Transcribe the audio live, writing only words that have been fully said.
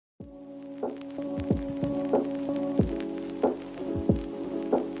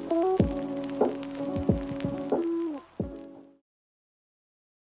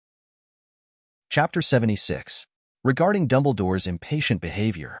Chapter 76. Regarding Dumbledore's impatient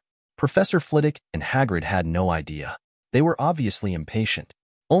behavior, Professor Flitwick and Hagrid had no idea. They were obviously impatient.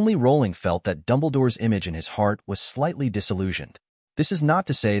 Only Rowling felt that Dumbledore's image in his heart was slightly disillusioned. This is not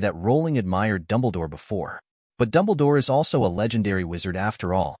to say that Rowling admired Dumbledore before, but Dumbledore is also a legendary wizard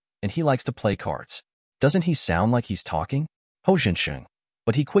after all, and he likes to play cards. Doesn't he sound like he's talking? Hojinsheng.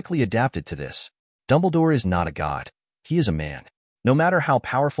 But he quickly adapted to this. Dumbledore is not a god. He is a man. No matter how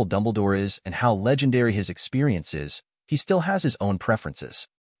powerful Dumbledore is and how legendary his experience is, he still has his own preferences.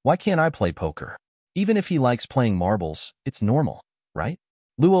 Why can't I play poker? Even if he likes playing marbles, it's normal, right?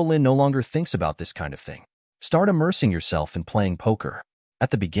 Luo Lin no longer thinks about this kind of thing. Start immersing yourself in playing poker. At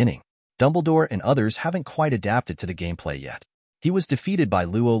the beginning, Dumbledore and others haven't quite adapted to the gameplay yet. He was defeated by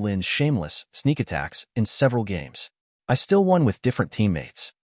Luo Lin's shameless sneak attacks in several games. I still won with different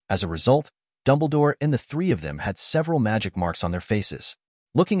teammates. As a result, Dumbledore and the three of them had several magic marks on their faces.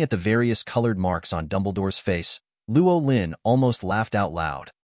 Looking at the various colored marks on Dumbledore's face, Luo Lin almost laughed out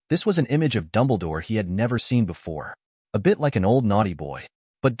loud. This was an image of Dumbledore he had never seen before. A bit like an old naughty boy.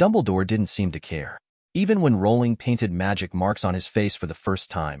 But Dumbledore didn't seem to care. Even when Rowling painted magic marks on his face for the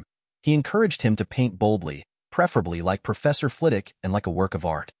first time, he encouraged him to paint boldly, preferably like Professor Flitwick and like a work of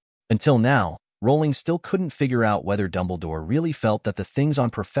art. Until now, Rowling still couldn't figure out whether Dumbledore really felt that the things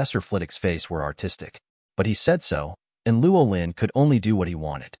on Professor Flitwick's face were artistic. But he said so, and Luo Lin could only do what he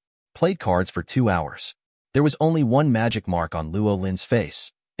wanted. Played cards for 2 hours. There was only one magic mark on Luo Lin's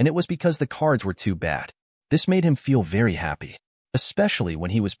face, and it was because the cards were too bad. This made him feel very happy. Especially when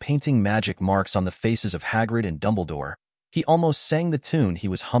he was painting magic marks on the faces of Hagrid and Dumbledore, he almost sang the tune he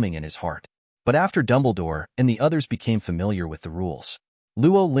was humming in his heart. But after Dumbledore and the others became familiar with the rules,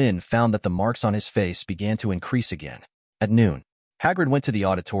 Luo Lin found that the marks on his face began to increase again. At noon, Hagrid went to the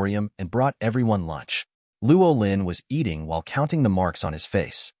auditorium and brought everyone lunch. Luo Lin was eating while counting the marks on his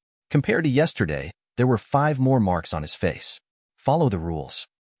face. Compared to yesterday, there were 5 more marks on his face. Follow the rules.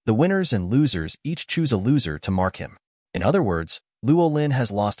 The winners and losers each choose a loser to mark him. In other words, Luo Lin has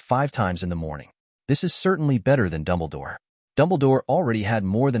lost 5 times in the morning. This is certainly better than Dumbledore. Dumbledore already had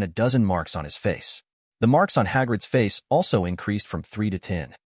more than a dozen marks on his face. The marks on Hagrid's face also increased from 3 to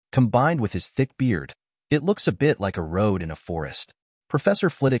 10. Combined with his thick beard, it looks a bit like a road in a forest. Professor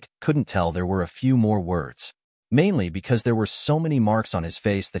Flitwick couldn't tell there were a few more words, mainly because there were so many marks on his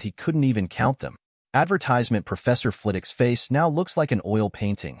face that he couldn't even count them. Advertisement Professor Flitwick's face now looks like an oil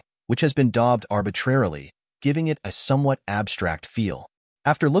painting, which has been daubed arbitrarily, giving it a somewhat abstract feel.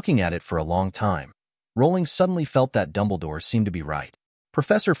 After looking at it for a long time, Rowling suddenly felt that Dumbledore seemed to be right.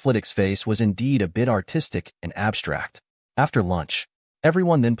 Professor Flitwick's face was indeed a bit artistic and abstract. After lunch,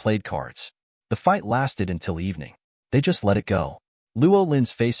 everyone then played cards. The fight lasted until evening. They just let it go. Luo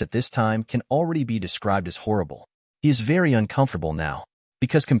Lin's face at this time can already be described as horrible. He is very uncomfortable now,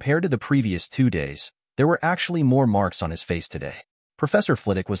 because compared to the previous 2 days, there were actually more marks on his face today. Professor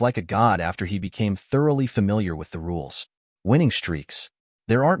Flitwick was like a god after he became thoroughly familiar with the rules. Winning streaks.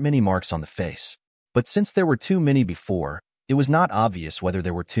 There aren't many marks on the face. But since there were too many before, it was not obvious whether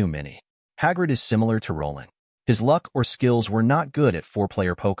there were too many. Hagrid is similar to Rolin. His luck or skills were not good at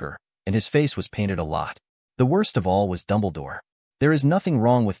 4-player poker, and his face was painted a lot. The worst of all was Dumbledore. There is nothing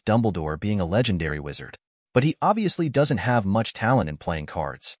wrong with Dumbledore being a legendary wizard, but he obviously doesn't have much talent in playing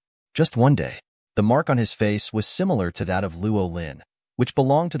cards. Just one day, the mark on his face was similar to that of Luo Lin, which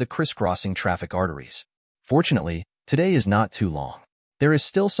belonged to the crisscrossing traffic arteries. Fortunately, today is not too long. There is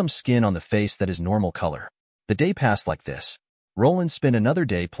still some skin on the face that is normal color. The day passed like this. Rolin spent another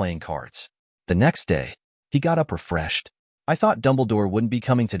day playing cards. The next day, he got up refreshed. I thought Dumbledore wouldn't be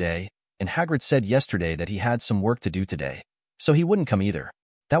coming today, and Hagrid said yesterday that he had some work to do today, so he wouldn't come either.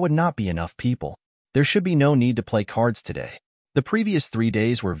 That would not be enough people. There should be no need to play cards today. The previous 3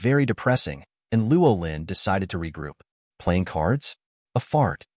 days were very depressing, and Luo Lin decided to regroup. Playing cards? A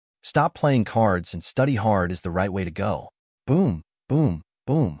fart. Stop playing cards and study hard is the right way to go. Boom, boom,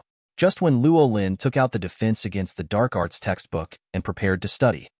 boom. Just when Luo Lin took out the Defense Against the Dark Arts textbook and prepared to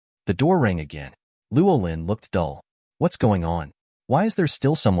study, the door rang again. Luo Lin looked dull. What's going on? Why is there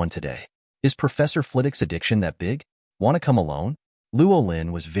still someone today? Is Professor Flitwick's addiction that big? Want to come alone? Luo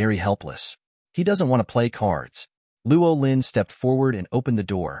Lin was very helpless. He doesn't want to play cards. Luo Lin stepped forward and opened the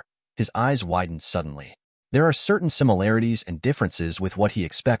door. His eyes widened suddenly. There are certain similarities and differences with what he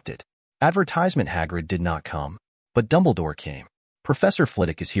expected. Advertisement Hagrid did not come, but Dumbledore came. Professor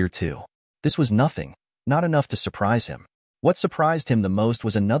Flitwick is here too. This was nothing, not enough to surprise him. What surprised him the most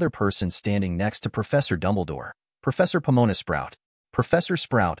was another person standing next to Professor Dumbledore, Professor Pomona Sprout. Professor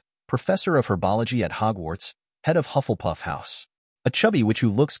Sprout, professor of herbology at Hogwarts, head of Hufflepuff House. A chubby witch who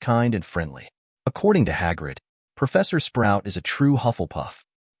looks kind and friendly. According to Hagrid, Professor Sprout is a true Hufflepuff.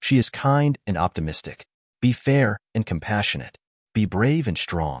 She is kind and optimistic. Be fair and compassionate. Be brave and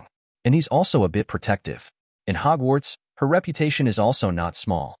strong. And he's also a bit protective. In Hogwarts, her reputation is also not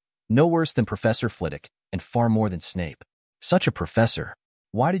small. No worse than Professor Flitwick, and far more than Snape. Such a professor.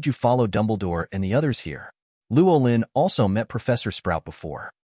 Why did you follow Dumbledore and the others here? Luo Lin also met Professor Sprout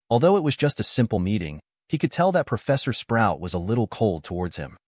before. Although it was just a simple meeting, he could tell that Professor Sprout was a little cold towards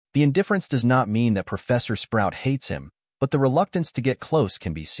him. The indifference does not mean that Professor Sprout hates him, but the reluctance to get close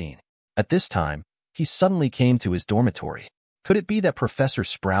can be seen. At this time, he suddenly came to his dormitory. Could it be that Professor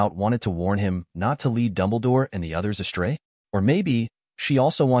Sprout wanted to warn him not to lead Dumbledore and the others astray? Or maybe she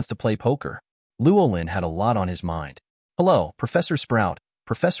also wants to play poker. Luo Lin had a lot on his mind. Hello, Professor Sprout,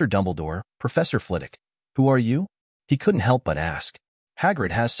 Professor Dumbledore, Professor Flitwick. Who are you? He couldn't help but ask.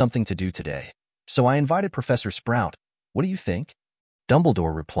 Hagrid has something to do today, so I invited Professor Sprout. What do you think?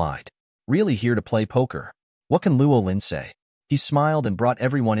 Dumbledore replied. Really here to play poker. What can Luo Lin say? He smiled and brought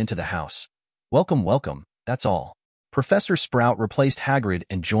everyone into the house. Welcome, welcome, that's all. Professor Sprout replaced Hagrid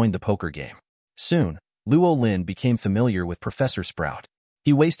and joined the poker game. Soon, Luo Lin became familiar with Professor Sprout.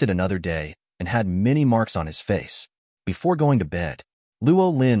 He wasted another day and had many marks on his face. Before going to bed,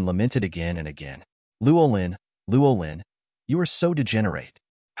 Luo Lin lamented again and again. Luo Lin, you are so degenerate.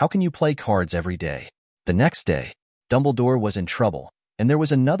 How can you play cards every day? The next day, Dumbledore was in trouble, and there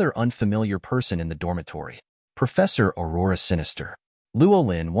was another unfamiliar person in the dormitory. Professor Aurora Sinister. Luo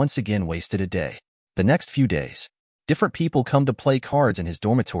Lin once again wasted a day. The next few days, different people come to play cards in his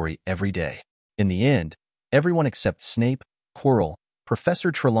dormitory every day. In the end, everyone except Snape, Quirrell,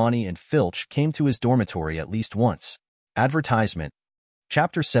 Professor Trelawney, and Filch came to his dormitory at least once. Advertisement.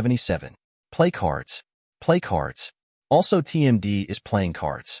 Chapter 77. Play cards. Play cards. Also TMD is playing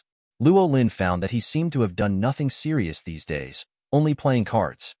cards. Luo Lin found that he seemed to have done nothing serious these days, only playing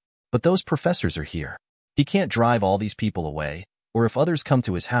cards. But those professors are here. He can't drive all these people away, or if others come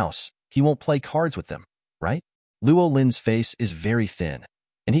to his house, he won't play cards with them, right? Luo Lin's face is very thin,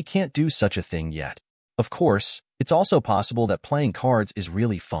 and he can't do such a thing yet. Of course, it's also possible that playing cards is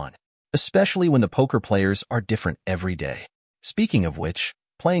really fun, especially when the poker players are different every day. Speaking of which,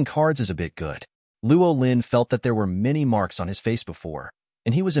 playing cards is a bit good. Luo Lin felt that there were many marks on his face before,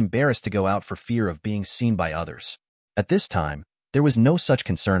 and he was embarrassed to go out for fear of being seen by others. At this time, there was no such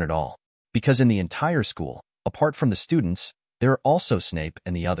concern at all, because in the entire school, apart from the students, there are also Snape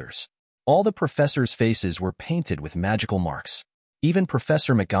and the others. All the professors' faces were painted with magical marks. Even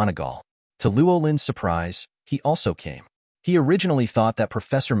Professor McGonagall. To Luo Lin's surprise, he also came. He originally thought that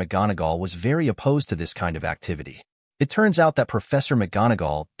Professor McGonagall was very opposed to this kind of activity. It turns out that Professor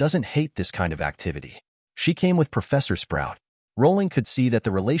McGonagall doesn't hate this kind of activity. She came with Professor Sprout. Rowling could see that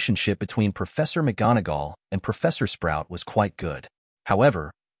the relationship between Professor McGonagall and Professor Sprout was quite good.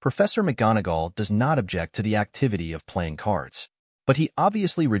 However, Professor McGonagall does not object to the activity of playing cards. But he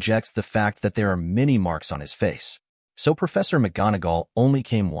obviously rejects the fact that there are many marks on his face. So Professor McGonagall only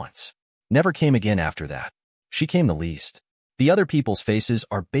came once. Never came again after that. She came the least. The other people's faces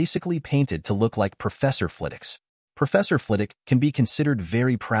are basically painted to look like Professor Flitwick's. Professor Flitwick can be considered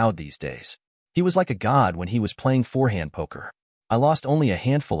very proud these days. He was like a god when he was playing forehand poker. I lost only a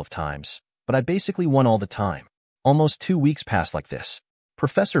handful of times, but I basically won all the time. Almost 2 weeks passed like this.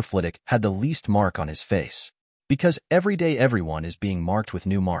 Professor Flitwick had the least mark on his face. Because every day everyone is being marked with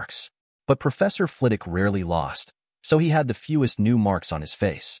new marks. But Professor Flitwick rarely lost, so he had the fewest new marks on his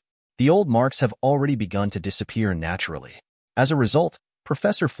face. The old marks have already begun to disappear naturally. As a result,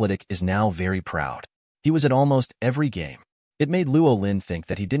 Professor Flitwick is now very proud. He was at almost every game. It made Luo Lin think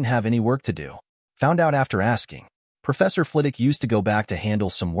that he didn't have any work to do. Found out after asking. Professor Flitwick used to go back to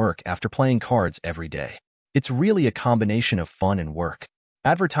handle some work after playing cards every day. It's really a combination of fun and work.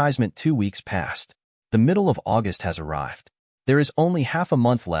 Advertisement. 2 weeks passed. The middle of August has arrived. There is only half a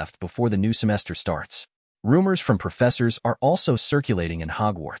month left before the new semester starts. Rumors from professors are also circulating in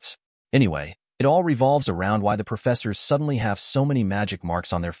Hogwarts. Anyway, it all revolves around why the professors suddenly have so many magic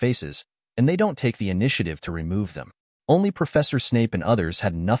marks on their faces, and they don't take the initiative to remove them. Only Professor Snape and others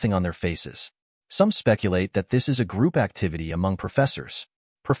had nothing on their faces. Some speculate that this is a group activity among professors.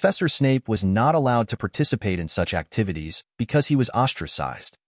 Professor Snape was not allowed to participate in such activities because he was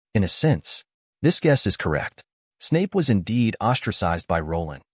ostracized. In a sense, this guess is correct. Snape was indeed ostracized by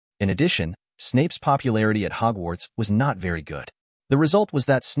Rolin. In addition, Snape's popularity at Hogwarts was not very good. The result was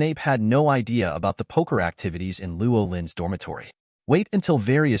that Snape had no idea about the poker activities in Luo Lin's dormitory. Wait until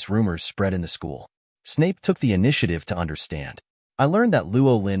various rumors spread in the school. Snape took the initiative to understand. I learned that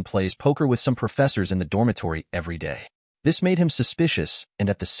Luo Lin plays poker with some professors in the dormitory every day. This made him suspicious and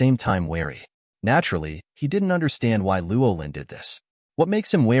at the same time wary. Naturally, he didn't understand why Luo Lin did this. What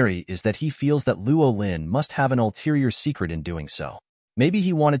makes him wary is that he feels that Luo Lin must have an ulterior secret in doing so. Maybe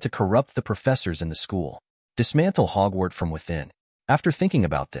he wanted to corrupt the professors in the school, dismantle Hogwarts from within. After thinking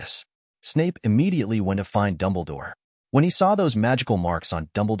about this, Snape immediately went to find Dumbledore. When he saw those magical marks on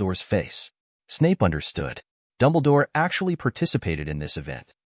Dumbledore's face, Snape understood. Dumbledore actually participated in this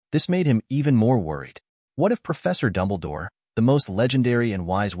event. This made him even more worried. What if Professor Dumbledore, the most legendary and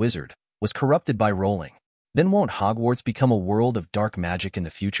wise wizard, was corrupted by Rowling? Then won't Hogwarts become a world of dark magic in the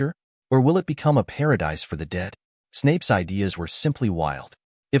future? Or will it become a paradise for the dead? Snape's ideas were simply wild.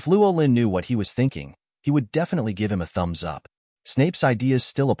 If Luo Lin knew what he was thinking, he would definitely give him a thumbs up. Snape's ideas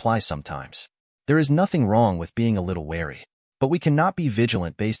still apply sometimes. There is nothing wrong with being a little wary, but we cannot be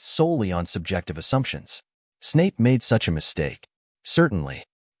vigilant based solely on subjective assumptions. Snape made such a mistake. Certainly,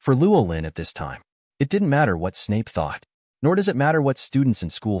 for Luo Lin at this time, it didn't matter what Snape thought, nor does it matter what students in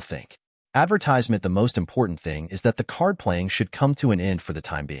school think. Advertisement, the most important thing is that the card playing should come to an end for the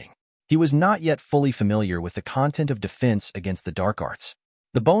time being. He was not yet fully familiar with the content of defense against the dark arts.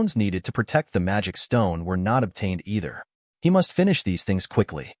 The bones needed to protect the magic stone were not obtained either. He must finish these things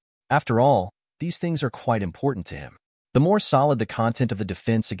quickly. After all, these things are quite important to him. The more solid the content of the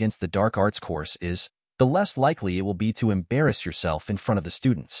defense against the dark arts course is, the less likely it will be to embarrass yourself in front of the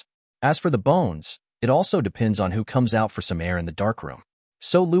students. As for the bones, it also depends on who comes out for some air in the darkroom.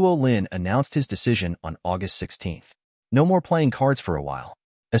 So Luo Lin announced his decision on August 16th. No more playing cards for a while.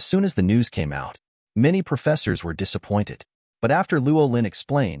 As soon as the news came out, many professors were disappointed. But after Luo Lin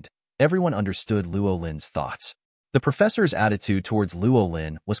explained, everyone understood Luo Lin's thoughts. The professor's attitude towards Luo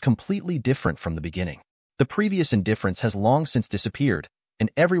Lin was completely different from the beginning. The previous indifference has long since disappeared,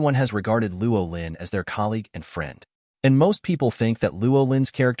 and everyone has regarded Luo Lin as their colleague and friend. And most people think that Luo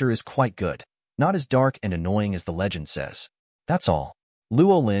Lin's character is quite good, not as dark and annoying as the legend says. That's all.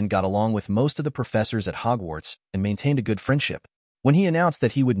 Luo Lin got along with most of the professors at Hogwarts and maintained a good friendship. When he announced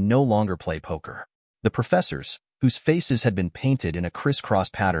that he would no longer play poker, the professors, whose faces had been painted in a crisscross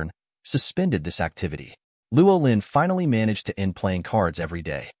pattern, suspended this activity. Luo Lin finally managed to end playing cards every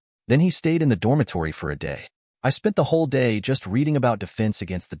day. Then he stayed in the dormitory for a day. I spent the whole day just reading about defense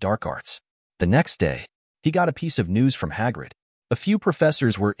against the dark arts. The next day, he got a piece of news from Hagrid. A few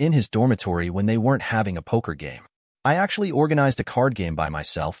professors were in his dormitory when they weren't having a poker game. I actually organized a card game by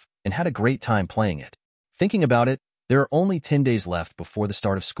myself and had a great time playing it. Thinking about it, there are only 10 days left before the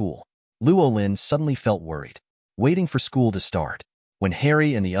start of school. Luo Lin suddenly felt worried, waiting for school to start. When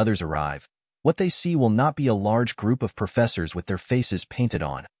Harry and the others arrive, what they see will not be a large group of professors with their faces painted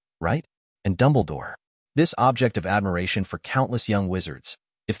on, right? And Dumbledore. This object of admiration for countless young wizards.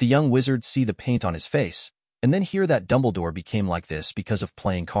 If the young wizards see the paint on his face, and then hear that Dumbledore became like this because of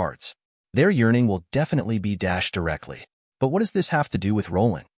playing cards, their yearning will definitely be dashed directly. But what does this have to do with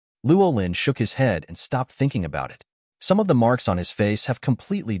Rolin? Luo Lin shook his head and stopped thinking about it. Some of the marks on his face have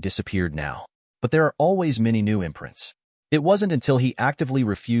completely disappeared now, but there are always many new imprints. It wasn't until he actively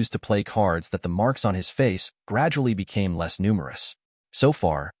refused to play cards that the marks on his face gradually became less numerous. So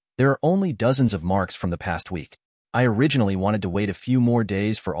far, there are only dozens of marks from the past week. I originally wanted to wait a few more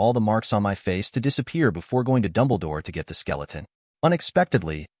days for all the marks on my face to disappear before going to Dumbledore to get the skeleton.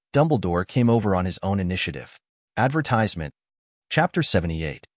 Unexpectedly, Dumbledore came over on his own initiative. Advertisement. Chapter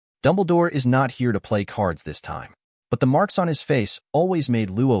 78. Dumbledore is not here to play cards this time. But the marks on his face always made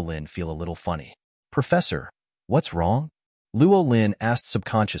Luo Lin feel a little funny. Professor, what's wrong? Luo Lin asked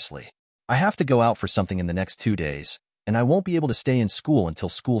subconsciously. I have to go out for something in the next 2 days, and I won't be able to stay in school until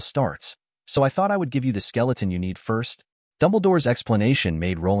school starts, so I thought I would give you the skeleton you need first. Dumbledore's explanation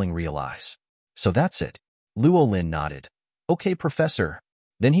made Rowling realize. So that's it. Luo Lin nodded. Okay, Professor.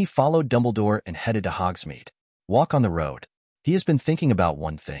 Then he followed Dumbledore and headed to Hogsmeade. Walk on the road. He has been thinking about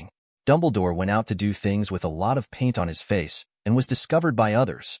one thing. Dumbledore went out to do things with a lot of paint on his face and was discovered by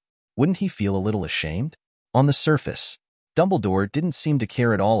others. Wouldn't he feel a little ashamed? On the surface, Dumbledore didn't seem to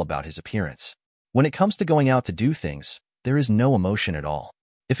care at all about his appearance. When it comes to going out to do things, there is no emotion at all.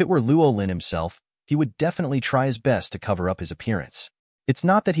 If it were Luo Lin himself, he would definitely try his best to cover up his appearance. It's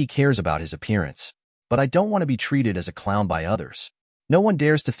not that he cares about his appearance, but I don't want to be treated as a clown by others. No one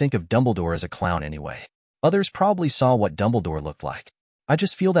dares to think of Dumbledore as a clown anyway. Others probably saw what Dumbledore looked like. I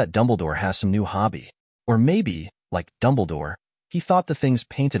just feel that Dumbledore has some new hobby. Or maybe, like Dumbledore, he thought the things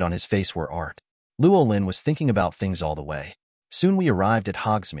painted on his face were art. Luo Lin was thinking about things all the way. Soon we arrived at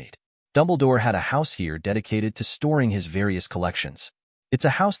Hogsmeade. Dumbledore had a house here dedicated to storing his various collections. It's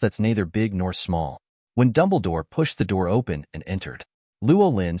a house that's neither big nor small. When Dumbledore pushed the door open and entered,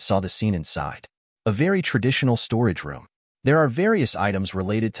 Luo Lin saw the scene inside. A very traditional storage room. There are various items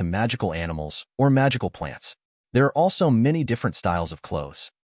related to magical animals or magical plants. There are also many different styles of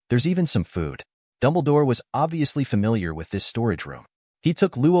clothes. There's even some food. Dumbledore was obviously familiar with this storage room. He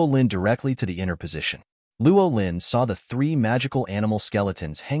took Luo Lin directly to the inner position. Luo Lin saw the 3 magical animal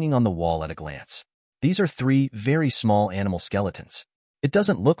skeletons hanging on the wall at a glance. These are 3 very small animal skeletons. It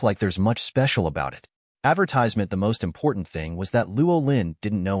doesn't look like there's much special about it. Advertisement. The most important thing was that Luo Lin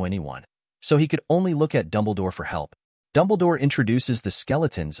didn't know anyone, so he could only look at Dumbledore for help. Dumbledore introduces the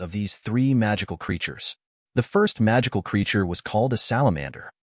skeletons of these 3 magical creatures. The first magical creature was called a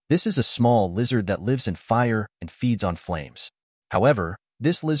salamander. This is a small lizard that lives in fire and feeds on flames. However,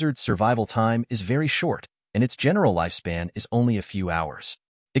 this lizard's survival time is very short, and its general lifespan is only a few hours.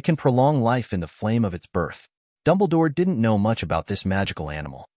 It can prolong life in the flame of its birth. Dumbledore didn't know much about this magical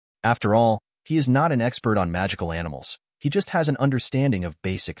animal. After all, he is not an expert on magical animals. He just has an understanding of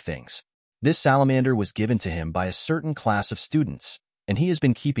basic things. This salamander was given to him by a certain class of students, and he has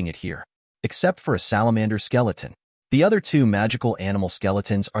been keeping it here. Except for a salamander skeleton. The other 2 magical animal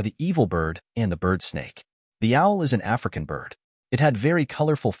skeletons are the evil bird and the bird snake. The owl is an African bird. It had very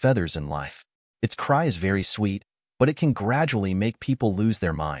colorful feathers in life. Its cry is very sweet, but it can gradually make people lose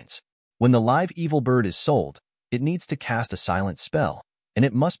their minds. When the live evil bird is sold, it needs to cast a silent spell, and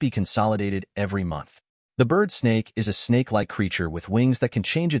it must be consolidated every month. The bird snake is a snake-like creature with wings that can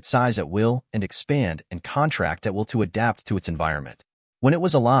change its size at will and expand and contract at will to adapt to its environment. When it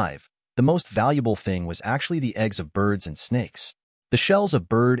was alive, the most valuable thing was actually the eggs of birds and snakes. The shells of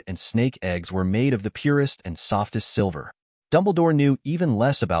bird and snake eggs were made of the purest and softest silver. Dumbledore knew even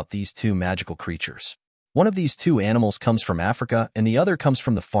less about these 2 magical creatures. One of these 2 animals comes from Africa and the other comes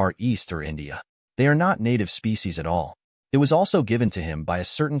from the Far East or India. They are not native species at all. It was also given to him by a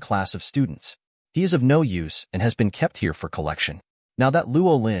certain class of students. He is of no use and has been kept here for collection. Now that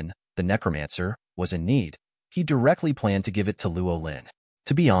Luo Lin, the necromancer, was in need, he directly planned to give it to Luo Lin.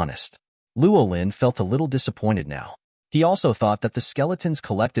 To be honest, Luo Lin felt a little disappointed now. He also thought that the skeletons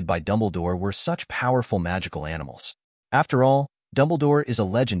collected by Dumbledore were such powerful magical animals. After all, Dumbledore is a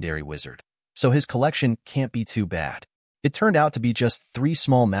legendary wizard, so his collection can't be too bad. It turned out to be just 3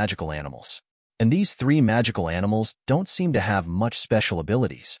 small magical animals. And these 3 magical animals don't seem to have much special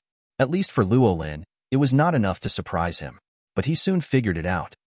abilities. At least for Luo Lin, it was not enough to surprise him. But he soon figured it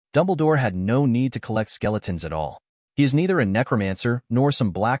out. Dumbledore had no need to collect skeletons at all. He is neither a necromancer nor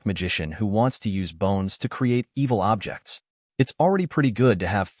some black magician who wants to use bones to create evil objects. It's already pretty good to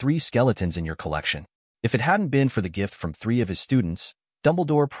have 3 skeletons in your collection. If it hadn't been for the gift from 3 of his students,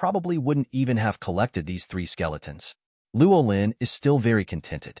 Dumbledore probably wouldn't even have collected these 3 skeletons. Luo Lin is still very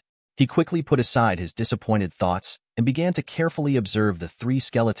contented. He quickly put aside his disappointed thoughts and began to carefully observe the 3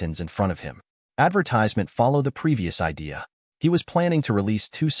 skeletons in front of him. Advertisement followed the previous idea. He was planning to release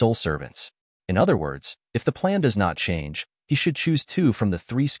 2 soul servants. In other words, if the plan does not change, he should choose 2 from the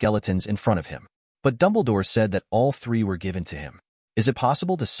 3 skeletons in front of him. But Dumbledore said that all 3 were given to him. Is it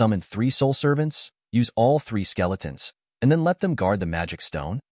possible to summon 3 soul servants, use all 3 skeletons, and then let them guard the magic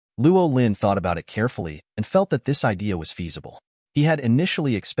stone? Luo Lin thought about it carefully and felt that this idea was feasible. He had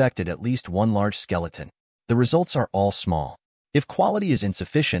initially expected at least 1 large skeleton. The results are all small. If quality is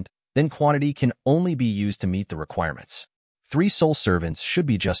insufficient, then quantity can only be used to meet the requirements. 3 soul servants should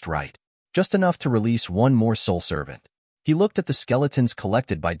be just right. Just enough to release 1 more soul servant. He looked at the skeletons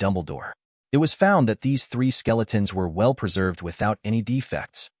collected by Dumbledore. It was found that these 3 skeletons were well preserved without any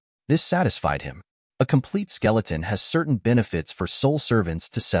defects. This satisfied him. A complete skeleton has certain benefits for soul servants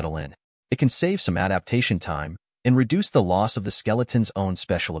to settle in. It can save some adaptation time and reduce the loss of the skeleton's own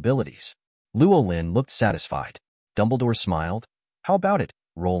special abilities. Luo Lin looked satisfied. Dumbledore smiled. How about it,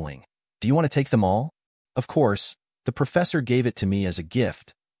 Rowling? Do you want to take them all? Of course, the professor gave it to me as a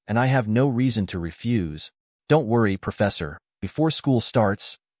gift, and I have no reason to refuse. Don't worry, Professor. Before school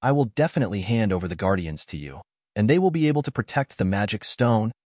starts, I will definitely hand over the guardians to you, and they will be able to protect the magic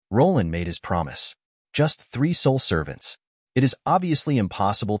stone. Rolin made his promise. Just 3 soul servants. It is obviously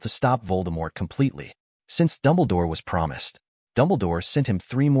impossible to stop Voldemort completely. Since Dumbledore was promised, Dumbledore sent him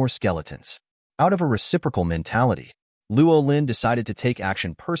 3 more skeletons. Out of a reciprocal mentality, Luo Lin decided to take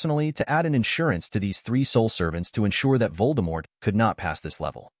action personally to add an insurance to these 3 soul servants to ensure that Voldemort could not pass this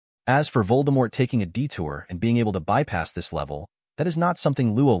level. As for Voldemort taking a detour and being able to bypass this level, that is not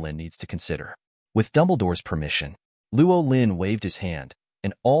something Luo Lin needs to consider. With Dumbledore's permission, Luo Lin waved his hand,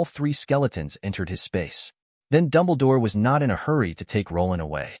 and all 3 skeletons entered his space. Then Dumbledore was not in a hurry to take Rolin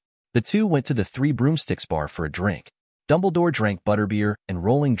away. The 2 went to the 3 Broomsticks bar for a drink. Dumbledore drank butterbeer and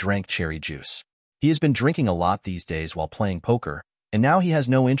Rowling drank cherry juice. He has been drinking a lot these days while playing poker, and now he has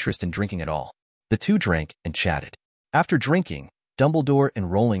no interest in drinking at all. The 2 drank and chatted. After drinking, Dumbledore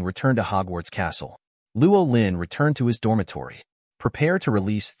and Rowling returned to Hogwarts Castle. Luo Lin returned to his dormitory. Prepare to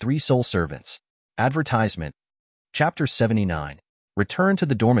release 3 soul servants. Advertisement. Chapter 79. Return to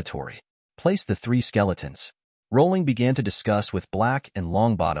the dormitory. Place the 3 skeletons. Rowling began to discuss with Black and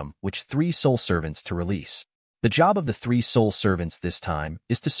Longbottom which 3 soul servants to release. The job of the 3 soul servants this time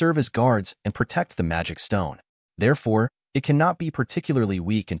is to serve as guards and protect the magic stone. Therefore, it cannot be particularly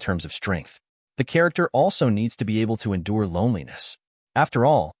weak in terms of strength. The character also needs to be able to endure loneliness. After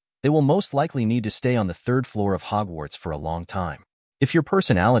all, they will most likely need to stay on the 3rd floor of Hogwarts for a long time. If your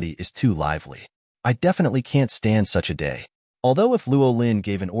personality is too lively, I definitely can't stand such a day. Although if Luo Lin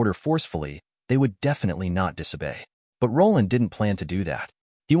gave an order forcefully, they would definitely not disobey. But Rolin didn't plan to do that.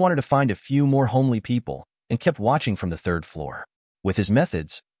 He wanted to find a few more homely people and kept watching from the 3rd floor. With his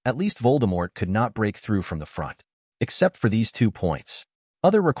methods, at least Voldemort could not break through from the front. Except for these 2 points.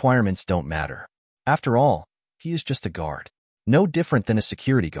 Other requirements don't matter. After all, he is just a guard. No different than a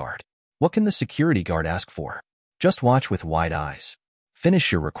security guard. What can the security guard ask for? Just watch with wide eyes.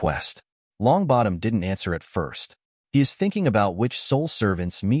 Finish your request. Longbottom didn't answer at first. He is thinking about which soul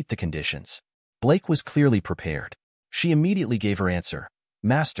servants meet the conditions. Blake was clearly prepared. She immediately gave her answer.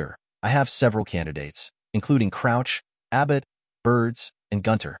 Master, I have several candidates, including Crouch, Abbott, Birds, and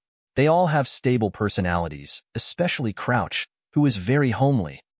Gunter. They all have stable personalities, especially Crouch, who is very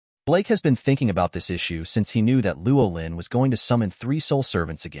homely. Blake has been thinking about this issue since he knew that Luo Lin was going to summon 3 soul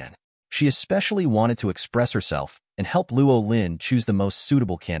servants again. She especially wanted to express herself and help Luo Lin choose the most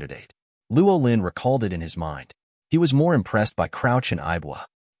suitable candidate. Luo Lin recalled it in his mind. He was more impressed by Crouch and Ibwa.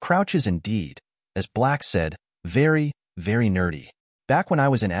 Crouch is indeed, as Black said, very, very nerdy. Back when I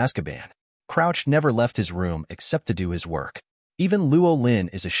was in Azkaban, Crouch never left his room except to do his work. Even Luo Lin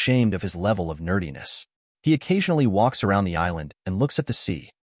is ashamed of his level of nerdiness. He occasionally walks around the island and looks at the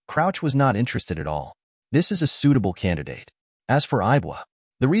sea. Crouch was not interested at all. This is a suitable candidate. As for Ibwa,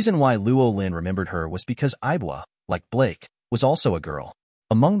 the reason why Luo Lin remembered her was because Ibwa, like Blake, was also a girl.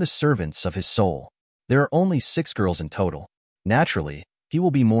 Among the servants of his soul, there are only 6 girls in total. Naturally, he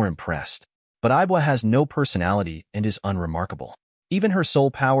will be more impressed. But Ibwa has no personality and is unremarkable. Even her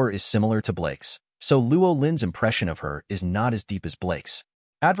soul power is similar to Blake's, so Luo Lin's impression of her is not as deep as Blake's.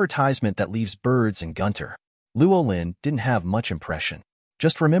 Advertisement that leaves Birds and Gunter. Luo Lin didn't have much impression.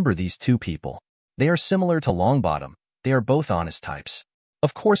 Just remember these 2 people. They are similar to Longbottom. They are both honest types.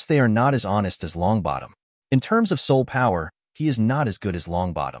 Of course, they are not as honest as Longbottom. In terms of soul power, he is not as good as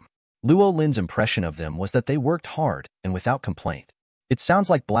Longbottom. Luo Lin's impression of them was that they worked hard and without complaint. It sounds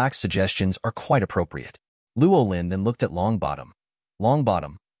like Black's suggestions are quite appropriate. Luo Lin then looked at Longbottom.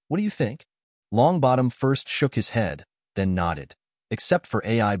 Longbottom, what do you think? Longbottom first shook his head, then nodded. Except for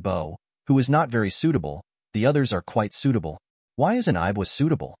AI Bo, who is not very suitable, the others are quite suitable. Why isn't Ibwa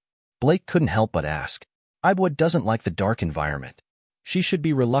suitable? Blake couldn't help but ask. Ibwa doesn't like the dark environment. She should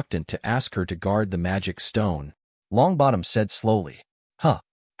be reluctant to ask her to guard the magic stone. Longbottom said slowly. Huh,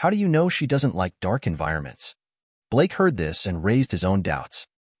 how do you know she doesn't like dark environments? Blake heard this and raised his own doubts.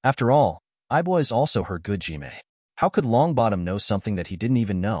 After all, Ibwa is also her good Jime. How could Longbottom know something that he didn't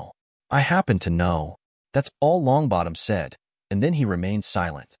even know? I happen to know. That's all Longbottom said, and then he remained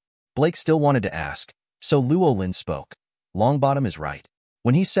silent. Blake still wanted to ask, so Luo Lin spoke. Longbottom is right.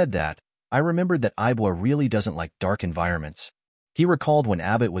 When he said that, I remembered that Ibwa really doesn't like dark environments. He recalled when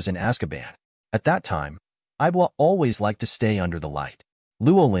Abbott was in Azkaban. At that time, Ibwa always liked to stay under the light.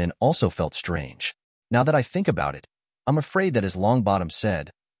 Luo Lin also felt strange. Now that I think about it, I'm afraid that as Longbottom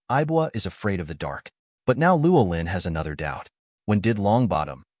said, Ibwa is afraid of the dark. But now Luo Lin has another doubt. When did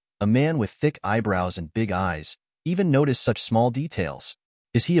Longbottom, a man with thick eyebrows and big eyes, even notice such small details?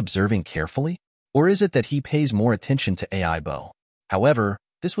 Is he observing carefully? Or is it that he pays more attention to AI Bo? However,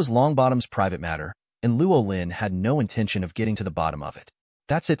 this was Longbottom's private matter, and Luo Lin had no intention of getting to the bottom of it.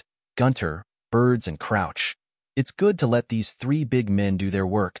 That's it, Gunter, Birds, and Crouch. It's good to let these 3 big men do their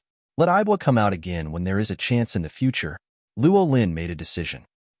work. Let Ibwa come out again when there is a chance in the future. Luo Lin made a decision.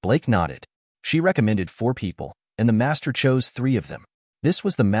 Blake nodded. She recommended 4 people, and the master chose 3 of them. This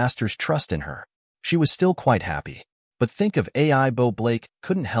was the master's trust in her. She was still quite happy. But think of AI Bo. Blake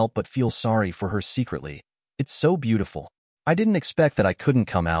couldn't help but feel sorry for her secretly. It's so beautiful. I didn't expect that I couldn't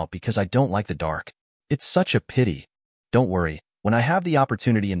come out because I don't like the dark. It's such a pity. Don't worry, when I have the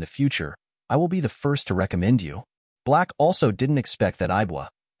opportunity in the future, I will be the first to recommend you. Black also didn't expect that Ibwa,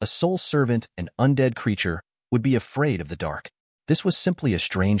 a soul servant and undead creature, would be afraid of the dark. This was simply a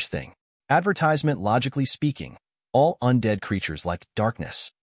strange thing. Advertisement, logically speaking, all undead creatures like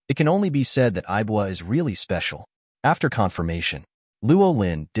darkness. It can only be said that Ibwa is really special. After confirmation, Luo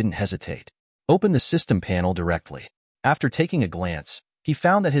Lin didn't hesitate. Open the system panel directly. After taking a glance, he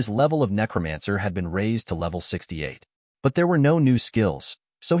found that his level of necromancer had been raised to level 68. But there were no new skills,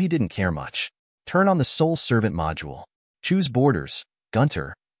 so he didn't care much. Turn on the Soul Servant module. Choose Borders,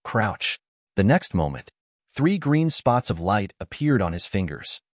 Gunter, Crouch. The next moment, 3 green spots of light appeared on his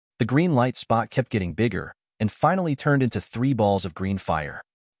fingers. The green light spot kept getting bigger, and finally turned into 3 balls of green fire.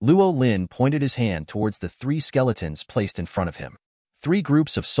 Luo Lin pointed his hand towards the 3 skeletons placed in front of him. 3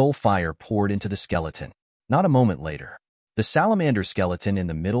 groups of soul fire poured into the skeleton. Not a moment later, the salamander skeleton in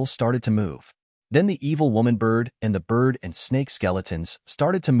the middle started to move. Then the evil woman bird and the bird and snake skeletons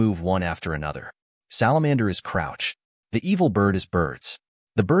started to move one after another. Salamander is crouch. The evil bird is birds.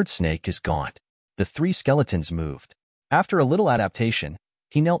 The bird snake is gaunt. The 3 skeletons moved. After a little adaptation,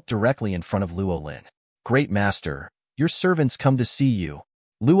 he knelt directly in front of Luo Lin. "Great master, your servants come to see you."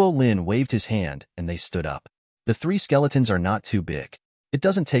 Luo Lin waved his hand and they stood up. The 3 skeletons are not too big. It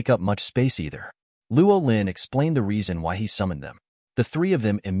doesn't take up much space either. Luo Lin explained the reason why he summoned them. The 3 of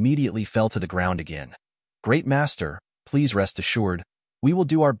them immediately fell to the ground again. "Great master, please rest assured, we will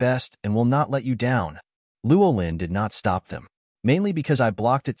do our best and will not let you down." Luo Lin did not stop them, mainly because I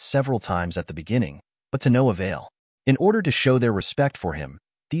blocked it several times at the beginning, but to no avail. In order to show their respect for him,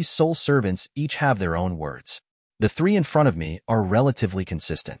 these soul servants each have their own words. The 3 in front of me are relatively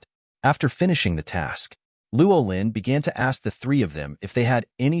consistent. After finishing the task, Luo Lin began to ask the 3 of them if they had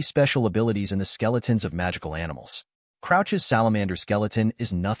any special abilities in the skeletons of magical animals. Crouch's salamander skeleton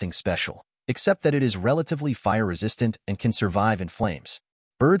is nothing special, except that it is relatively fire-resistant and can survive in flames.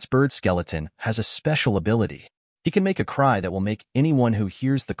 Bird's bird skeleton has a special ability. He can make a cry that will make anyone who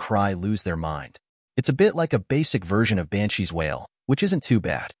hears the cry lose their mind. It's a bit like a basic version of Banshee's wail, which isn't too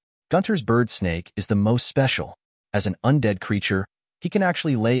bad. Gunter's bird snake is the most special. As an undead creature, he can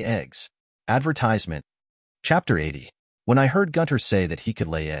actually lay eggs. Advertisement. Chapter 80. When I heard Gunter say that he could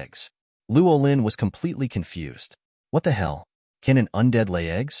lay eggs, Luo Lin was completely confused. What the hell? Can an undead lay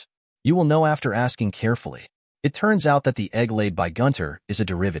eggs? You will know after asking carefully. It turns out that the egg laid by Gunter is a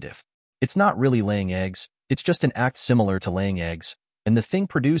derivative. It's not really laying eggs, it's just an act similar to laying eggs, and the thing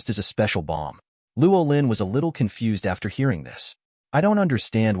produced is a special bomb. Luo Lin was a little confused after hearing this. I don't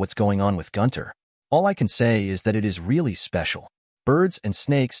understand what's going on with Gunter. All I can say is that it is really special. Birds and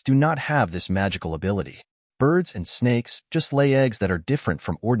snakes do not have this magical ability. Birds and snakes just lay eggs that are different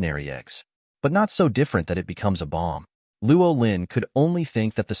from ordinary eggs, but not so different that it becomes a bomb. Luo Lin could only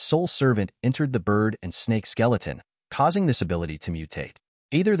think that the soul servant entered the bird and snake skeleton, causing this ability to mutate.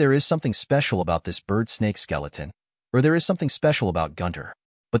 Either there is something special about this bird-snake skeleton, or there is something special about Gunter.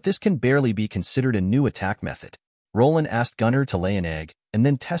 But this can barely be considered a new attack method. Rolin asked Gunter to lay an egg and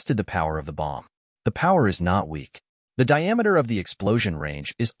then tested the power of the bomb. The power is not weak. The diameter of the explosion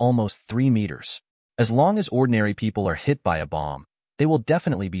range is almost 3 meters. As long as ordinary people are hit by a bomb, they will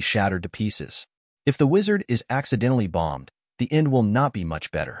definitely be shattered to pieces. If the wizard is accidentally bombed, the end will not be much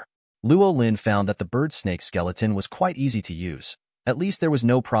better. Luo Lin found that the bird-snake skeleton was quite easy to use. At least there was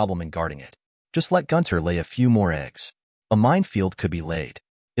no problem in guarding it. Just let Gunter lay a few more eggs. A minefield could be laid.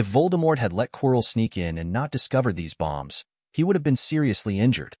 If Voldemort had let Quirrell sneak in and not discovered these bombs, he would have been seriously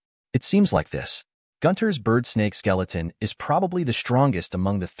injured. It seems like this. Gunter's bird-snake skeleton is probably the strongest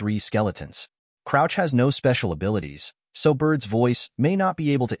among the 3 skeletons. Crouch has no special abilities, so Bird's voice may not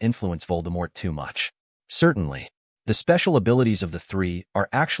be able to influence Voldemort too much. Certainly, the special abilities of the 3 are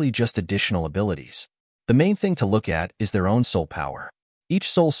actually just additional abilities. The main thing to look at is their own soul power. Each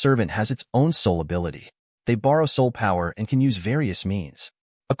soul servant has its own soul ability. They borrow soul power and can use various means.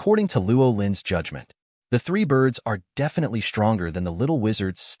 According to Luo Lin's judgment, the 3 birds are definitely stronger than the little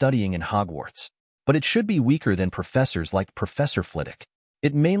wizards studying in Hogwarts, but it should be weaker than professors like Professor Flitwick.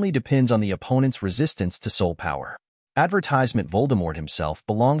 It mainly depends on the opponent's resistance to soul power. Advertisement. Voldemort himself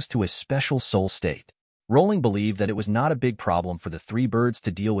belongs to a special soul state. Rowling believed that it was not a big problem for the 3 birds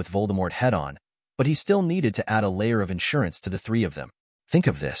to deal with Voldemort head-on, but he still needed to add a layer of insurance to the 3 of them. Think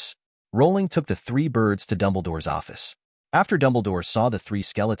of this. Rowling took the 3 birds to Dumbledore's office. After Dumbledore saw the 3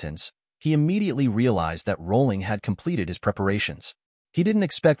 skeletons, he immediately realized that Rowling had completed his preparations. He didn't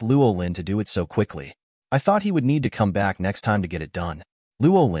expect Luo Lin to do it so quickly. I thought he would need to come back next time to get it done.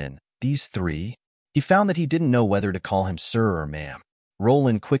 Luo Lin, these 3? He found that he didn't know whether to call him sir or ma'am.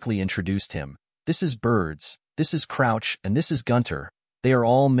 Rolin quickly introduced him. This is Birds, this is Crouch, and this is Gunter. They are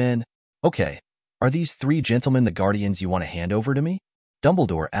all men. Okay, are these 3 gentlemen the guardians you want to hand over to me?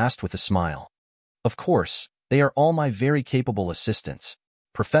 Dumbledore asked with a smile. Of course, they are all my very capable assistants.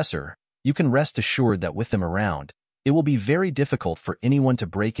 Professor, you can rest assured that with them around, it will be very difficult for anyone to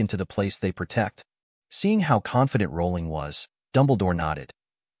break into the place they protect. Seeing how confident Rowling was, Dumbledore nodded.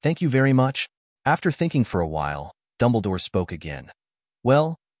 Thank you very much. After thinking for a while, Dumbledore spoke again.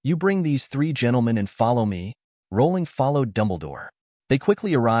 Well, you bring these 3 gentlemen and follow me. Rowling followed Dumbledore. They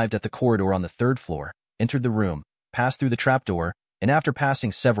quickly arrived at the corridor on the 3rd floor, entered the room, passed through the trapdoor, and after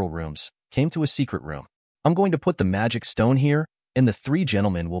passing several rooms, came to a secret room. I'm going to put the magic stone here, and the 3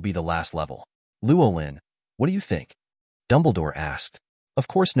 gentlemen will be the last level. Luo Lin, what do you think? Dumbledore asked. Of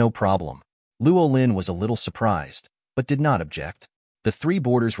course, no problem. Luo Lin was a little surprised, but did not object. The three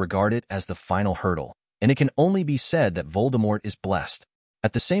boarders regard it as the final hurdle, and it can only be said that Voldemort is blessed.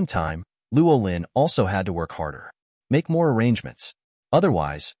 At the same time, Luo Lin also had to work harder, make more arrangements.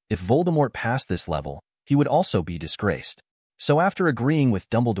 Otherwise, if Voldemort passed this level, he would also be disgraced. So after agreeing with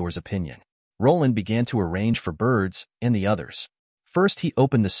Dumbledore's opinion, Rolin began to arrange for birds and the others. First, he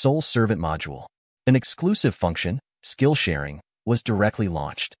opened the Soul Servant module. An exclusive function, skill sharing, was directly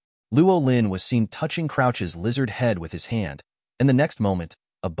launched. Luo Lin was seen touching Crouch's lizard head with his hand, and the next moment,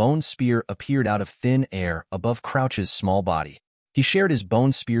 a bone spear appeared out of thin air above Crouch's small body. He shared his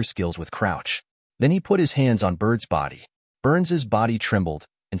bone spear skills with Crouch. Then he put his hands on Bird's body. Burns' body trembled,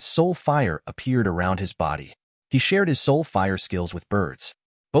 and soul fire appeared around his body. He shared his soul fire skills with Birds.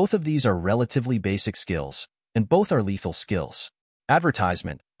 Both of these are relatively basic skills, and both are lethal skills.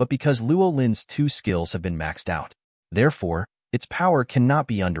 Advertisement, but because Luo Lin's 2 skills have been maxed out. Therefore, its power cannot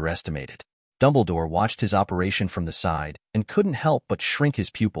be underestimated. Dumbledore watched his operation from the side and couldn't help but shrink his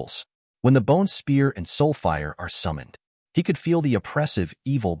pupils. When the Bone Spear and Soul Fire are summoned, he could feel the oppressive,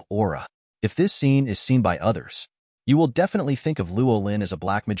 evil aura. If this scene is seen by others, you will definitely think of Luo Lin as a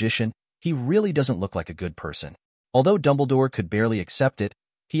black magician. He really doesn't look like a good person. Although Dumbledore could barely accept it,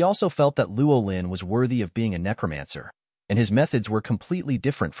 he also felt that Luo Lin was worthy of being a necromancer, and his methods were completely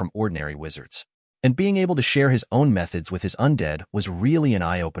different from ordinary wizards. And being able to share his own methods with his undead was really an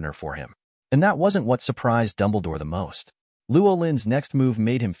eye-opener for him. And that wasn't what surprised Dumbledore the most. Luo Lin's next move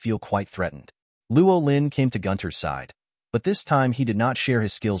made him feel quite threatened. Luo Lin came to Gunter's side, but this time he did not share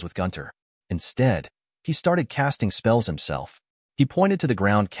his skills with Gunter. Instead, he started casting spells himself. He pointed to the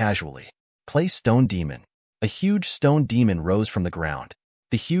ground casually. Play Stone Demon. A huge stone demon rose from the ground.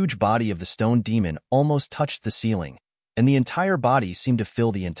 The huge body of the stone demon almost touched the ceiling, and the entire body seemed to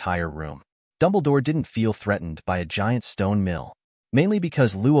fill the entire room. Dumbledore didn't feel threatened by a giant stone mill, mainly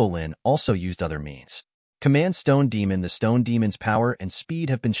because Luo Lin also used other means. Command Stone Demon. The stone demon's power and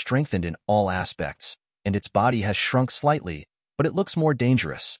speed have been strengthened in all aspects, and its body has shrunk slightly, but it looks more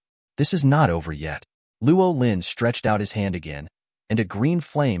dangerous. This is not over yet. Luo Lin stretched out his hand again, and a green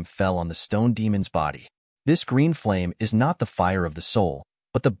flame fell on the stone demon's body. This green flame is not the fire of the soul,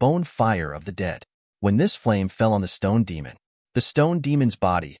 but the bone fire of the dead. When this flame fell on the stone demon's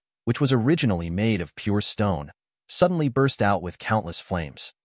body, which was originally made of pure stone, suddenly burst out with countless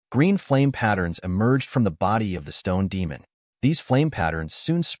flames. Green flame patterns emerged from the body of the stone demon. These flame patterns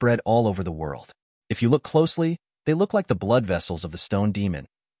soon spread all over the world. If you look closely, they look like the blood vessels of the stone demon,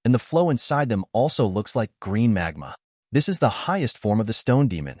 and the flow inside them also looks like green magma. This is the highest form of the stone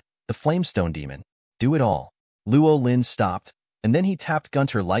demon, the flame stone demon. Do it all. Luo Lin stopped, and then he tapped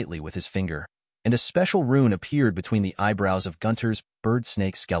Gunter lightly with his finger, and a special rune appeared between the eyebrows of Gunter's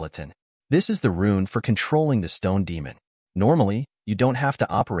bird-snake skeleton. This is the rune for controlling the stone demon. Normally, you don't have to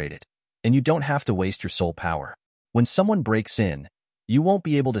operate it, and you don't have to waste your soul power. When someone breaks in, you won't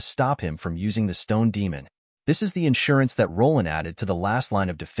be able to stop him from using the stone demon. This is the insurance that Rolin added to the last line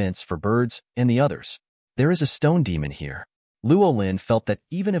of defense for birds and the others. There is a stone demon here. Luo Lin felt that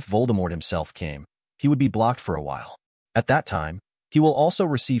even if Voldemort himself came, he would be blocked for a while. At that time, he will also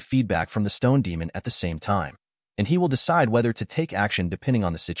receive feedback from the stone demon at the same time, and he will decide whether to take action depending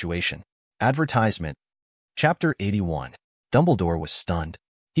on the situation. Advertisement. Chapter 81. Dumbledore was stunned.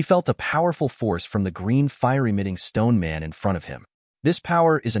 He felt a powerful force from the green fire-emitting stone man in front of him. This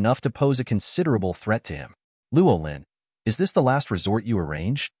power is enough to pose a considerable threat to him. Luo Lin, is this the last resort you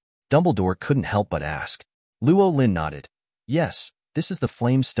arranged? Dumbledore couldn't help but ask. Luo Lin nodded. Yes, this is the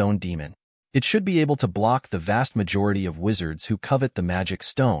flame stone demon. It should be able to block the vast majority of wizards who covet the magic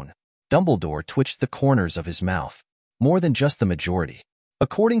stone. Dumbledore twitched the corners of his mouth. More than just the majority.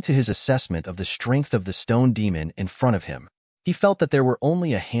 According to his assessment of the strength of the stone demon in front of him, he felt that there were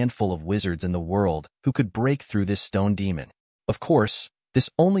only a handful of wizards in the world who could break through this stone demon. Of course, this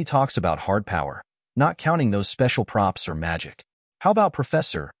only talks about hard power, not counting those special props or magic. How about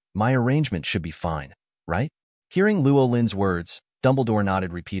Professor? My arrangement should be fine, right? Hearing Luo Lin's words, Dumbledore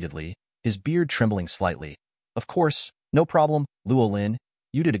nodded repeatedly, his beard trembling slightly. Of course, no problem, Luo Lin,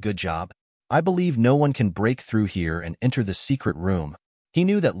 you did a good job. I believe no one can break through here and enter the secret room. He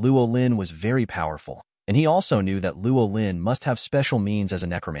knew that Luo Lin was very powerful, and he also knew that Luo Lin must have special means as a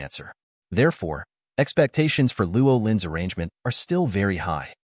necromancer. Therefore, expectations for Luo Lin's arrangement are still very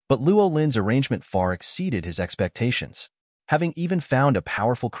high. But Luo Lin's arrangement far exceeded his expectations. Having even found a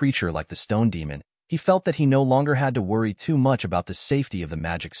powerful creature like the stone demon, he felt that he no longer had to worry too much about the safety of the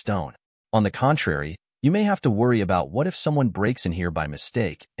magic stone. On the contrary, you may have to worry about what if someone breaks in here by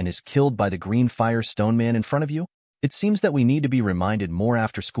mistake and is killed by the green fire stone man in front of you? It seems that we need to be reminded more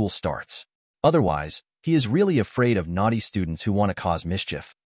after school starts. Otherwise, he is really afraid of naughty students who want to cause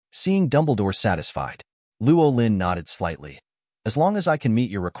mischief. Seeing Dumbledore satisfied, Luo Lin nodded slightly. As long as I can meet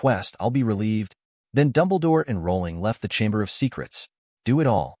your request, I'll be relieved. Then Dumbledore and Rowling left the Chamber of Secrets. Do it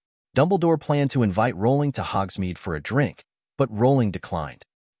all. Dumbledore planned to invite Rowling to Hogsmeade for a drink, but Rowling declined.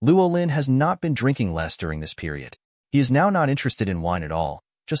 Luo Lin has not been drinking less during this period. He is now not interested in wine at all,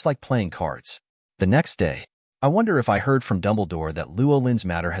 just like playing cards. The next day, I wonder if I heard from Dumbledore that Luo Lin's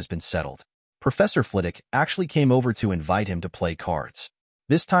matter has been settled. Professor Flitwick actually came over to invite him to play cards.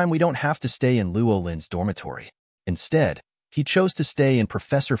 This time we don't have to stay in Luo Lin's dormitory. Instead, he chose to stay in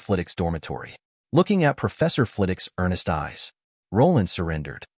Professor Flitwick's dormitory. Looking at Professor Flitwick's earnest eyes, Rolin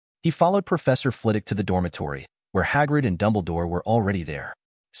surrendered. He followed Professor Flitwick to the dormitory, where Hagrid and Dumbledore were already there.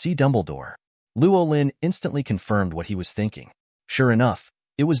 See Dumbledore. Luo Lin instantly confirmed what he was thinking. Sure enough,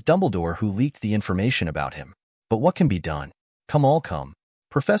 it was Dumbledore who leaked the information about him. But what can be done? Come.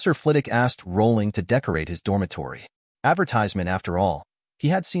 Professor Flitwick asked Rowling to decorate his dormitory. Advertisement after all. He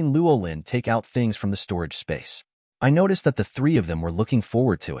had seen Luo Lin take out things from the storage space. I noticed that the three of them were looking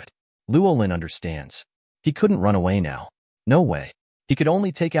forward to it. Luo Lin understands. He couldn't run away now. No way. He could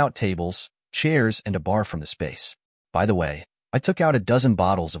only take out tables, chairs, and a bar from the space. By the way, I took out a dozen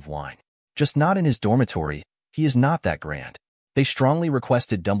bottles of wine. Just not in his dormitory. He is not that grand. They strongly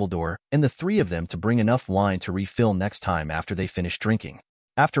requested Dumbledore and the three of them to bring enough wine to refill next time after they finish drinking.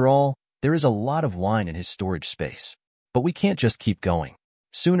 After all, there is a lot of wine in his storage space. But we can't just keep going.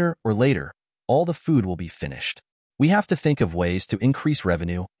 Sooner or later, all the food will be finished. We have to think of ways to increase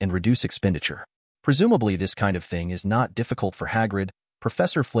revenue and reduce expenditure. Presumably this kind of thing is not difficult for Hagrid,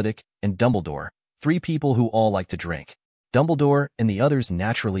 Professor Flitwick, and Dumbledore, three people who all like to drink. Dumbledore and the others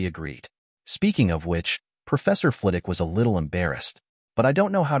naturally agreed. Speaking of which, Professor Flitwick was a little embarrassed. But I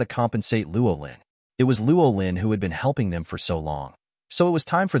don't know how to compensate Luo Lin. It was Luo Lin who had been helping them for so long. So it was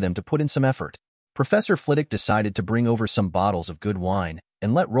time for them to put in some effort. Professor Flitwick decided to bring over some bottles of good wine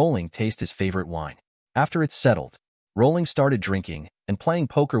and let Rowling taste his favorite wine. After it's settled, Rowling started drinking and playing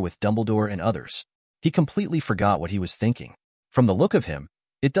poker with Dumbledore and others. He completely forgot what he was thinking. From the look of him,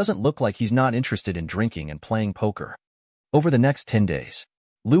 it doesn't look like he's not interested in drinking and playing poker. Over the next 10 days,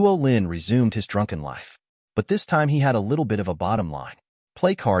 Luo Lin resumed his drunken life. But this time he had a little bit of a bottom line.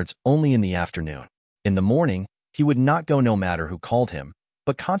 Play cards only in the afternoon. In the morning, he would not go no matter who called him,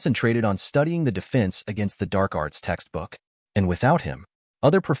 but concentrated on studying the defense against the dark arts textbook. And without him,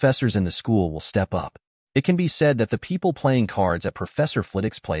 other professors in the school will step up. It can be said that the people playing cards at Professor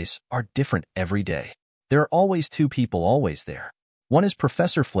Flitwick's place are different every day. There are always two people always there. One is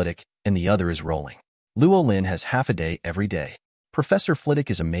Professor Flitwick, and the other is Rowling. Luo Lin has half a day every day. Professor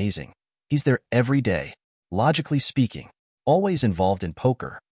Flitwick is amazing. He's there every day. Logically speaking, always involved in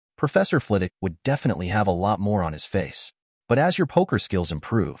poker. Professor Flitwick would definitely have a lot more on his face. But as your poker skills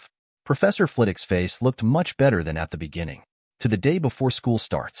improve, Professor Flitwick's face looked much better than at the beginning. To the day before school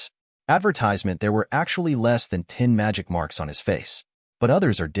starts. Advertisement, there were actually less than 10 magic marks on his face. But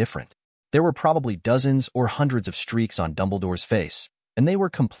others are different. There were probably dozens or hundreds of streaks on Dumbledore's face, and they were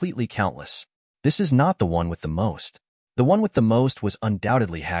completely countless. This is not the one with the most. The one with the most was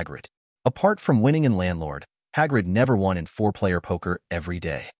undoubtedly Hagrid. Apart from winning in Landlord, Hagrid never won in 4-player poker every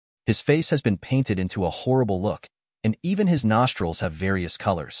day. His face has been painted into a horrible look, and even his nostrils have various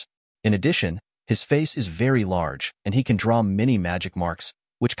colors. In addition, his face is very large, and he can draw many magic marks,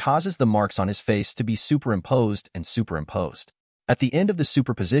 which causes the marks on his face to be superimposed and superimposed. At the end of the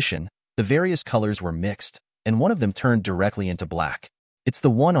superposition, the various colors were mixed, and one of them turned directly into black. It's the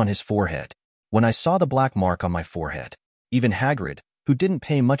one on his forehead. When I saw the black mark on my forehead, even Hagrid, who didn't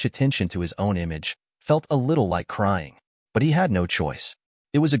pay much attention to his own image, felt a little like crying. But he had no choice.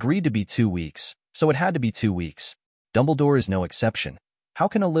 It was agreed to be 2 weeks, so it had to be 2 weeks. Dumbledore is no exception. How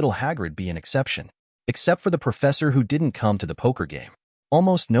can a little Hagrid be an exception? Except for the professor who didn't come to the poker game.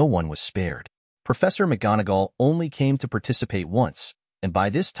 Almost no one was spared. Professor McGonagall only came to participate once, and by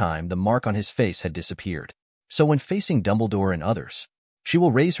this time the mark on his face had disappeared. So when facing Dumbledore and others, she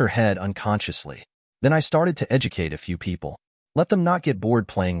will raise her head unconsciously. Then I started to educate a few people. Let them not get bored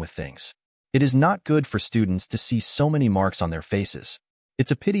playing with things. It is not good for students to see so many marks on their faces.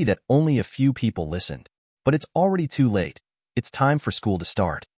 It's a pity that only a few people listened. But it's already too late. It's time for school to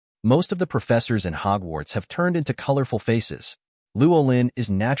start. Most of the professors in Hogwarts have turned into colorful faces. Luo Lin is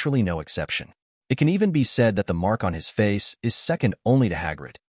naturally no exception. It can even be said that the mark on his face is second only to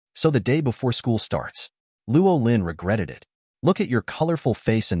Hagrid. So the day before school starts, Luo Lin regretted it. Look at your colorful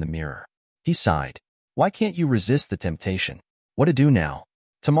face in the mirror. He sighed. Why can't you resist the temptation? What to do now?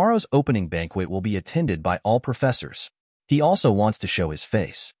 Tomorrow's opening banquet will be attended by all professors. He also wants to show his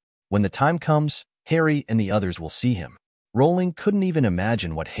face. When the time comes, Harry and the others will see him. Rowling couldn't even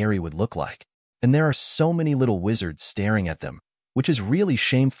imagine what Harry would look like. And there are so many little wizards staring at them, which is really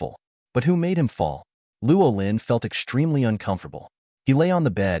shameful. But who made him fall? Luo Lin felt extremely uncomfortable. He lay on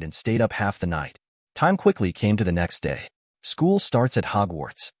the bed and stayed up half the night. Time quickly came to the next day. School starts at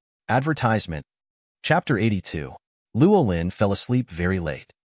Hogwarts. Advertisement. Chapter 82. Luo Lin fell asleep very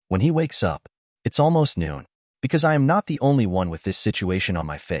late. When he wakes up, it's almost noon. Because I am not the only one with this situation on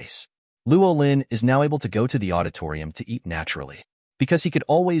my face. Luo Lin is now able to go to the auditorium to eat naturally. Because he could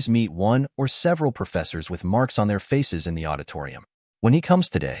always meet one or several professors with marks on their faces in the auditorium. When he comes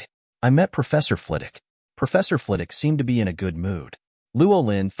today, I met Professor Flitwick. Professor Flitwick seemed to be in a good mood. Luo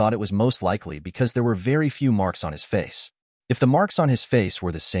Lin thought it was most likely because there were very few marks on his face. If the marks on his face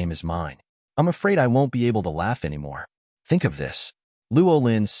were the same as mine, I'm afraid I won't be able to laugh anymore. Think of this. Luo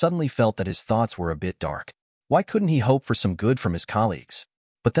Lin suddenly felt that his thoughts were a bit dark. Why couldn't he hope for some good from his colleagues?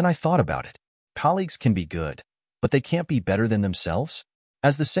 But then I thought about it. Colleagues can be good, but they can't be better than themselves.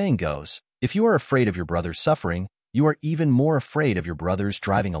 As the saying goes, if you are afraid of your brother's suffering, you are even more afraid of your brother's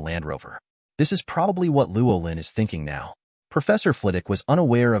driving a Land Rover. This is probably what Luo Lin is thinking now. Professor Flitwick was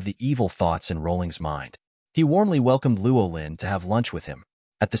unaware of the evil thoughts in Rowling's mind. He warmly welcomed Luo Lin to have lunch with him.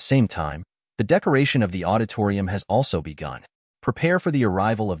 At the same time, the decoration of the auditorium has also begun. Prepare for the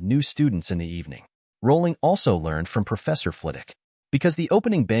arrival of new students in the evening. Rowling also learned from Professor Flitwick. Because the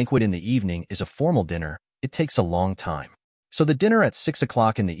opening banquet in the evening is a formal dinner, it takes a long time. So the dinner at 6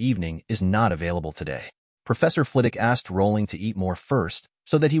 o'clock in the evening is not available today. Professor Flitwick asked Rowling to eat more first,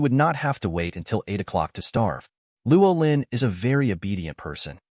 so that he would not have to wait until 8 o'clock to starve. Luo Lin is a very obedient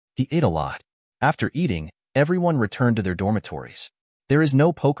person. He ate a lot. After eating, everyone returned to their dormitories. There is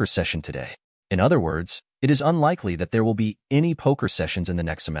no poker session today. In other words, it is unlikely that there will be any poker sessions in the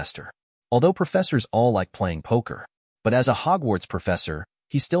next semester. Although professors all like playing poker, but as a Hogwarts professor,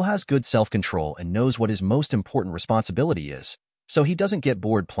 he still has good self-control and knows what his most important responsibility is, so he doesn't get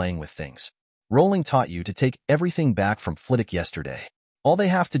bored playing with things. Rowling taught you to take everything back from Flitwick yesterday. All they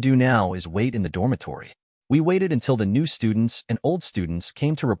have to do now is wait in the dormitory. We waited until the new students and old students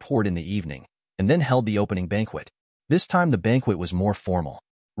came to report in the evening, and then held the opening banquet. This time the banquet was more formal.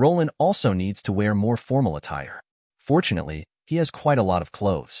 Rolin also needs to wear more formal attire. Fortunately, he has quite a lot of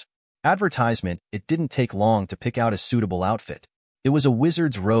clothes. Advertisement. It didn't take long to pick out a suitable outfit. It was a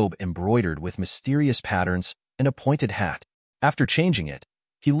wizard's robe embroidered with mysterious patterns and a pointed hat. After changing it,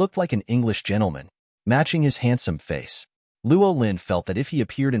 he looked like an English gentleman, matching his handsome face. Luo Lin felt that if he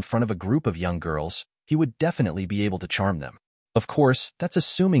appeared in front of a group of young girls, he would definitely be able to charm them. Of course, that's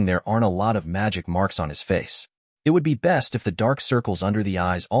assuming there aren't a lot of magic marks on his face. It would be best if the dark circles under the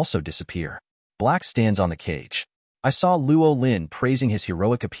eyes also disappear. Black stands on the cage. I saw Luo Lin praising his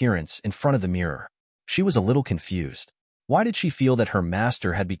heroic appearance in front of the mirror. She was a little confused. Why did she feel that her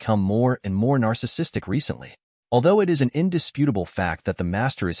master had become more and more narcissistic recently? Although it is an indisputable fact that the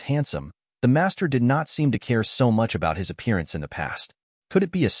master is handsome, the master did not seem to care so much about his appearance in the past. Could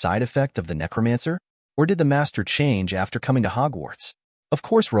it be a side effect of the necromancer? Or did the master change after coming to Hogwarts? Of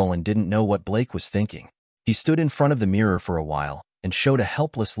course, Rolin didn't know what Blake was thinking. He stood in front of the mirror for a while and showed a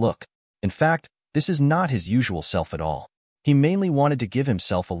helpless look. In fact, this is not his usual self at all. He mainly wanted to give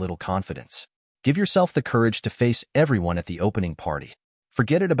himself a little confidence. Give yourself the courage to face everyone at the opening party.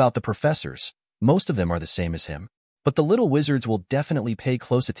 Forget it about the professors. Most of them are the same as him. But the little wizards will definitely pay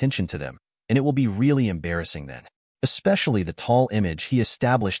close attention to them, and it will be really embarrassing then. Especially the tall image he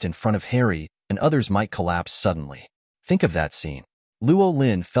established in front of Harry, and others might collapse suddenly. Think of that scene. Luo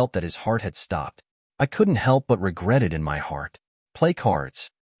Lin felt that his heart had stopped. I couldn't help but regret it in my heart. Play cards.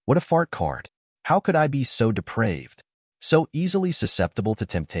 What a fart card. How could I be so depraved? So easily susceptible to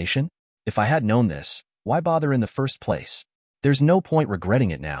temptation? If I had known this, why bother in the first place? There's no point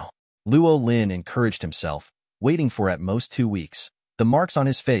regretting it now. Luo Lin encouraged himself, waiting for at most 2 weeks. The marks on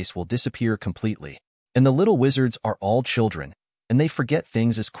his face will disappear completely. And the little wizards are all children, and they forget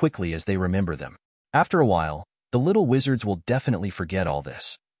things as quickly as they remember them. After a while, the little wizards will definitely forget all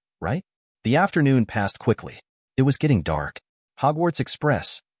this, right? The afternoon passed quickly. It was getting dark. Hogwarts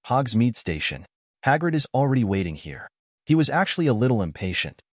Express, Hogsmeade Station. Hagrid is already waiting here. He was actually a little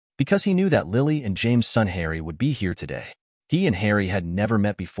impatient, because he knew that Lily and James' son Harry would be here today. He and Harry had never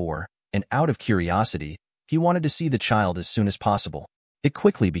met before, and out of curiosity, he wanted to see the child as soon as possible. It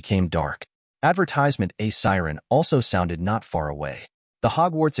quickly became dark. Advertisement. A siren also sounded not far away. The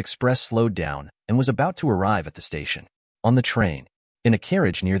Hogwarts Express slowed down and was about to arrive at the station. On the train, in a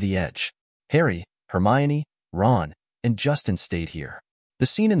carriage near the edge, Harry, Hermione, Ron, and Justin stayed here. The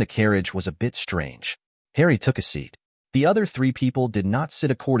scene in the carriage was a bit strange. Harry took a seat. The other 3 people did not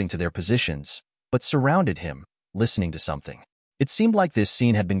sit according to their positions, but surrounded him, listening to something. It seemed like this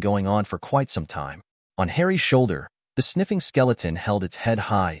scene had been going on for quite some time. On Harry's shoulder, the sniffing skeleton held its head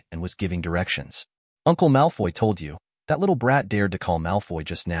high and was giving directions. Uncle Malfoy told you, That little brat dared to call Malfoy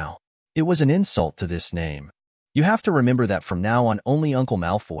just now. It was an insult to this name. You have to remember that from now on only Uncle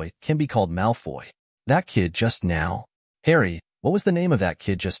Malfoy can be called Malfoy. That kid just now? Harry, what was the name of that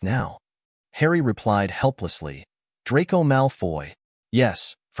kid just now? Harry replied helplessly. Draco Malfoy.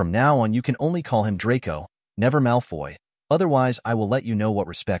 Yes, from now on you can only call him Draco, never Malfoy. Otherwise I will let you know what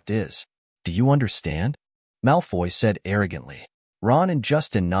respect is. Do you understand? Malfoy said arrogantly. Ron and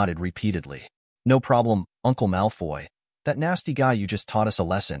Justin nodded repeatedly. No problem, Uncle Malfoy. That nasty guy you just taught us a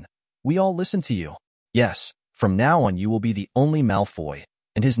lesson. We all listen to you. Yes, from now on you will be the only Malfoy,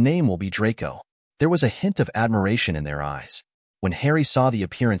 and his name will be Draco. There was a hint of admiration in their eyes. When Harry saw the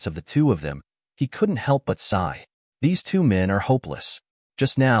appearance of the two of them, he couldn't help but sigh. These two men are hopeless.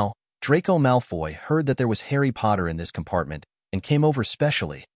 Just now, Draco Malfoy heard that there was Harry Potter in this compartment and came over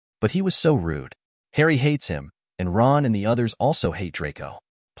specially, but he was so rude. Harry hates him, and Ron and the others also hate Draco.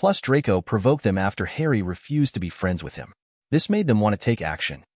 Plus Draco provoked them after Harry refused to be friends with him. This made them want to take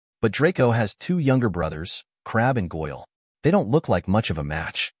action. But Draco has two younger brothers, Crabbe and Goyle. They don't look like much of a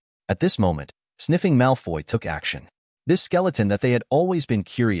match. At this moment, Sniffing Malfoy took action. This skeleton that they had always been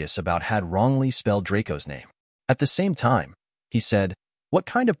curious about had wrongly spelled Draco's name. At the same time, he said, "What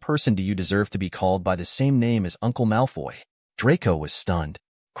kind of person do you deserve to be called by the same name as Uncle Malfoy?" Draco was stunned.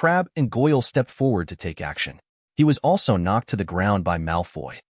 Crabbe and Goyle stepped forward to take action. He was also knocked to the ground by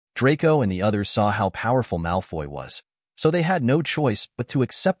Malfoy. Draco and the others saw how powerful Malfoy was, so they had no choice but to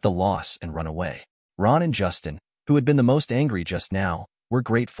accept the loss and run away. Ron and Justin, who had been the most angry just now, were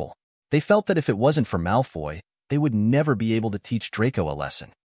grateful. They felt that if it wasn't for Malfoy, they would never be able to teach Draco a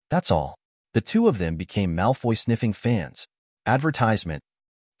lesson. That's all. The two of them became Malfoy-sniffing fans. Advertisement.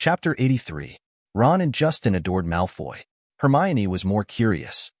 Chapter 83. Ron and Justin adored Malfoy. Hermione was more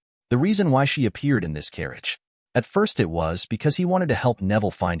curious. The reason why she appeared in this carriage. At first it was because he wanted to help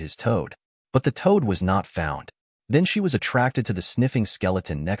Neville find his toad. But the toad was not found. Then she was attracted to the sniffing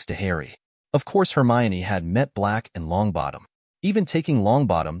skeleton next to Harry. Of course Hermione had met Black and Longbottom, even taking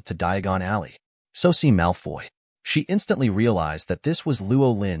Longbottom to Diagon Alley. So see Malfoy. She instantly realized that this was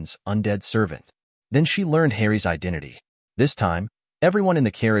Luo Lin's undead servant. Then she learned Harry's identity. This time, everyone in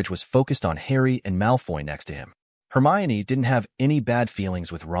the carriage was focused on Harry and Malfoy next to him. Hermione didn't have any bad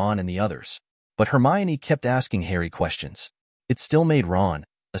feelings with Ron and the others, but Hermione kept asking Harry questions. It still made Ron,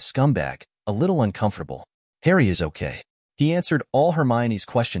 a scumbag, a little uncomfortable. Harry is okay. He answered all Hermione's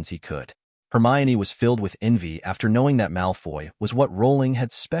questions he could. Hermione was filled with envy after knowing that Malfoy was what Rowling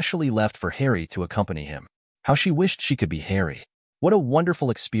had specially left for Harry to accompany him. How she wished she could be Harry. What a wonderful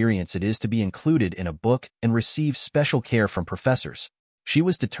experience it is to be included in a book and receive special care from professors. She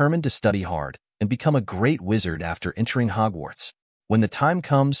was determined to study hard and become a great wizard after entering Hogwarts. When the time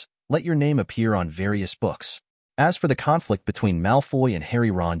comes, let your name appear on various books. As for the conflict between Malfoy and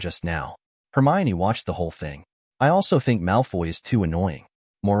Harry Ron just now, Hermione watched the whole thing. I also think Malfoy is too annoying.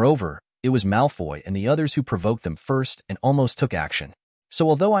 Moreover, it was Malfoy and the others who provoked them first and almost took action. So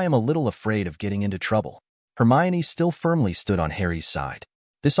although I am a little afraid of getting into trouble, Hermione still firmly stood on Harry's side.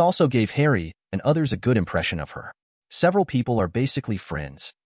 This also gave Harry and others a good impression of her. Several people are basically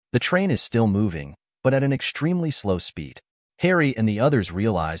friends. The train is still moving, but at an extremely slow speed. Harry and the others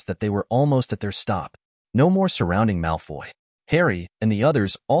realized that they were almost at their stop. No more surrounding Malfoy. Harry and the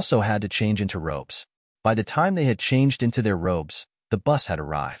others also had to change into robes. By the time they had changed into their robes, the bus had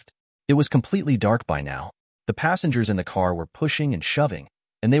arrived. It was completely dark by now. The passengers in the car were pushing and shoving,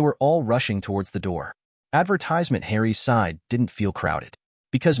 and they were all rushing towards the door. Advertisement. Harry's side didn't feel crowded,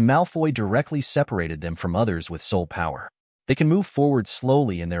 because Malfoy directly separated them from others with soul power. They can move forward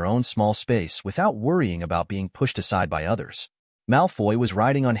slowly in their own small space without worrying about being pushed aside by others. Malfoy was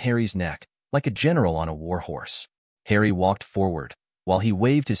riding on Harry's neck, like a general on a war horse. Harry walked forward, while he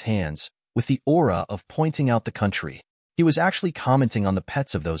waved his hands, with the aura of pointing out the country. He was actually commenting on the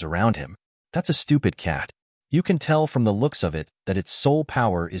pets of those around him. That's a stupid cat. You can tell from the looks of it that its soul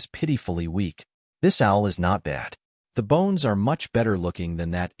power is pitifully weak. This owl is not bad. The bones are much better looking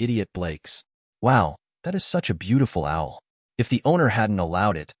than that idiot Blake's. Wow, that is such a beautiful owl. If the owner hadn't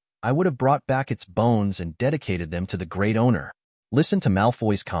allowed it, I would have brought back its bones and dedicated them to the great owner. Listen to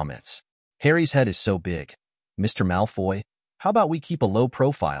Malfoy's comments. Harry's head is so big. Mr. Malfoy, how about we keep a low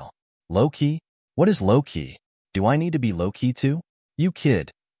profile? Low-key? What is low-key? Do I need to be low-key too? You kid,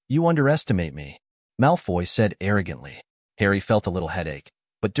 you underestimate me. Malfoy said arrogantly. Harry felt a little headache,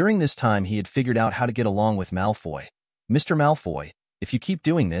 but during this time he had figured out how to get along with Malfoy. Mr. Malfoy, if you keep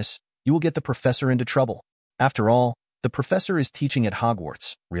doing this, you will get the professor into trouble. After all, the professor is teaching at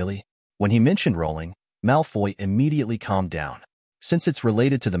Hogwarts, really? When he mentioned Rowling, Malfoy immediately calmed down. Since it's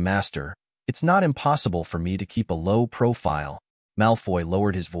related to the master, it's not impossible for me to keep a low profile. Malfoy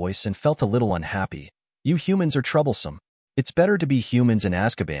lowered his voice and felt a little unhappy, You humans are troublesome. It's better to be humans in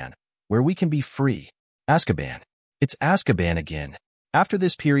Azkaban, where we can be free. Azkaban. It's Azkaban again. After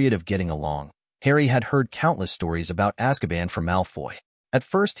this period of getting along, Harry had heard countless stories about Azkaban from Malfoy. At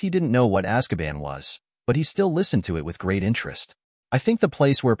first, he didn't know what Azkaban was, but he still listened to it with great interest. I think the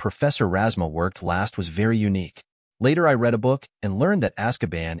place where Professor Razma worked last was very unique. Later, I read a book and learned that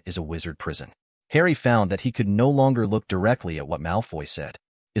Azkaban is a wizard prison. Harry found that he could no longer look directly at what Malfoy said.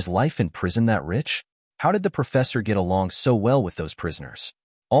 Is life in prison that rich? How did the professor get along so well with those prisoners?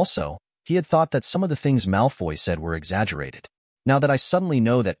 Also, he had thought that some of the things Malfoy said were exaggerated. Now that I suddenly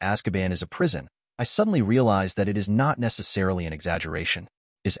know that Azkaban is a prison, I suddenly realize that it is not necessarily an exaggeration.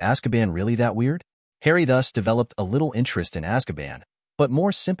 Is Azkaban really that weird? Harry thus developed a little interest in Azkaban, but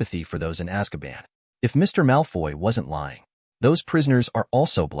more sympathy for those in Azkaban. If Mr. Malfoy wasn't lying, those prisoners are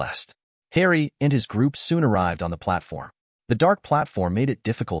also blessed. Harry and his group soon arrived on the platform. The dark platform made it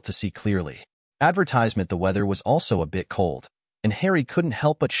difficult to see clearly. The weather was also a bit cold, and Harry couldn't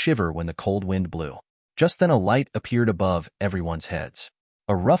help but shiver when the cold wind blew. Just then a light appeared above everyone's heads.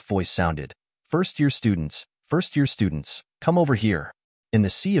 A rough voice sounded, first year students, come over here." In the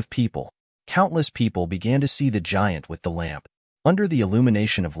sea of people, countless people began to see the giant with the lamp. Under the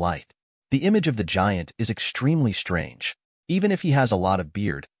illumination of light, the image of the giant is extremely strange. Even if he has a lot of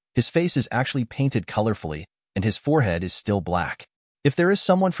beard, his face is actually painted colorfully, and his forehead is still black. If there is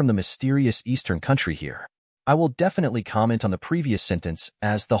someone from the mysterious eastern country here, I will definitely comment on the previous sentence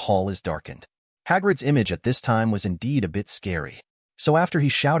as the hall is darkened. Hagrid's image at this time was indeed a bit scary. So after he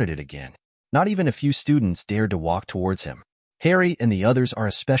shouted it again, not even a few students dared to walk towards him. Harry and the others are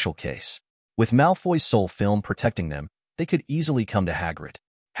a special case. With Malfoy's soul film protecting them, they could easily come to Hagrid.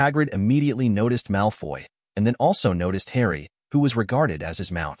 Hagrid immediately noticed Malfoy, and then also noticed Harry, who was regarded as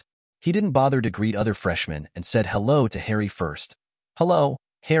his mount. He didn't bother to greet other freshmen and said hello to Harry first. "Hello,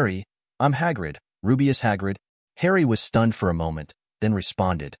 Harry. I'm Hagrid, Rubeus Hagrid." Harry was stunned for a moment, then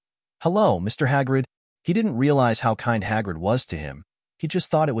responded, "Hello, Mr. Hagrid." He didn't realize how kind Hagrid was to him. He just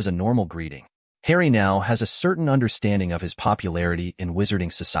thought it was a normal greeting. Harry now has a certain understanding of his popularity in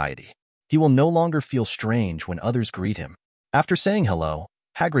wizarding society. He will no longer feel strange when others greet him. After saying hello,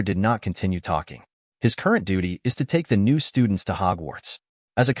 Hagrid did not continue talking. His current duty is to take the new students to Hogwarts.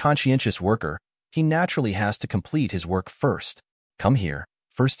 As a conscientious worker, he naturally has to complete his work first. "Come here,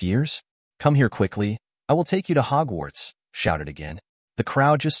 first years? Come here quickly. I will take you to Hogwarts," shouted again. The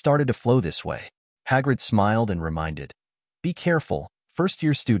crowd just started to flow this way. Hagrid smiled and reminded, "Be careful,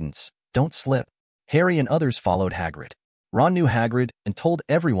 first-year students, don't slip." Harry and others followed Hagrid. Ron knew Hagrid and told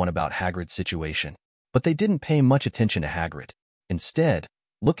everyone about Hagrid's situation, but they didn't pay much attention to Hagrid. Instead,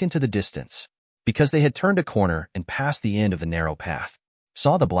 look into the distance, because they had turned a corner and passed the end of the narrow path.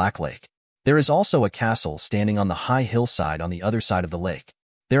 Saw the Black Lake. There is also a castle standing on the high hillside on the other side of the lake.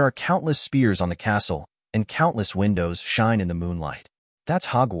 There are countless spears on the castle, and countless windows shine in the moonlight. That's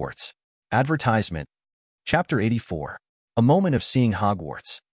Hogwarts. Advertisement. Chapter 84. A moment of seeing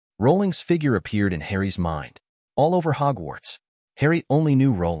Hogwarts. Rowling's figure appeared in Harry's mind. All over Hogwarts. Harry only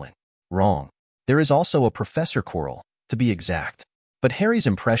knew Rolin. Wrong. There is also a Professor Quirrell, to be exact. But Harry's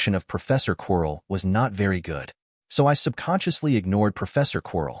impression of Professor Quirrell was not very good, so I subconsciously ignored Professor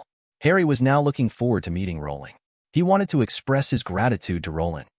Quirrell. Harry was now looking forward to meeting Rowling. He wanted to express his gratitude to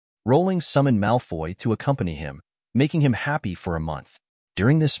Rolin. Rowling summoned Malfoy to accompany him, making him happy for a month.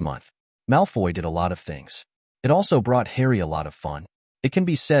 During this month, Malfoy did a lot of things. It also brought Harry a lot of fun. It can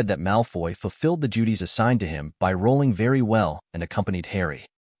be said that Malfoy fulfilled the duties assigned to him by Rowling very well and accompanied Harry.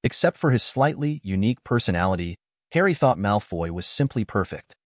 Except for his slightly unique personality, Harry thought Malfoy was simply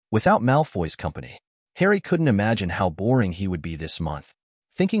perfect. Without Malfoy's company, Harry couldn't imagine how boring he would be this month.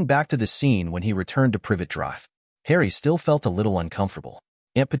 Thinking back to the scene when he returned to Privet Drive, Harry still felt a little uncomfortable.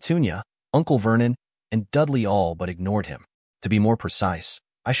 Aunt Petunia, Uncle Vernon, and Dudley all but ignored him. To be more precise,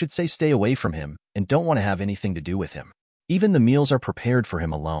 I should say stay away from him and don't want to have anything to do with him. Even the meals are prepared for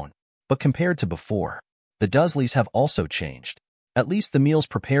him alone. But compared to before, the Dursleys have also changed. At least the meals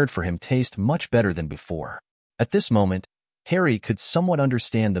prepared for him taste much better than before. At this moment, Harry could somewhat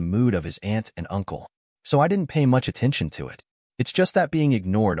understand the mood of his aunt and uncle, so I didn't pay much attention to it. It's just that being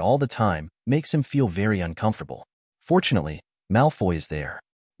ignored all the time makes him feel very uncomfortable. Fortunately, Malfoy is there.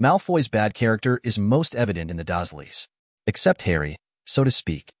 Malfoy's bad character is most evident in the Dursleys. Except Harry, so to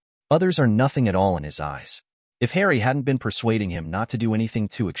speak. Others are nothing at all in his eyes. If Harry hadn't been persuading him not to do anything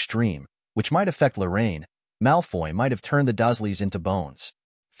too extreme, which might affect Lorraine, Malfoy might have turned the Dursleys into bones.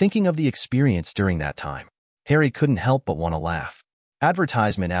 Thinking of the experience during that time, Harry couldn't help but want to laugh.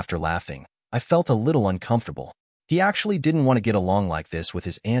 Advertisement after laughing, I felt a little uncomfortable. He actually didn't want to get along like this with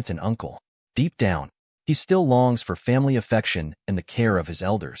his aunt and uncle. Deep down, he still longs for family affection and the care of his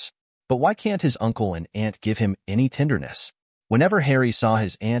elders. But why can't his uncle and aunt give him any tenderness? Whenever Harry saw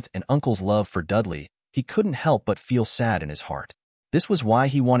his aunt and uncle's love for Dudley, he couldn't help but feel sad in his heart. This was why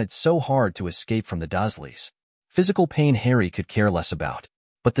he wanted so hard to escape from the Dursleys. Physical pain Harry could care less about,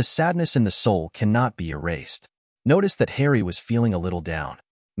 but the sadness in the soul cannot be erased. Noticed that Harry was feeling a little down.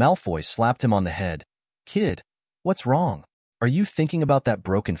 Malfoy slapped him on the head. "Kid, what's wrong? Are you thinking about that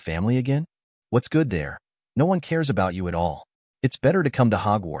broken family again? What's good there? No one cares about you at all. It's better to come to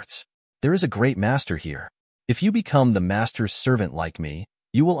Hogwarts. There is a great master here. If you become the master's servant like me,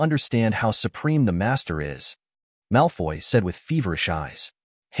 you will understand how supreme the master is," Malfoy said with feverish eyes.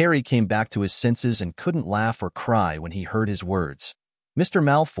 Harry came back to his senses and couldn't laugh or cry when he heard his words. "Mr.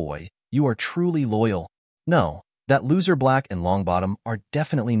 Malfoy, you are truly loyal." "No, that loser Black and Longbottom are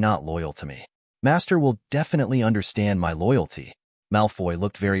definitely not loyal to me. Master will definitely understand my loyalty." Malfoy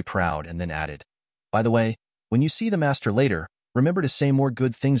looked very proud and then added, "By the way, when you see the master later, remember to say more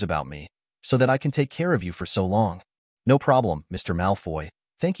good things about me, so that I can take care of you for so long." "No problem, Mr. Malfoy.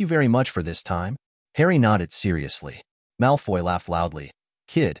 Thank you very much for this time." Harry nodded seriously. Malfoy laughed loudly.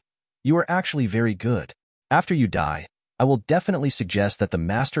 "Kid, you are actually very good. After you die, I will definitely suggest that the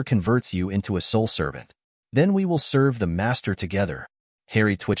master converts you into a soul servant. Then we will serve the master together."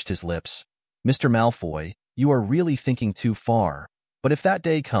 Harry twitched his lips. "Mr. Malfoy, you are really thinking too far, but if that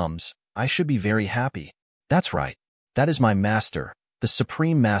day comes, I should be very happy." "That's right. That is my master, the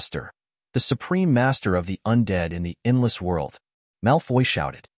supreme master of the undead in the endless world," Malfoy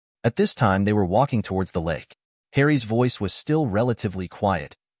shouted. At this time they were walking towards the lake. Harry's voice was still relatively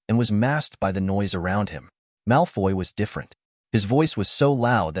quiet and was masked by the noise around him. Malfoy was different. His voice was so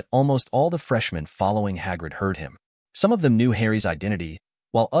loud that almost all the freshmen following Hagrid heard him. Some of them knew Harry's identity,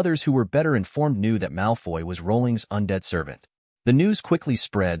 while others who were better informed knew that Malfoy was Rowling's undead servant. The news quickly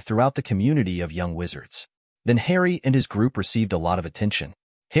spread throughout the community of young wizards. Then Harry and his group received a lot of attention.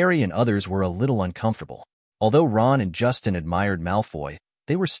 Harry and others were a little uncomfortable. Although Ron and Justin admired Malfoy,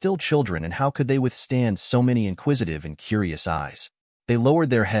 they were still children, and how could they withstand so many inquisitive and curious eyes? They lowered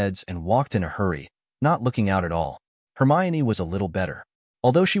their heads and walked in a hurry, not looking out at all. Hermione was a little better.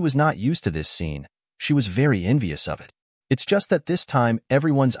 Although she was not used to this scene, she was very envious of it. It's just that this time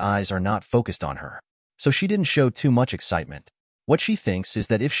everyone's eyes are not focused on her, so she didn't show too much excitement. What she thinks is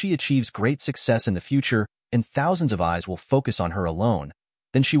that if she achieves great success in the future and thousands of eyes will focus on her alone,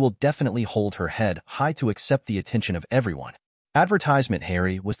 then she will definitely hold her head high to accept the attention of everyone. Advertisement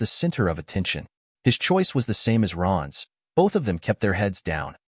Harry was the center of attention. His choice was the same as Ron's. Both of them kept their heads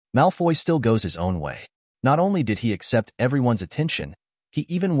down. Malfoy still goes his own way. Not only did he accept everyone's attention, he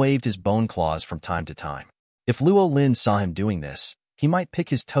even waved his bone claws from time to time. If Luo Lin saw him doing this, he might pick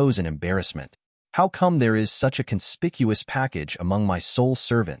his toes in embarrassment. How come there is such a conspicuous package among my soul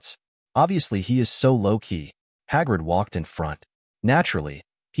servants? Obviously he is so low-key. Hagrid walked in front. Naturally,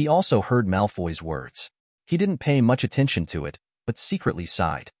 he also heard Malfoy's words. He didn't pay much attention to it, but secretly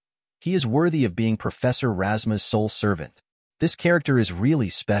sighed. He is worthy of being Professor Rasma's soul servant. This character is really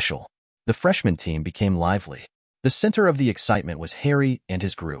special. The freshman team became lively. The center of the excitement was Harry and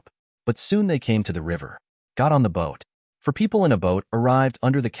his group, but soon they came to the river, got on the boat. For people in a boat arrived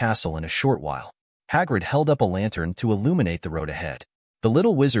under the castle in a short while. Hagrid held up a lantern to illuminate the road ahead. The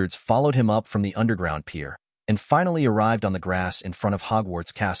little wizards followed him up from the underground pier, and finally arrived on the grass in front of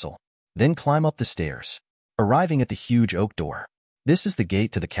Hogwarts Castle, then climb up the stairs, arriving at the huge oak door. "This is the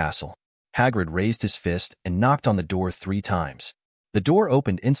gate to the castle." Hagrid raised his fist and knocked on the door 3 times. The door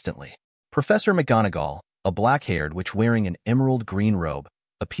opened instantly. Professor McGonagall, a black-haired witch wearing an emerald green robe,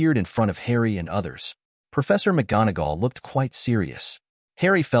 appeared in front of Harry and others. Professor McGonagall looked quite serious.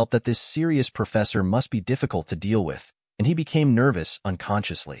 Harry felt that this serious professor must be difficult to deal with, and he became nervous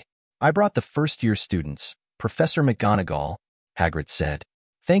unconsciously. "I brought the first-year students, Professor McGonagall," Hagrid said.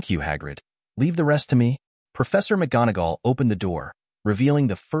 "Thank you, Hagrid. Leave the rest to me." Professor McGonagall opened the door, revealing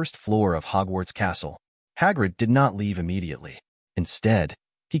the first floor of Hogwarts Castle. Hagrid did not leave immediately. Instead,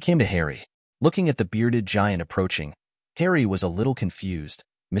 he came to Harry. Looking at the bearded giant approaching, Harry was a little confused.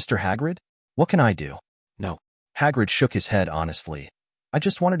 "Mr. Hagrid? What can I do?" No. Hagrid shook his head honestly. "I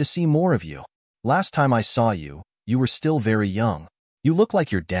just wanted to see more of you. Last time I saw you, you were still very young. You look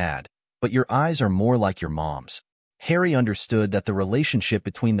like your dad, but your eyes are more like your mom's." Harry understood that the relationship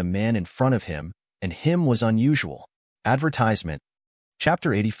between the man in front of him and him was unusual. Advertisement.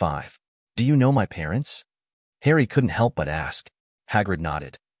 Chapter 85. "Do you know my parents?" Harry couldn't help but ask. Hagrid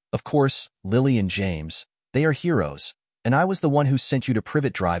nodded. "Of course, Lily and James. They are heroes, and I was the one who sent you to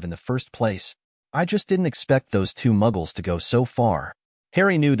Privet Drive in the first place. I just didn't expect those 2 muggles to go so far."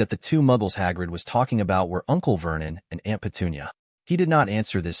 Harry knew that the 2 muggles Hagrid was talking about were Uncle Vernon and Aunt Petunia. He did not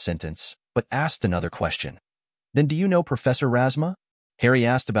answer this sentence, but asked another question. "Then do you know Professor Rasma?" Harry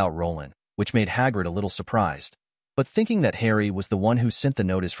asked about Rolin, which made Hagrid a little surprised. But thinking that Harry was the one who sent the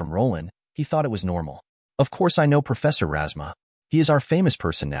notice from Rolin, he thought it was normal. Of course I know Professor Razma. He is our famous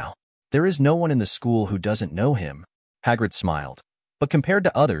person now. There is no one in the school who doesn't know him. Hagrid smiled. But compared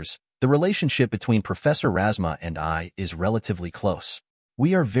to others, the relationship between Professor Razma and I is relatively close.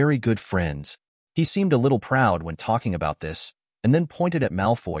 We are very good friends. He seemed a little proud when talking about this, and then pointed at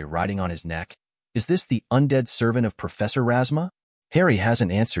Malfoy riding on his neck. Is this the undead servant of Professor Razma? Harry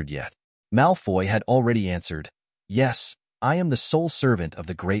hasn't answered yet. Malfoy had already answered. Yes, I am the sole servant of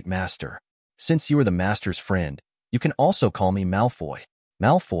the great master. Since you are the master's friend, you can also call me Malfoy.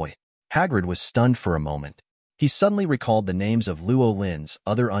 Malfoy. Hagrid was stunned for a moment. He suddenly recalled the names of Luo Lin's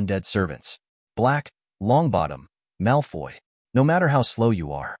other undead servants. Black, Longbottom, Malfoy. No matter how slow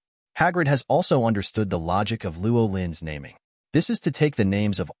you are. Hagrid has also understood the logic of Luo Lin's naming. This is to take the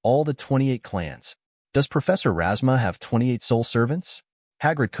names of all the 28 clans. Does Professor Razma have 28 soul servants?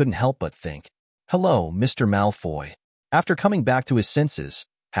 Hagrid couldn't help but think. Hello, Mr. Malfoy. After coming back to his senses,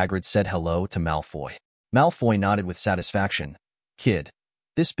 Hagrid said hello to Malfoy. Malfoy nodded with satisfaction. Kid,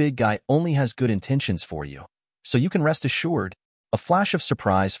 this big guy only has good intentions for you, so you can rest assured. A flash of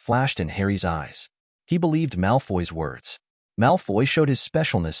surprise flashed in Harry's eyes. He believed Malfoy's words. Malfoy showed his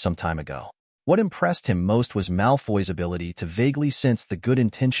specialness some time ago. What impressed him most was Malfoy's ability to vaguely sense the good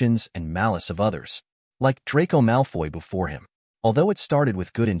intentions and malice of others, like Draco Malfoy before him. Although it started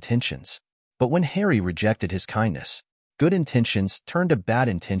with good intentions, but when Harry rejected his kindness, good intentions turned to bad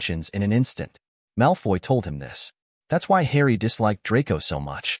intentions in an instant. Malfoy told him this. That's why Harry disliked Draco so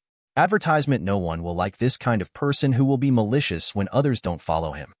much. Advertisement: no one will like this kind of person who will be malicious when others don't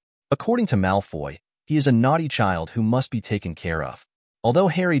follow him. According to Malfoy, he is a naughty child who must be taken care of. Although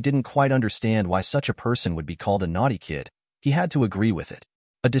Harry didn't quite understand why such a person would be called a naughty kid, he had to agree with it.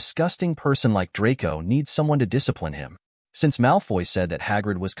 A disgusting person like Draco needs someone to discipline him. Since Malfoy said that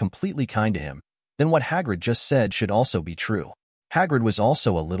Hagrid was completely kind to him, then what Hagrid just said should also be true. Hagrid was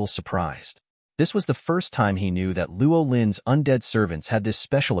also a little surprised. This was the first time he knew that Luo Lin's undead servants had this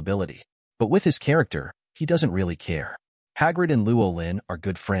special ability. But with his character, he doesn't really care. Hagrid and Luo Lin are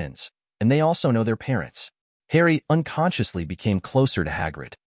good friends, and they also know their parents. Harry unconsciously became closer to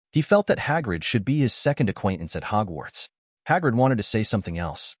Hagrid. He felt that Hagrid should be his second acquaintance at Hogwarts. Hagrid wanted to say something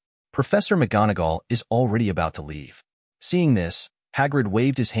else. Professor McGonagall is already about to leave. Seeing this, Hagrid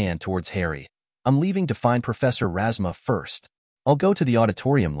waved his hand towards Harry. I'm leaving to find Professor Razma first. I'll go to the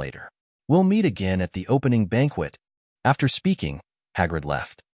auditorium later. We'll meet again at the opening banquet. After speaking, Hagrid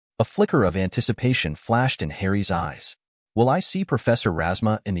left. A flicker of anticipation flashed in Harry's eyes. Will I see Professor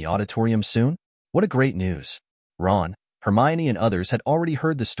Razma in the auditorium soon? What a great news. Ron, Hermione and others had already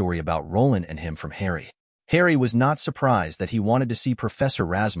heard the story about Rolin and him from Harry. Harry was not surprised that he wanted to see Professor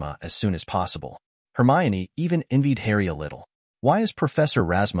Razma as soon as possible. Hermione even envied Harry a little. Why is Professor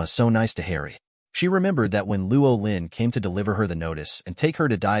Razma so nice to Harry? She remembered that when Luo Lin came to deliver her the notice and take her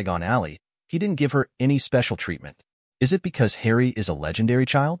to Diagon Alley, he didn't give her any special treatment. Is it because Harry is a legendary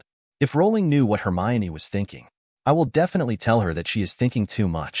child? If Rowling knew what Hermione was thinking, I will definitely tell her that she is thinking too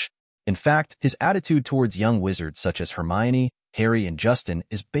much. In fact, his attitude towards young wizards such as Hermione, Harry, and Justin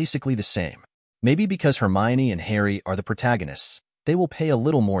is basically the same. Maybe because Hermione and Harry are the protagonists, they will pay a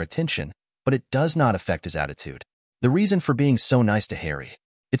little more attention, but it does not affect his attitude. The reason for being so nice to Harry,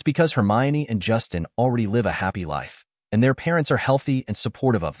 it's because Hermione and Justin already live a happy life, and their parents are healthy and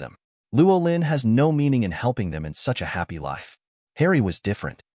supportive of them. Luo Lin has no meaning in helping them in such a happy life. Harry was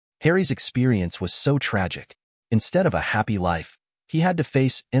different. Harry's experience was so tragic. Instead of a happy life, he had to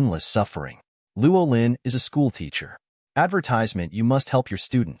face endless suffering. Luo Lin is a school teacher. Advertisement: you must help your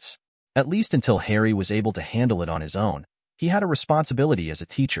students. At least until Harry was able to handle it on his own, he had a responsibility as a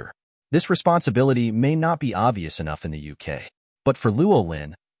teacher. This responsibility may not be obvious enough in the UK, but for Luo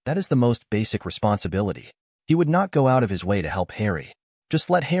Lin, that is the most basic responsibility. He would not go out of his way to help Harry. Just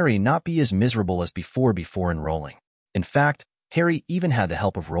let Harry not be as miserable as before enrolling. In fact, Harry even had the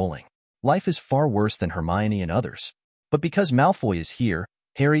help of Rowling. Life is far worse than Hermione and others. But because Malfoy is here,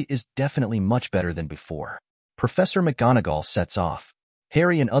 Harry is definitely much better than before. Professor McGonagall sets off.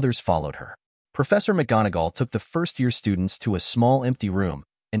 Harry and others followed her. Professor McGonagall took the first-year students to a small empty room,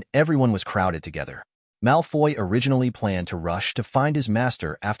 and everyone was crowded together. Malfoy originally planned to rush to find his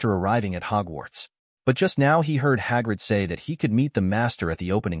master after arriving at Hogwarts. But just now he heard Hagrid say that he could meet the master at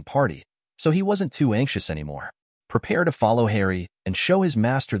the opening party, so he wasn't too anxious anymore. Prepare to follow Harry and show his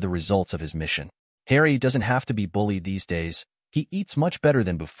master the results of his mission. Harry doesn't have to be bullied these days. He eats much better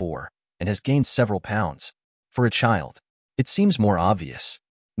than before and has gained several pounds. For a child, it seems more obvious.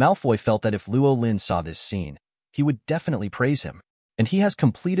 Malfoy felt that if Luo Lin saw this scene, he would definitely praise him. And he has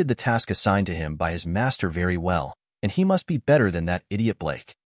completed the task assigned to him by his master very well. and he must be better than that idiot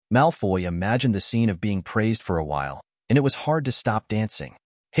Blake. Malfoy imagined the scene of being praised for a while, and it was hard to stop dancing.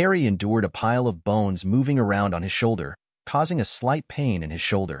 Harry endured a pile of bones moving around on his shoulder, causing a slight pain in his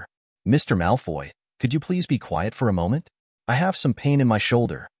shoulder. "Mr. Malfoy, could you please be quiet for a moment? I have some pain in my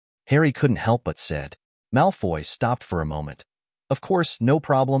shoulder," Harry couldn't help but said. Malfoy stopped for a moment. "Of course, no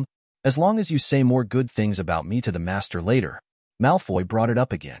problem, as long as you say more good things about me to the master later." Malfoy brought it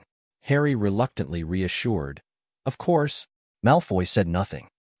up again. Harry reluctantly reassured. "Of course." Malfoy said nothing.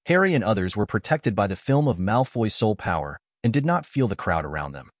 Harry and others were protected by the film of Malfoy's soul power and did not feel the crowd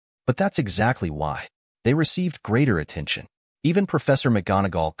around them. But that's exactly why. They received greater attention. Even Professor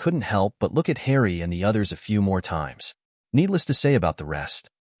McGonagall couldn't help but look at Harry and the others a few more times. Needless to say about the rest,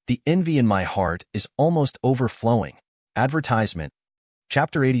 the envy in my heart is almost overflowing. Advertisement.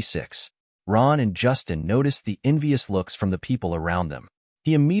 Chapter 86. Ron and Justin noticed the envious looks from the people around them.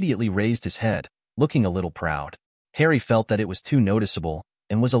 He immediately raised his head, looking a little proud. Harry felt that it was too noticeable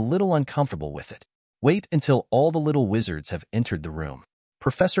and was a little uncomfortable with it. "Wait until all the little wizards have entered the room."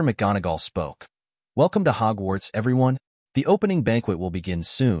 Professor McGonagall spoke. "Welcome to Hogwarts, everyone. The opening banquet will begin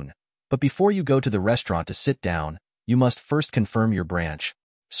soon, but before you go to the restaurant to sit down, you must first confirm your branch.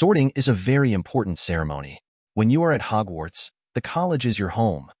 Sorting is a very important ceremony. When you are at Hogwarts, the college is your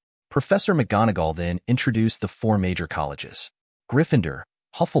home." Professor McGonagall then introduced the 4 major colleges: Gryffindor,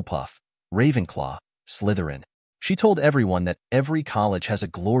 Hufflepuff, Ravenclaw, Slytherin. She told everyone that every college has a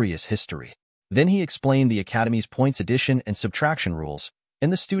glorious history. Then he explained the Academy's points addition and subtraction rules,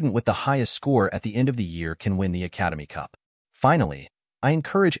 and the student with the highest score at the end of the year can win the Academy Cup. "Finally, I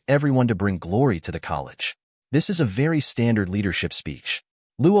encourage everyone to bring glory to the college." This is a very standard leadership speech.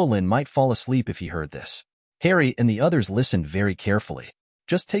 Luo Lin might fall asleep if he heard this. Harry and the others listened very carefully.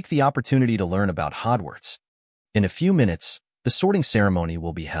 Just take the opportunity to learn about Hogwarts. In a few minutes, the sorting ceremony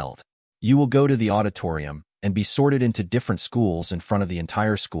will be held. You will go to the auditorium and be sorted into different schools in front of the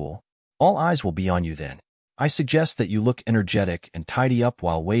entire school. All eyes will be on you then. I suggest that you look energetic and tidy up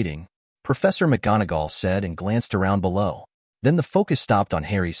while waiting, Professor McGonagall said and glanced around below. Then the focus stopped on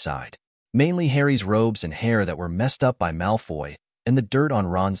Harry's side. Mainly Harry's robes and hair that were messed up by Malfoy and the dirt on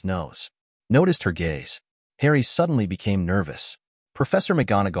Ron's nose. Noticed her gaze. Harry suddenly became nervous. Professor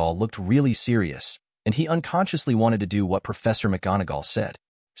McGonagall looked really serious, and he unconsciously wanted to do what Professor McGonagall said.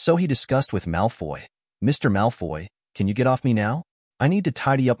 So he discussed with Malfoy, "Mr. Malfoy, can you get off me now? I need to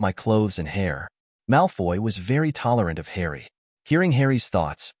tidy up my clothes and hair." Malfoy was very tolerant of Harry. Hearing Harry's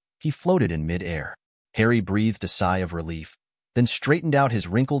thoughts, he floated in mid-air. Harry breathed a sigh of relief, then straightened out his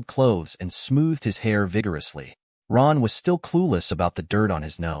wrinkled clothes and smoothed his hair vigorously. Ron was still clueless about the dirt on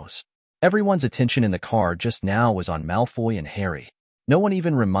his nose. Everyone's attention in the car just now was on Malfoy and Harry. No one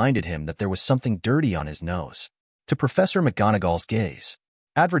even reminded him that there was something dirty on his nose. To Professor McGonagall's gaze,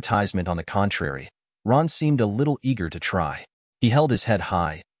 advertisement on the contrary, Ron seemed a little eager to try. He held his head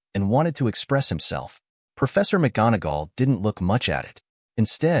high and wanted to express himself. Professor McGonagall didn't look much at it.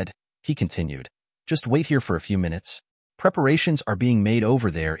 Instead, he continued, "Just wait here for a few minutes. Preparations are being made over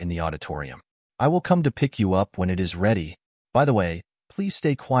there in the auditorium. I will come to pick you up when it is ready. By the way, please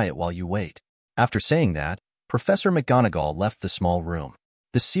stay quiet while you wait." After saying that, Professor McGonagall left the small room.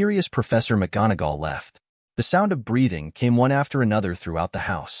 The serious Professor McGonagall left. The sound of breathing came one after another throughout the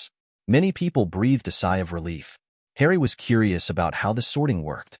house. Many people breathed a sigh of relief. Harry was curious about how the sorting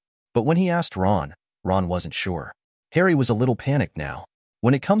worked, but when he asked Ron wasn't sure. Harry was a little panicked now.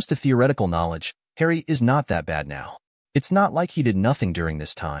 When it comes to theoretical knowledge, Harry is not that bad now. It's not like he did nothing during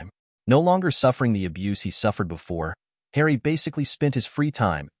this time. No longer suffering the abuse he suffered before, Harry basically spent his free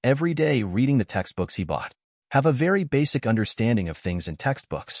time every day reading the textbooks he bought. Have a very basic understanding of things in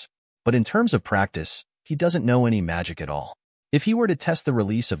textbooks. But in terms of practice, he doesn't know any magic at all. If he were to test the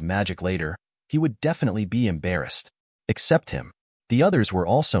release of magic later, he would definitely be embarrassed. Except him. The others were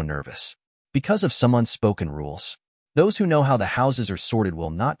also nervous. Because of some unspoken rules. Those who know how the houses are sorted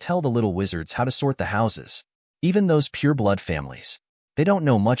will not tell the little wizards how to sort the houses. Even those pure-blood families. They don't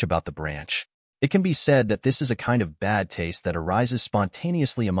know much about the branch. It can be said that this is a kind of bad taste that arises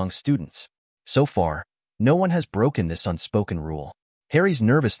spontaneously among students. So far, no one has broken this unspoken rule. Harry's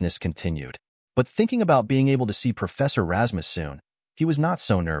nervousness continued. But thinking about being able to see Professor Rasmus soon, he was not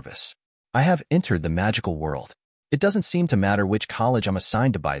so nervous. I have entered the magical world. It doesn't seem to matter which college I'm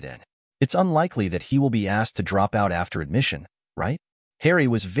assigned to by then. It's unlikely that he will be asked to drop out after admission, right? Harry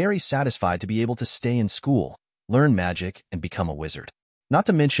was very satisfied to be able to stay in school, learn magic, and become a wizard. Not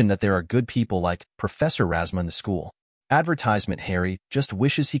to mention that there are good people like Professor Rasmus in the school. Advertisement. Harry just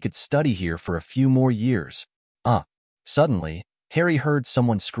wishes he could study here for a few more years. Suddenly, Harry heard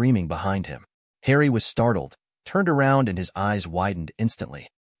someone screaming behind him. Harry was startled, turned around and his eyes widened instantly.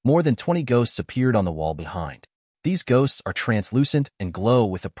 More than 20 ghosts appeared on the wall behind. These ghosts are translucent and glow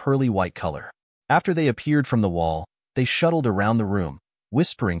with a pearly white color. After they appeared from the wall, they shuttled around the room,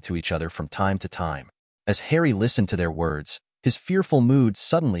 whispering to each other from time to time. As Harry listened to their words, his fearful mood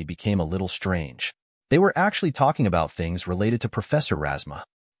suddenly became a little strange. They were actually talking about things related to Professor Razma.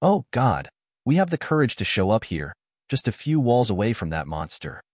 Oh God, we have the courage to show up here, just a few walls away from that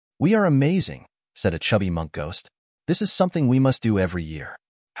monster. We are amazing, said a chubby monk ghost. This is something we must do every year.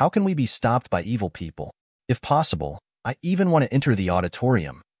 How can we be stopped by evil people? If possible, I even want to enter the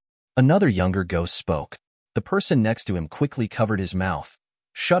auditorium. Another younger ghost spoke. The person next to him quickly covered his mouth.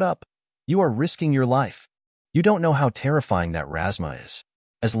 Shut up. You are risking your life. You don't know how terrifying that Razma is.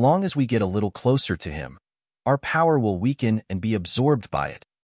 As long as we get a little closer to him, our power will weaken and be absorbed by it.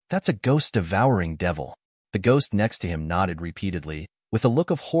 That's a ghost-devouring devil. The ghost next to him nodded repeatedly, with a look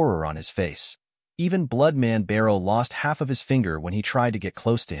of horror on his face. Even Bloodman Barrow lost half of his finger when he tried to get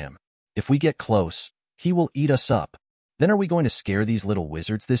close to him. If we get close, he will eat us up. Then are we going to scare these little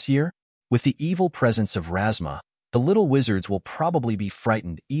wizards this year? With the evil presence of Razma, the little wizards will probably be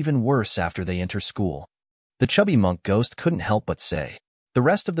frightened even worse after they enter school. The chubby monk ghost couldn't help but say. The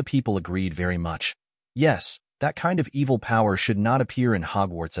rest of the people agreed very much. Yes, that kind of evil power should not appear in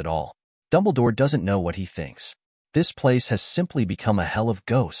Hogwarts at all. Dumbledore doesn't know what he thinks. This place has simply become a hell of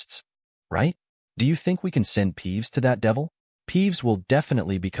ghosts. Right? Do you think we can send Peeves to that devil? Peeves will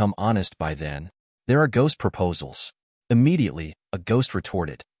definitely become honest by then. There are ghost proposals. Immediately, a ghost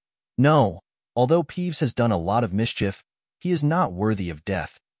retorted. No, although Peeves has done a lot of mischief, he is not worthy of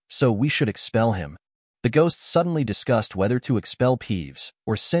death, so we should expel him. The ghosts suddenly discussed whether to expel Peeves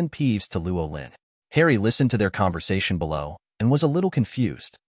or send Peeves to Luo Lin. Harry listened to their conversation below and was a little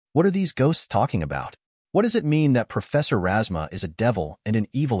confused. What are these ghosts talking about? What does it mean that Professor Razma is a devil and an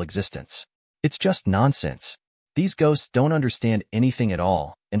evil existence? It's just nonsense. These ghosts don't understand anything at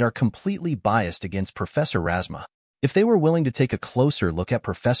all and are completely biased against Professor Razma. If they were willing to take a closer look at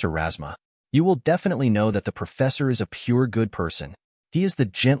Professor Razma, you will definitely know that the professor is a pure good person. He is the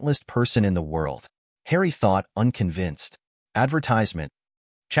gentlest person in the world. Harry thought, unconvinced. Advertisement.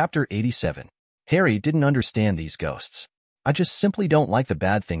 Chapter 87. Harry didn't understand these ghosts. I just simply don't like the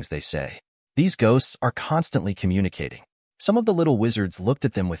bad things they say. These ghosts are constantly communicating. Some of the little wizards looked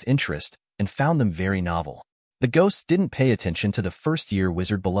at them with interest and found them very novel. The ghosts didn't pay attention to the first-year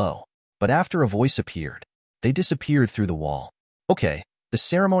wizard below, but after a voice appeared, they disappeared through the wall. Okay, the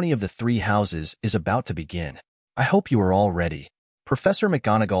ceremony of the 3 houses is about to begin. I hope you are all ready. Professor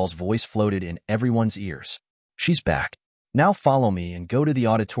McGonagall's voice floated in everyone's ears. She's back. Now follow me and go to the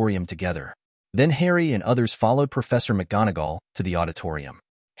auditorium together. Then Harry and others followed Professor McGonagall to the auditorium.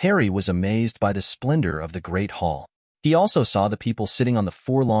 Harry was amazed by the splendor of the great hall. He also saw the people sitting on the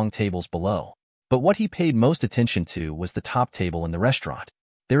 4 long tables below. But what he paid most attention to was the top table in the restaurant.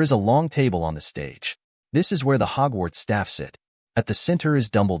 There is a long table on the stage. This is where the Hogwarts staff sit. At the center is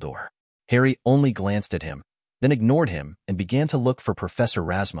Dumbledore. Harry only glanced at him, then ignored him and began to look for Professor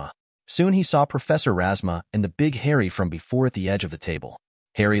Razma. Soon he saw Professor Razma and the big Harry from before at the edge of the table.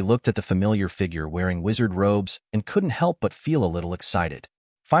 Harry looked at the familiar figure wearing wizard robes and couldn't help but feel a little excited.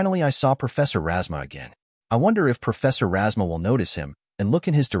 Finally, I saw Professor Razma again. I wonder if Professor Razma will notice him and look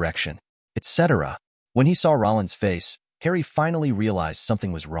in his direction, etc. When he saw Rolin's face, Harry finally realized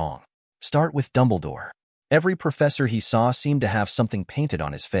something was wrong. Start with Dumbledore. Every professor he saw seemed to have something painted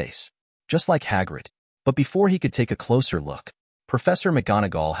on his face, just like Hagrid. But before he could take a closer look, Professor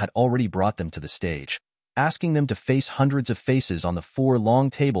McGonagall had already brought them to the stage, asking them to face hundreds of faces on the 4 long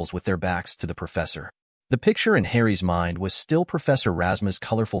tables with their backs to the professor. The picture in Harry's mind was still Professor Razma's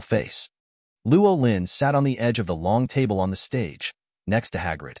colorful face. Luo Lin sat on the edge of the long table on the stage, next to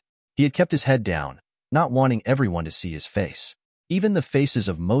Hagrid. He had kept his head down, not wanting everyone to see his face. Even the faces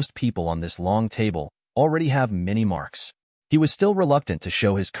of most people on this long table already have many marks. He was still reluctant to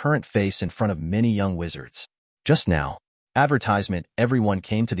show his current face in front of many young wizards. Just now, advertisement, everyone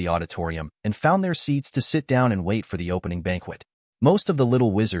came to the auditorium and found their seats to sit down and wait for the opening banquet. Most of the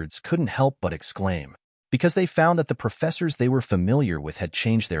little wizards couldn't help but exclaim, because they found that the professors they were familiar with had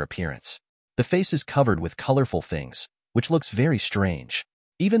changed their appearance. The faces covered with colorful things, which looks very strange.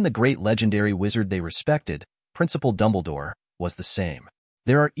 Even the great legendary wizard they respected, Principal Dumbledore, was the same.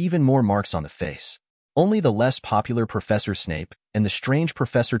 There are even more marks on the face. Only the less popular Professor Snape and the strange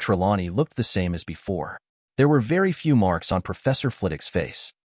Professor Trelawney looked the same as before. There were very few marks on Professor Flitwick's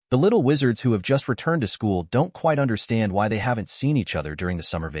face. The little wizards who have just returned to school don't quite understand why they haven't seen each other during the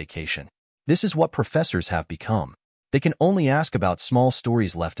summer vacation. This is what professors have become. They can only ask about small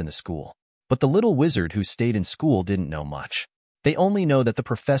stories left in the school. But the little wizard who stayed in school didn't know much. They only know that the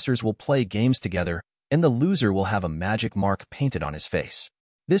professors will play games together and the loser will have a magic mark painted on his face.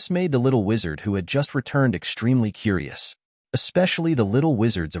 This made the little wizard who had just returned extremely curious, especially the little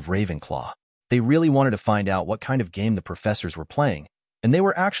wizards of Ravenclaw. They really wanted to find out what kind of game the professors were playing, and they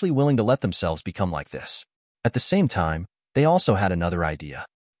were actually willing to let themselves become like this. At the same time, they also had another idea.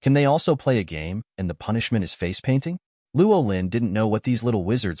 Can they also play a game, and the punishment is face painting? Luo Lin didn't know what these little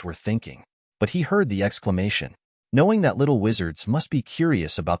wizards were thinking, but he heard the exclamation. Knowing that little wizards must be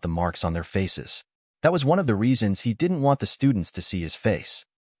curious about the marks on their faces. That was one of the reasons he didn't want the students to see his face.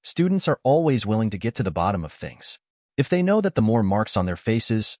 Students are always willing to get to the bottom of things. If they know that the more marks on their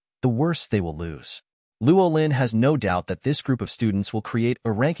faces, the worse they will lose. Luo Lin has no doubt that this group of students will create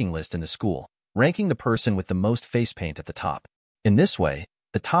a ranking list in the school, ranking the person with the most face paint at the top. In this way,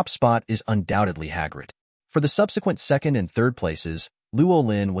 the top spot is undoubtedly Hagrid. For the subsequent second and third places, Luo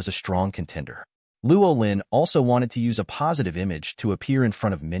Lin was a strong contender. Luo Lin also wanted to use a positive image to appear in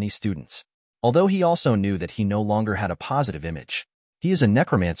front of many students, although he also knew that he no longer had a positive image. He is a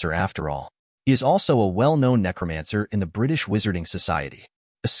necromancer after all. He is also a well-known necromancer in the British Wizarding Society.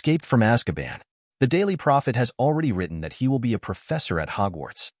 Escaped from Azkaban. The Daily Prophet has already written that he will be a professor at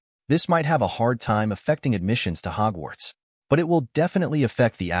Hogwarts. This might have a hard time affecting admissions to Hogwarts, but it will definitely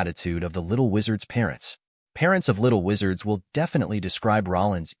affect the attitude of the little wizard's parents. Parents of little wizards will definitely describe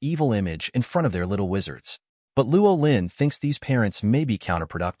Rolin's evil image in front of their little wizards. But Luo Lin thinks these parents may be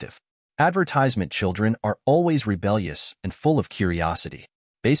counterproductive. Advertisement children are always rebellious and full of curiosity.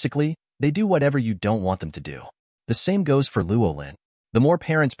 Basically, they do whatever you don't want them to do. The same goes for Luo Lin. The more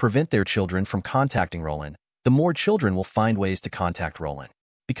parents prevent their children from contacting Rolin, the more children will find ways to contact Rolin,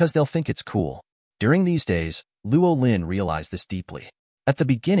 because they'll think it's cool. During these days, Luo Lin realized this deeply. At the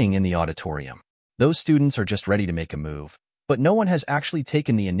beginning in the auditorium, those students are just ready to make a move, but no one has actually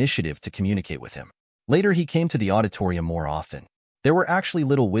taken the initiative to communicate with him. Later he came to the auditorium more often. There were actually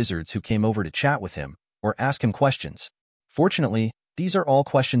little wizards who came over to chat with him or ask him questions. Fortunately, these are all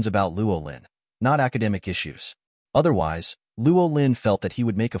questions about Luo Lin, not academic issues. Otherwise, Luo Lin felt that he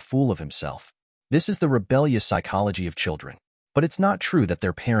would make a fool of himself. This is the rebellious psychology of children. But it's not true that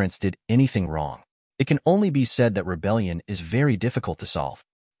their parents did anything wrong. It can only be said that rebellion is very difficult to solve.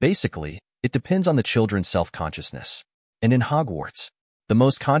 Basically, it depends on the children's self-consciousness. And in Hogwarts, the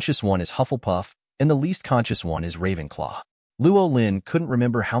most conscious one is Hufflepuff, and the least conscious one is Ravenclaw. Luo Lin couldn't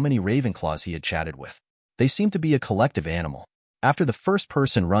remember how many Ravenclaws he had chatted with. They seem to be a collective animal. After the first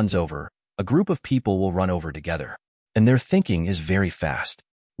person runs over, a group of people will run over together. And their thinking is very fast.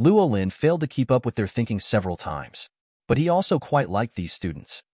 Luo Lin failed to keep up with their thinking several times. But he also quite liked these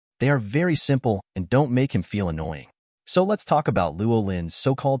students. They are very simple and don't make him feel annoying. So let's talk about Luo Lin's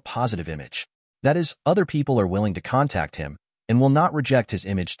so-called positive image. That is, other people are willing to contact him and will not reject his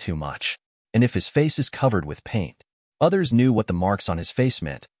image too much. And if his face is covered with paint, others knew what the marks on his face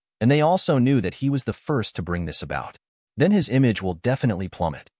meant, and they also knew that he was the first to bring this about. Then his image will definitely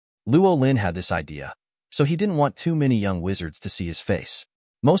plummet. Luo Lin had this idea, so he didn't want too many young wizards to see his face.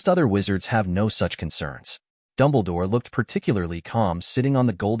 Most other wizards have no such concerns. Dumbledore looked particularly calm sitting on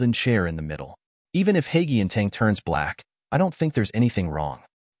the golden chair in the middle. Even if Tang turns black, I don't think there's anything wrong.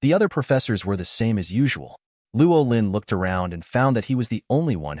 The other professors were the same as usual. Luo Lin looked around and found that he was the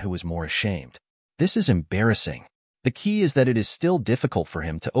only one who was more ashamed. This is embarrassing. The key is that it is still difficult for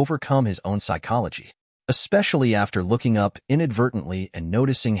him to overcome his own psychology, especially after looking up inadvertently and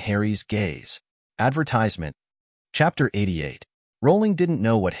noticing Harry's gaze. Advertisement. Chapter 88. Rowling didn't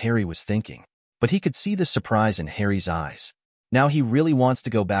know what Harry was thinking, but he could see the surprise in Harry's eyes. Now he really wants to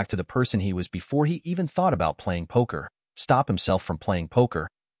go back to the person he was before he even thought about playing poker, stop himself from playing poker,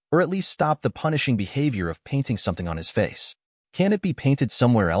 or at least stop the punishing behavior of painting something on his face. Can it be painted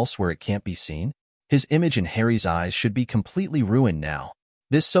somewhere else where it can't be seen? His image in Harry's eyes should be completely ruined now.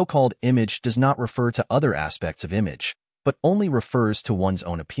 This so-called image does not refer to other aspects of image, but only refers to one's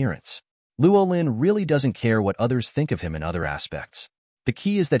own appearance. Luo Lin really doesn't care what others think of him in other aspects. The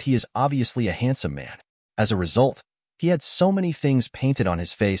key is that he is obviously a handsome man. As a result, he had so many things painted on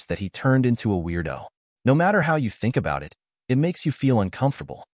his face that he turned into a weirdo. No matter how you think about it, it makes you feel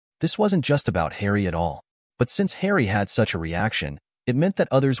uncomfortable. This wasn't just about Harry at all. But since Harry had such a reaction, it meant that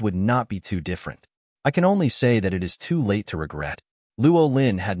others would not be too different. I can only say that it is too late to regret. Luo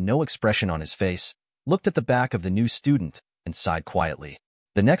Lin had no expression on his face, looked at the back of the new student, and sighed quietly.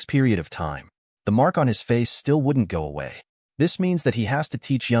 The next period of time, the mark on his face still wouldn't go away. This means that he has to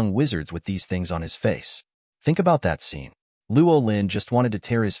teach young wizards with these things on his face. Think about that scene. Luo Lin just wanted to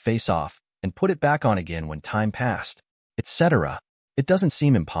tear his face off and put it back on again when time passed, etc. It doesn't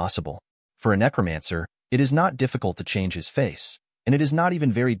seem impossible. For a necromancer, it is not difficult to change his face, and it is not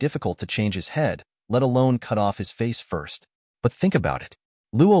even very difficult to change his head, let alone cut off his face first. But think about it.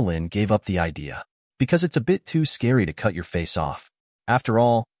 Luo Lin gave up the idea, because it's a bit too scary to cut your face off. After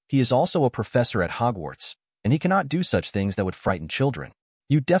all, he is also a professor at Hogwarts, and he cannot do such things that would frighten children.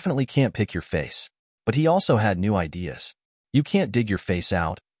 You definitely can't pick your face. But he also had new ideas. You can't dig your face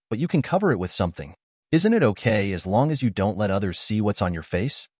out, but you can cover it with something. Isn't it okay as long as you don't let others see what's on your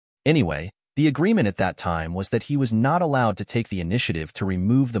face? Anyway, the agreement at that time was that he was not allowed to take the initiative to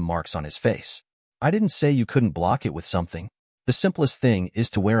remove the marks on his face. I didn't say you couldn't block it with something. The simplest thing is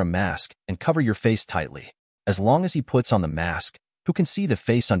to wear a mask and cover your face tightly. As long as he puts on the mask, who can see the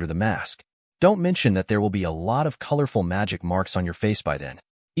face under the mask? Don't mention that there will be a lot of colorful magic marks on your face by then.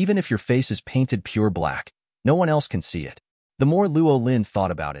 Even if your face is painted pure black, no one else can see it. The more Luo Lin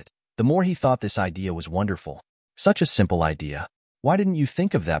thought about it, the more he thought this idea was wonderful. Such a simple idea. Why didn't you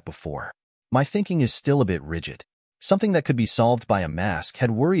think of that before? My thinking is still a bit rigid. Something that could be solved by a mask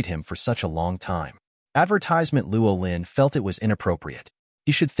had worried him for such a long time. Advertisement Luo Lin felt it was inappropriate.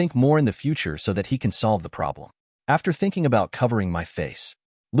 He should think more in the future so that he can solve the problem. After thinking about covering my face,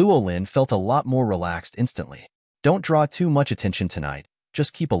 Luo Lin felt a lot more relaxed instantly. Don't draw too much attention tonight.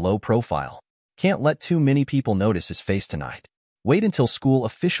 Just keep a low profile. Can't let too many people notice his face tonight. Wait until school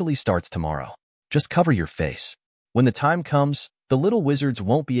officially starts tomorrow. Just cover your face. When the time comes, the little wizards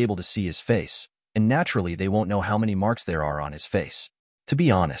won't be able to see his face, and naturally they won't know how many marks there are on his face. To be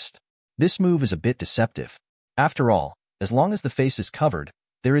honest, this move is a bit deceptive. After all, as long as the face is covered,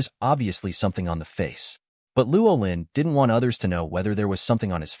 there is obviously something on the face. But Luo Lin didn't want others to know whether there was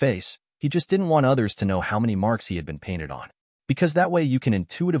something on his face, he just didn't want others to know how many marks he had been painted on. Because that way you can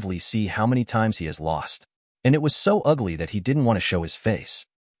intuitively see how many times he has lost. And it was so ugly that he didn't want to show his face.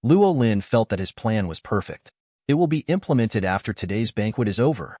 Luo Lin felt that his plan was perfect. It will be implemented after today's banquet is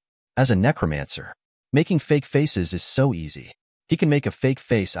over. As a necromancer, making fake faces is so easy. He can make a fake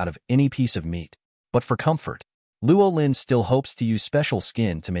face out of any piece of meat. But for comfort, Luo Lin still hopes to use special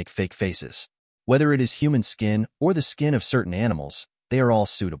skin to make fake faces. Whether it is human skin or the skin of certain animals, they are all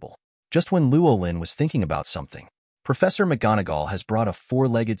suitable. Just when Luo Lin was thinking about something, Professor McGonagall has brought a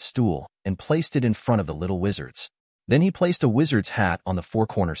four-legged stool and placed it in front of the little wizards. Then he placed a wizard's hat on the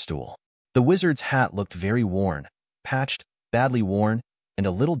four-corner stool. The wizard's hat looked very worn, patched, badly worn, and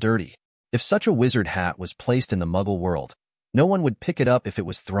a little dirty. If such a wizard hat was placed in the Muggle world, no one would pick it up if it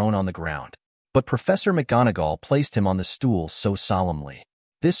was thrown on the ground. But Professor McGonagall placed him on the stool so solemnly.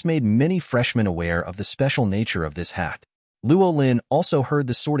 This made many freshmen aware of the special nature of this hat. Luo Lin also heard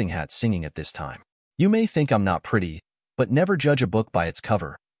the Sorting Hat singing at this time. You may think I'm not pretty, but never judge a book by its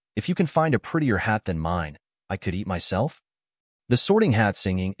cover. If you can find a prettier hat than mine, I could eat myself. The Sorting Hat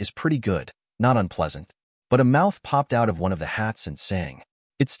singing is pretty good, not unpleasant. But a mouth popped out of one of the hats and sang.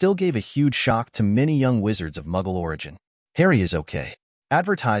 It still gave a huge shock to many young wizards of Muggle origin. Harry is okay.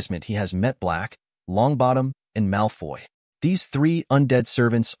 Advertisement: he has met Black, Longbottom, and Malfoy. These three undead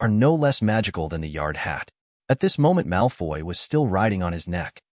servants are no less magical than the Yard Hat. At this moment Malfoy was still riding on his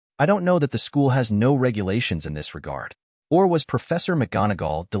neck. I don't know that the school has no regulations in this regard. Or was Professor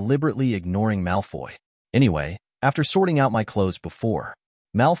McGonagall deliberately ignoring Malfoy? Anyway, after sorting out my clothes before,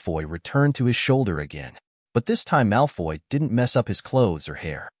 Malfoy returned to his shoulder again. But this time Malfoy didn't mess up his clothes or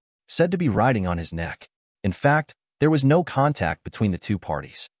hair. Said to be riding on his neck. In fact, there was no contact between the two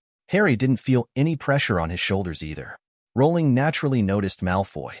parties. Harry didn't feel any pressure on his shoulders either. Rowling naturally noticed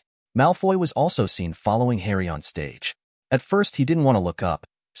Malfoy. Malfoy was also seen following Harry on stage. At first he didn't want to look up,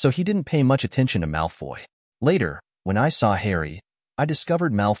 so he didn't pay much attention to Malfoy. Later, when I saw Harry, I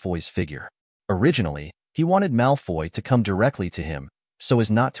discovered Malfoy's figure. Originally, he wanted Malfoy to come directly to him, so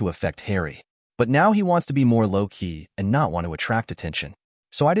as not to affect Harry. But now he wants to be more low-key and not want to attract attention.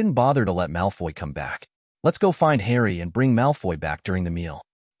 So I didn't bother to let Malfoy come back. Let's go find Harry and bring Malfoy back during the meal.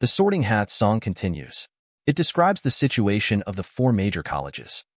 The Sorting Hat song continues. It describes the situation of the four major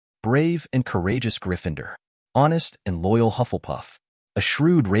colleges. Brave and courageous Gryffindor. Honest and loyal Hufflepuff. A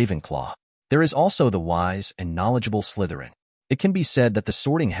shrewd Ravenclaw. There is also the wise and knowledgeable Slytherin. It can be said that the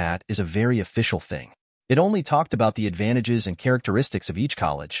Sorting Hat is a very official thing. It only talked about the advantages and characteristics of each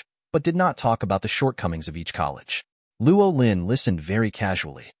college, but did not talk about the shortcomings of each college. Luo Lin listened very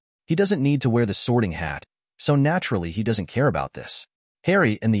casually. He doesn't need to wear the Sorting Hat, so naturally he doesn't care about this.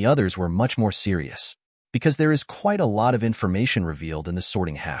 Harry and the others were much more serious, because there is quite a lot of information revealed in the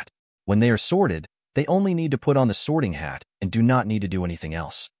Sorting Hat. When they are sorted, they only need to put on the Sorting Hat and do not need to do anything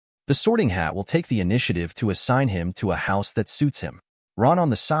else. The Sorting Hat will take the initiative to assign him to a house that suits him. Ron on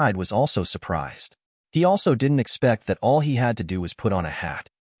the side was also surprised. He also didn't expect that all he had to do was put on a hat.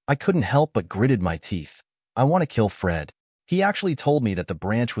 I couldn't help but gritted my teeth. I want to kill Fred. He actually told me that the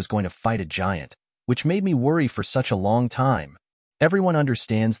branch was going to fight a giant, which made me worry for such a long time. Everyone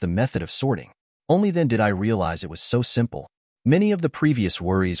understands the method of sorting. Only then did I realize it was so simple. Many of the previous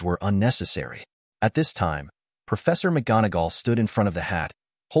worries were unnecessary. At this time, Professor McGonagall stood in front of the hat,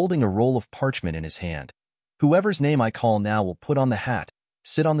 holding a roll of parchment in his hand. Whoever's name I call now will put on the hat,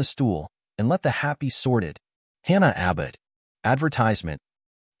 sit on the stool, and let the hat be sorted. Hannah Abbott. Advertisement.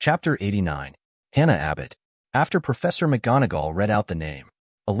 Chapter 89. Hannah Abbott. After Professor McGonagall read out the name,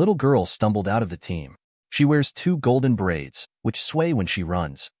 a little girl stumbled out of the team. She wears 2 golden braids, which sway when she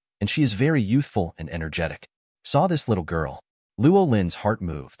runs, and she is very youthful and energetic. Saw this little girl. Luo Lin's heart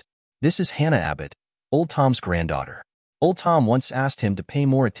moved. This is Hannah Abbott, Old Tom's granddaughter. Old Tom once asked him to pay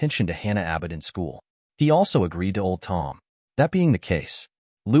more attention to Hannah Abbott in school. He also agreed to Old Tom. That being the case,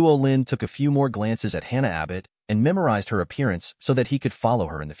 Luo Lin took a few more glances at Hannah Abbott and memorized her appearance so that he could follow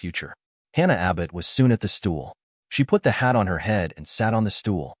her in the future. Hannah Abbott was soon at the stool. She put the hat on her head and sat on the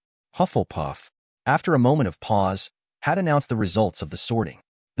stool. Hufflepuff. After a moment of pause, Hat announced the results of the sorting.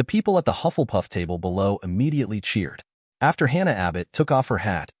 The people at the Hufflepuff table below immediately cheered. After Hannah Abbott took off her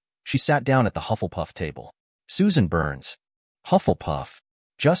hat, she sat down at the Hufflepuff table. Susan Burns. Hufflepuff.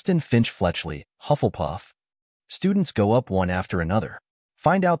 Justin Finch Fletchley, Hufflepuff. Students go up one after another.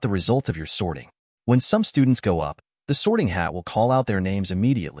 Find out the result of your sorting. When some students go up, the sorting hat will call out their names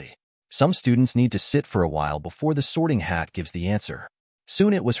immediately. Some students need to sit for a while before the sorting hat gives the answer.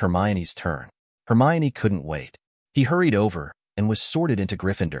 Soon it was Hermione's turn. Hermione couldn't wait. He hurried over and was sorted into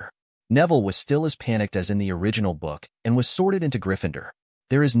Gryffindor. Neville was still as panicked as in the original book and was sorted into Gryffindor.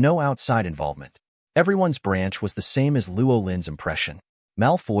 There is no outside involvement. Everyone's branch was the same as Luo Lin's impression.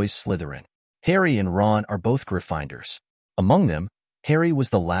 Malfoy's Slytherin. Harry and Ron are both Gryffindors. Among them, Harry was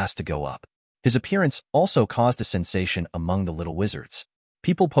the last to go up. His appearance also caused a sensation among the little wizards.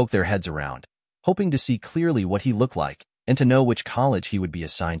 People poked their heads around, hoping to see clearly what he looked like and to know which college he would be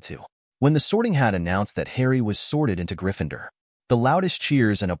assigned to. When the sorting hat announced that Harry was sorted into Gryffindor, the loudest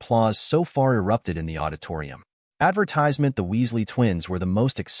cheers and applause so far erupted in the auditorium. Advertisement. The Weasley twins were the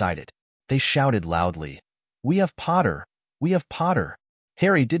most excited. They shouted loudly, "We have Potter! We have Potter!"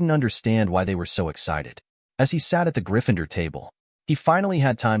 Harry didn't understand why they were so excited. As he sat at the Gryffindor table, he finally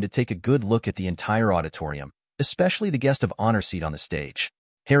had time to take a good look at the entire auditorium, especially the guest of honor seat on the stage.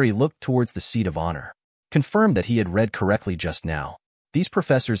 Harry looked towards the seat of honor, confirmed that he had read correctly just now. These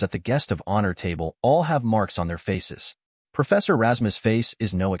professors at the guest of honor table all have marks on their faces. Professor Rasmus's face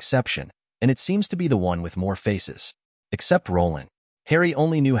is no exception, and it seems to be the one with more faces. Except Rolin. Harry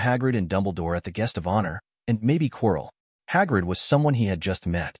only knew Hagrid and Dumbledore at the guest of honor, and maybe Quirrell. Hagrid was someone he had just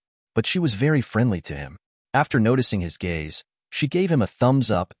met, but she was very friendly to him. After noticing his gaze, she gave him a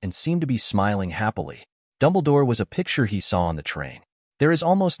thumbs up and seemed to be smiling happily. Dumbledore was a picture he saw on the train. There is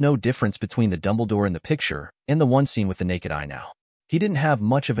almost no difference between the Dumbledore in the picture and the one seen with the naked eye now. He didn't have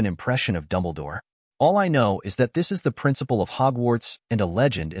much of an impression of Dumbledore. All I know is that this is the principal of Hogwarts and a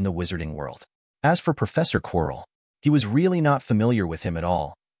legend in the wizarding world. As for Professor Quirrell, he was really not familiar with him at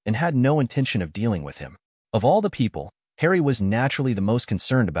all and had no intention of dealing with him. Of all the people, Harry was naturally the most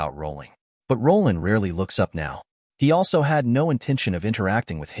concerned about Rowling. But Rolin rarely looks up now. He also had no intention of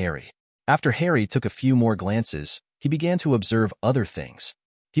interacting with Harry. After Harry took a few more glances, he began to observe other things.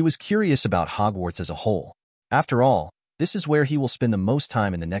 He was curious about Hogwarts as a whole. After all, this is where he will spend the most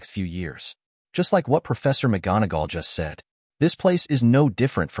time in the next few years. Just like what Professor McGonagall just said, this place is no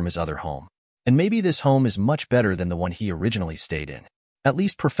different from his other home. And maybe this home is much better than the one he originally stayed in. At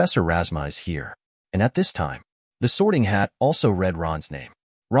least Professor Rasmus is here. And at this time, the sorting hat also read Ron's name.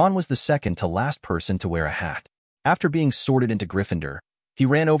 Ron was the second to last person to wear a hat. After being sorted into Gryffindor, he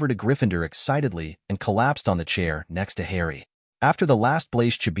ran over to Gryffindor excitedly and collapsed on the chair next to Harry. After the last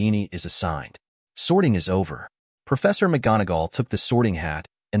Blaise Chabini is assigned, sorting is over. Professor McGonagall took the sorting hat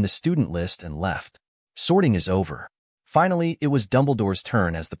and the student list and left. Sorting is over. Finally, it was Dumbledore's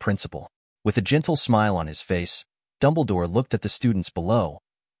turn as the principal. With a gentle smile on his face, Dumbledore looked at the students below,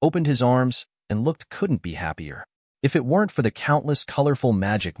 opened his arms, and couldn't be happier. If it weren't for the countless colorful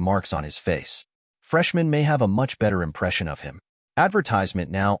magic marks on his face, freshmen may have a much better impression of him. Advertisement.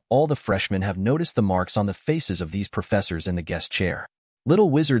 Now, all the freshmen have noticed the marks on the faces of these professors in the guest chair. Little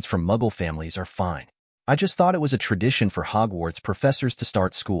wizards from Muggle families are fine. I just thought it was a tradition for Hogwarts professors to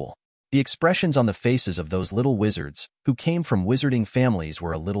start school. The expressions on the faces of those little wizards who came from wizarding families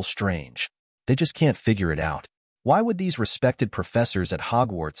were a little strange. They just can't figure it out. Why would these respected professors at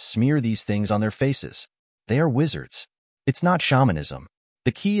Hogwarts smear these things on their faces? They are wizards. It's not shamanism.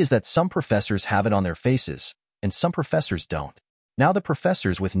 The key is that some professors have it on their faces, and some professors don't. Now the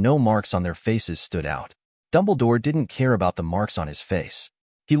professors with no marks on their faces stood out. Dumbledore didn't care about the marks on his face.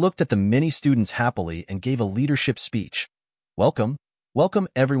 He looked at the many students happily and gave a leadership speech. Welcome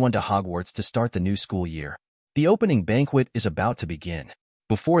everyone to Hogwarts to start the new school year. The opening banquet is about to begin.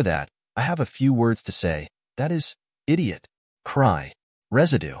 Before that, I have a few words to say. That is, idiot, cry,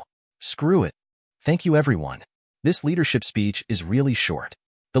 residue, screw it. Thank you everyone. This leadership speech is really short.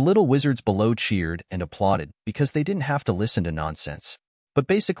 The little wizards below cheered and applauded because they didn't have to listen to nonsense. But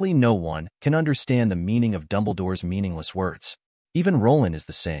basically no one can understand the meaning of Dumbledore's meaningless words. Even Rolin is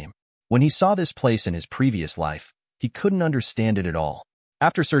the same. When he saw this place in his previous life, he couldn't understand it at all.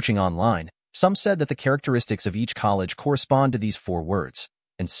 After searching online, some said that the characteristics of each college correspond to these 4 words,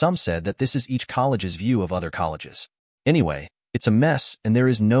 and some said that this is each college's view of other colleges. Anyway, it's a mess and there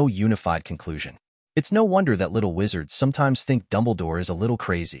is no unified conclusion. It's no wonder that little wizards sometimes think Dumbledore is a little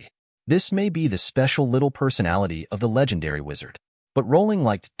crazy. This may be the special little personality of the legendary wizard. But Rowling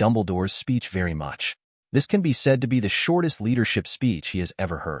liked Dumbledore's speech very much. This can be said to be the shortest leadership speech he has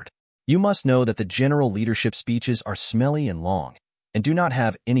ever heard. You must know that the general leadership speeches are smelly and long, and do not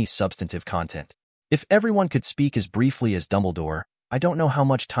have any substantive content. If everyone could speak as briefly as Dumbledore, I don't know how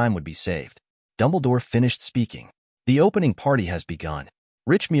much time would be saved. Dumbledore finished speaking. The opening party has begun.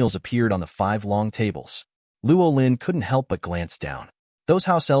 Rich meals appeared on the 5 long tables. Luo Lin couldn't help but glance down. Those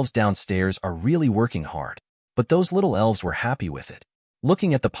house elves downstairs are really working hard, but those little elves were happy with it.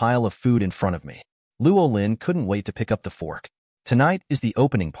 Looking at the pile of food in front of me, Luo Lin couldn't wait to pick up the fork. Tonight is the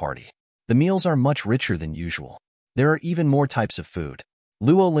opening party. The meals are much richer than usual. There are even more types of food.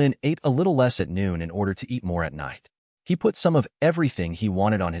 Luo Lin ate a little less at noon in order to eat more at night. He put some of everything he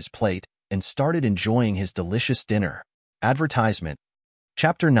wanted on his plate and started enjoying his delicious dinner. Advertisement.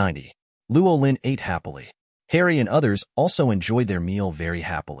 Chapter 90. Luo Lin ate happily. Harry and others also enjoyed their meal very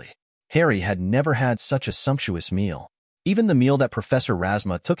happily. Harry had never had such a sumptuous meal. Even the meal that Professor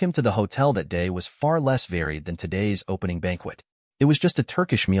Razma took him to the hotel that day was far less varied than today's opening banquet. It was just a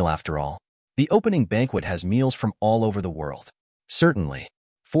Turkish meal after all. The opening banquet has meals from all over the world. Certainly.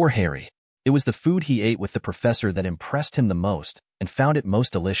 For Harry, it was the food he ate with the professor that impressed him the most and found it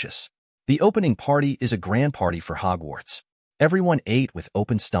most delicious. The opening party is a grand party for Hogwarts. Everyone ate with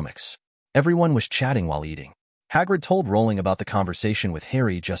open stomachs. Everyone was chatting while eating. Hagrid told Rowling about the conversation with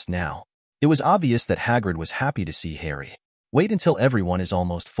Harry just now. It was obvious that Hagrid was happy to see Harry. Wait until everyone is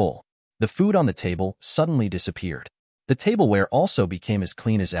almost full. The food on the table suddenly disappeared. The tableware also became as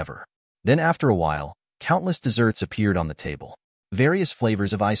clean as ever. Then after a while, countless desserts appeared on the table. Various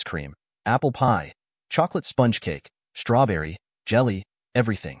flavors of ice cream, apple pie, chocolate sponge cake, strawberry, jelly,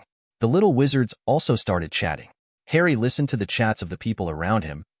 everything. The little wizards also started chatting. Harry listened to the chats of the people around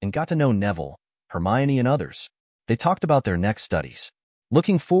him and got to know Neville, Hermione, and others. They talked about their next studies.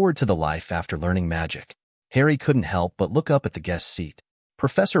 Looking forward to the life after learning magic, Harry couldn't help but look up at the guest seat.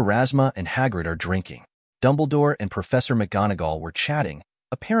 Professor Razma and Hagrid are drinking. Dumbledore and Professor McGonagall were chatting,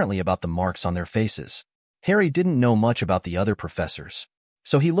 apparently about the marks on their faces. Harry didn't know much about the other professors,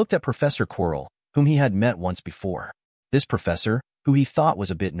 so he looked at Professor Quirrell, whom he had met once before. This professor, who he thought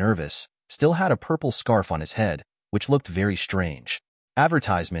was a bit nervous, still had a purple scarf on his head, which looked very strange.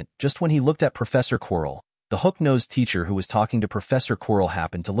 Advertisement. Just when he looked at Professor Quirrell, the hook-nosed teacher who was talking to Professor Quirrell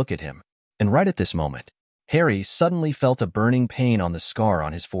happened to look at him. And right at this moment, Harry suddenly felt a burning pain on the scar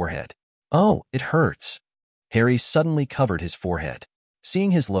on his forehead. Oh, it hurts. Harry suddenly covered his forehead.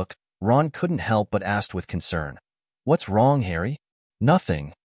 Seeing his look, Ron couldn't help but asked with concern, "What's wrong, Harry?"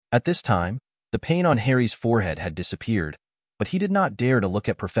 "Nothing." At this time, the pain on Harry's forehead had disappeared, but he did not dare to look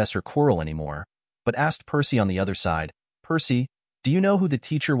at Professor Quirrell anymore, but asked Percy on the other side, "Percy, do you know who the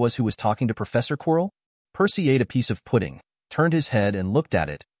teacher was who was talking to Professor Quirrell?" Percy ate a piece of pudding, turned his head and looked at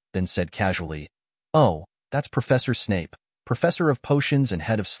it, then said casually, "Oh, that's Professor Snape, Professor of Potions and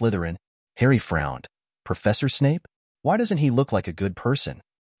head of Slytherin." Harry frowned. "Professor Snape? Why doesn't he look like a good person?"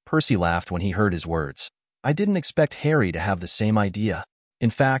 Percy laughed when he heard his words. "I didn't expect Harry to have the same idea. In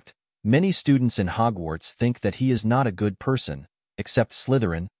fact, many students in Hogwarts think that he is not a good person, except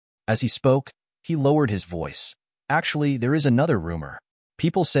Slytherin." As he spoke, he lowered his voice. "Actually, there is another rumor.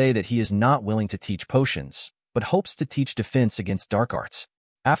 People say that he is not willing to teach potions, but hopes to teach defense against dark arts.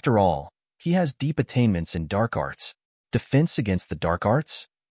 After all, he has deep attainments in dark arts." "Defense against the dark arts?"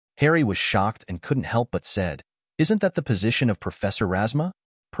 Harry was shocked and couldn't help but said, "Isn't that the position of Professor Razma?"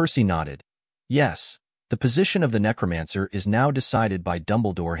 Percy nodded. "Yes, the position of the necromancer is now decided by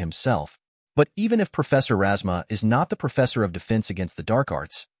Dumbledore himself. But even if Professor Razma is not the professor of defense against the dark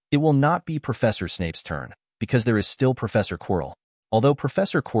arts, it will not be Professor Snape's turn, because there is still Professor Quirrell. Although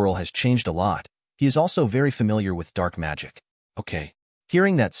Professor Quirrell has changed a lot, he is also very familiar with dark magic." Okay.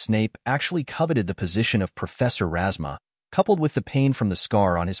 Hearing that Snape actually coveted the position of Professor Razma, coupled with the pain from the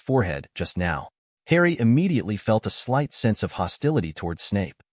scar on his forehead just now, Harry immediately felt a slight sense of hostility towards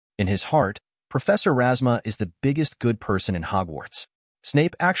Snape. In his heart, Professor Razma is the biggest good person in Hogwarts.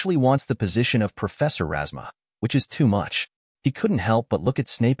 Snape actually wants the position of Professor Razma, which is too much. He couldn't help but look at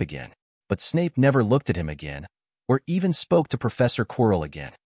Snape again, but Snape never looked at him again, or even spoke to Professor Quirrell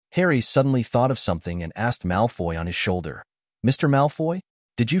again. Harry suddenly thought of something and asked Malfoy on his shoulder, "Mr. Malfoy,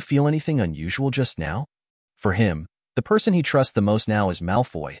 did you feel anything unusual just now?" For him, the person he trusts the most now is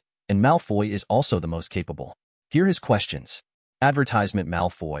Malfoy, and Malfoy is also the most capable. Here are his questions. Advertisement.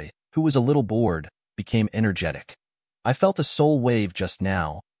 Malfoy, who was a little bored, became energetic. "I felt a soul wave just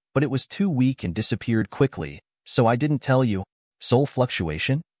now, but it was too weak and disappeared quickly, so I didn't tell you." Soul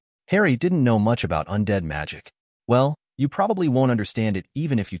fluctuation? Harry didn't know much about undead magic. "Well, you probably won't understand it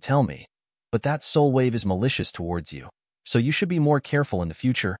even if you tell me, but that soul wave is malicious towards you, so you should be more careful in the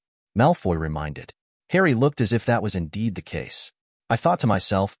future," Malfoy reminded. Harry looked as if that was indeed the case. "I thought to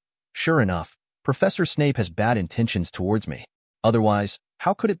myself, sure enough, Professor Snape has bad intentions towards me. Otherwise,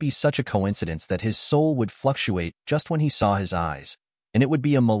 how could it be such a coincidence that his soul would fluctuate just when he saw his eyes, and it would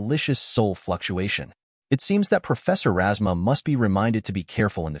be a malicious soul fluctuation? It seems that Professor Rasma must be reminded to be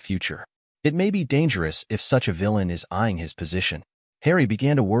careful in the future. It may be dangerous if such a villain is eyeing his position." Harry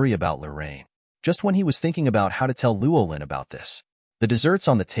began to worry about Lorraine, just when he was thinking about how to tell Luo Lin about this. The desserts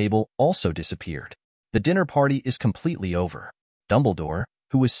on the table also disappeared. The dinner party is completely over. Dumbledore,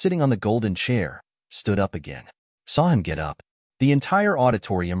 who was sitting on the golden chair, stood up again. Saw him get up. The entire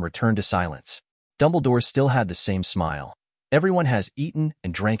auditorium returned to silence. Dumbledore still had the same smile. "Everyone has eaten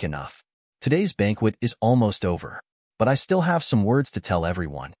and drank enough. Today's banquet is almost over, but I still have some words to tell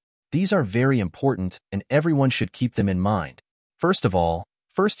everyone. These are very important, and everyone should keep them in mind. First of all,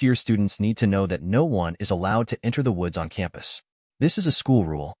 first-year students need to know that no one is allowed to enter the woods on campus. This is a school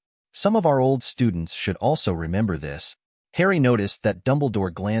rule. Some of our old students should also remember this." Harry noticed that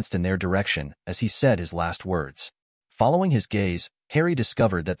Dumbledore glanced in their direction as he said his last words. Following his gaze, Harry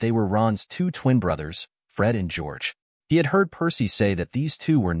discovered that they were Ron's two twin brothers, Fred and George. He had heard Percy say that these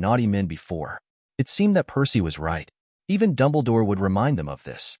two were naughty men before. It seemed that Percy was right. Even Dumbledore would remind them of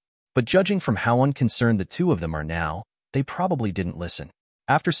this. But judging from how unconcerned the two of them are now, they probably didn't listen.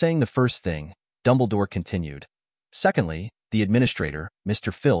 After saying the first thing, Dumbledore continued. "Secondly, the administrator,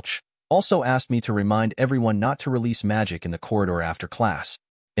 Mr. Filch, also asked me to remind everyone not to release magic in the corridor after class.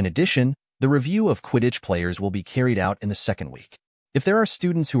 In addition, the review of Quidditch players will be carried out in the second week. If there are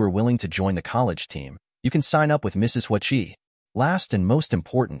students who are willing to join the college team, you can sign up with Mrs. Huachi. Last and most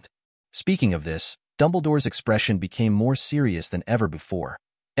important." Speaking of this, Dumbledore's expression became more serious than ever before.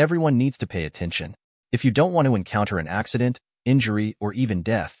 "Everyone needs to pay attention. If you don't want to encounter an accident, injury, or even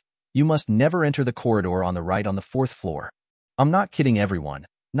death, you must never enter the corridor on the right on the 4th floor. I'm not kidding everyone,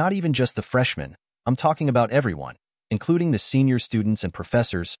 not even just the freshmen. I'm talking about everyone, including the senior students and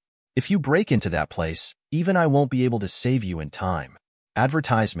professors. If you break into that place, even I won't be able to save you in time."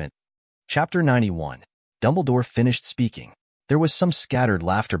 Advertisement. Chapter 91. Dumbledore finished speaking. There was some scattered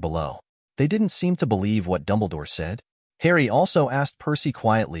laughter below. They didn't seem to believe what Dumbledore said. Harry also asked Percy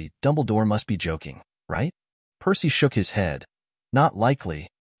quietly, "Dumbledore must be joking, right?" Percy shook his head. "Not likely."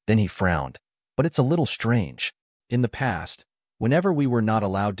 Then he frowned. "But it's a little strange. In the past, whenever we were not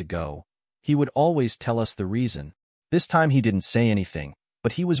allowed to go, he would always tell us the reason. This time he didn't say anything,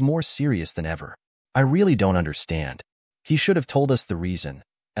 but he was more serious than ever. I really don't understand. He should have told us the reason.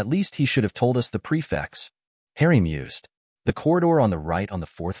 At least he should have told us the prefects." Harry mused. "The corridor on the right on the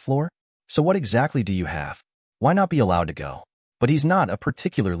 4th floor? So what exactly do you have? Why not be allowed to go?" But he's not a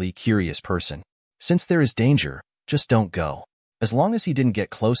particularly curious person. Since there is danger, just don't go. As long as he didn't get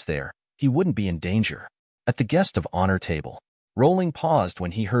close there, he wouldn't be in danger. At the guest of honor table, Rowling paused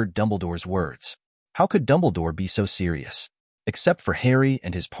when he heard Dumbledore's words. How could Dumbledore be so serious? Except for Harry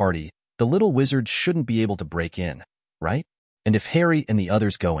and his party, the little wizards shouldn't be able to break in, right? And if Harry and the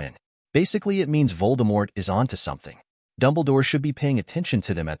others go in, basically it means Voldemort is onto something. Dumbledore should be paying attention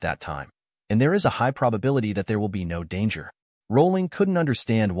to them at that time, and there is a high probability that there will be no danger. Rowling couldn't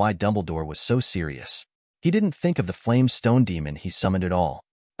understand why Dumbledore was so serious. He didn't think of the flame stone demon he summoned at all.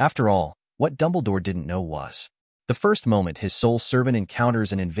 After all, what Dumbledore didn't know was, the first moment his soul servant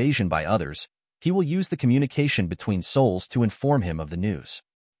encounters an invasion by others, he will use the communication between souls to inform him of the news.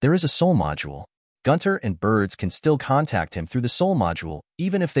 There is a soul module. Gunter and Birds can still contact him through the soul module,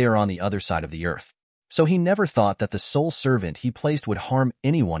 even if they are on the other side of the earth. So he never thought that the soul servant he placed would harm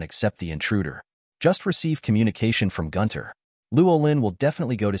anyone except the intruder. Just receive communication from Gunter. Luo Lin will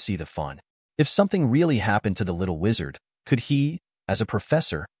definitely go to see the fun. If something really happened to the little wizard, could he, as a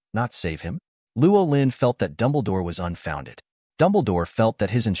professor, not save him? Luo Lin felt that Dumbledore was unfounded. Dumbledore felt that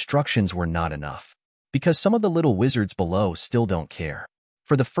his instructions were not enough, because some of the little wizards below still don't care.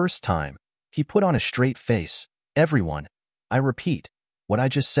 For the first time, he put on a straight face. "Everyone, I repeat, what I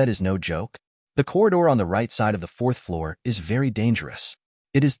just said is no joke. The corridor on the right side of the 4th floor is very dangerous.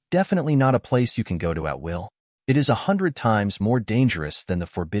 It is definitely not a place you can go to at will. It is 100 times more dangerous than the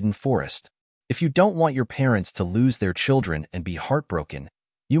Forbidden Forest. If you don't want your parents to lose their children and be heartbroken,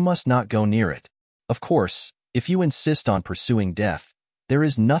 You must not go near it. Of course, if you insist on pursuing death, there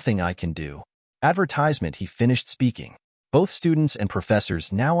is nothing I can do. Advertisement. He finished speaking. Both students and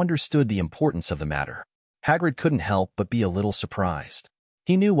professors now understood the importance of the matter. Hagrid couldn't help but be a little surprised.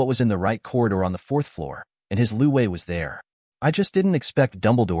 He knew what was in the right corridor on the 4th floor, and his Luo was there. I just didn't expect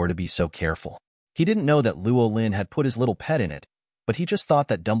Dumbledore to be so careful. He didn't know that Luo Lin had put his little pet in it, but he just thought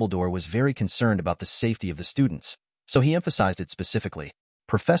that Dumbledore was very concerned about the safety of the students, so he emphasized it specifically.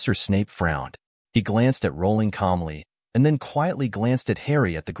 Professor Snape frowned. He glanced at Rowling calmly, and then quietly glanced at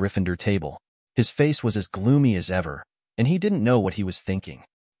Harry at the Gryffindor table. His face was as gloomy as ever, and he didn't know what he was thinking.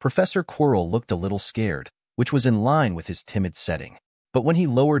 Professor Quirrell looked a little scared, which was in line with his timid setting. But when he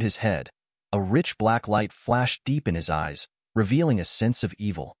lowered his head, a rich black light flashed deep in his eyes, revealing a sense of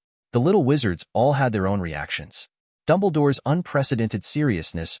evil. The little wizards all had their own reactions. Dumbledore's unprecedented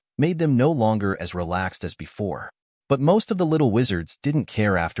seriousness made them no longer as relaxed as before. But most of the little wizards didn't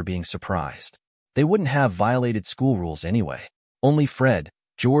care after being surprised. They wouldn't have violated school rules anyway. Only Fred,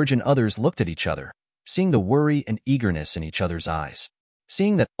 George, and others looked at each other, seeing the worry and eagerness in each other's eyes.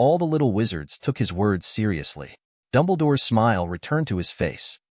 Seeing that all the little wizards took his words seriously, Dumbledore's smile returned to his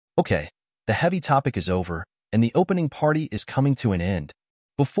face. Okay, the heavy topic is over, and the opening party is coming to an end.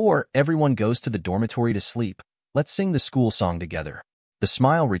 Before everyone goes to the dormitory to sleep, let's sing the school song together. The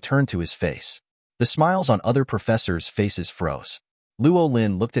smile returned to his face. The smiles on other professors' faces froze. Luo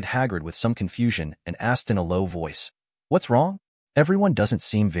Lin looked at Hagrid with some confusion and asked in a low voice, "What's wrong? Everyone doesn't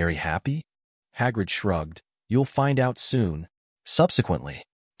seem very happy?" Hagrid shrugged. "You'll find out soon." Subsequently,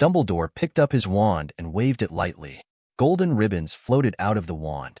 Dumbledore picked up his wand and waved it lightly. Golden ribbons floated out of the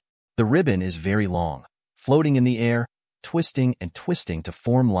wand. The ribbon is very long, floating in the air, twisting and twisting to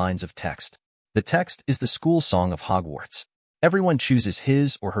form lines of text. The text is the school song of Hogwarts. Everyone chooses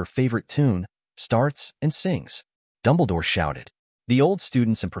his or her favorite tune, starts, and sings. Dumbledore shouted. The old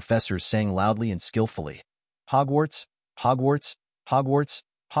students and professors sang loudly and skillfully. Hogwarts, Hogwarts, Hogwarts,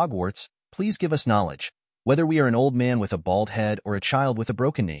 Hogwarts, please give us knowledge, whether we are an old man with a bald head or a child with a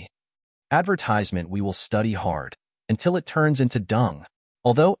broken knee. Advertisement. We will study hard, until it turns into dung.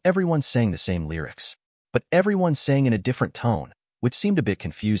 Although everyone sang the same lyrics, but everyone sang in a different tone, which seemed a bit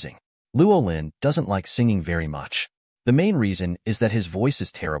confusing. Luo Lin doesn't like singing very much. The main reason is that his voice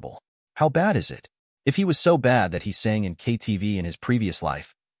is terrible. How bad is it? If he was so bad that he sang in KTV in his previous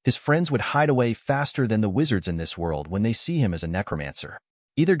life, his friends would hide away faster than the wizards in this world when they see him as a necromancer.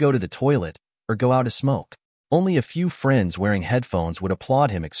 Either go to the toilet or go out to smoke. Only a few friends wearing headphones would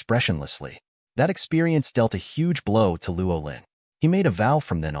applaud him expressionlessly. That experience dealt a huge blow to Luo Lin. He made a vow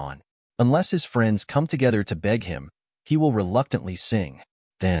from then on. Unless his friends come together to beg him, he will reluctantly sing.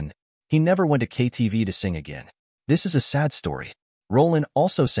 Then, he never went to KTV to sing again. This is a sad story. Rolin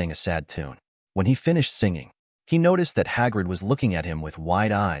also sang a sad tune. When he finished singing, he noticed that Hagrid was looking at him with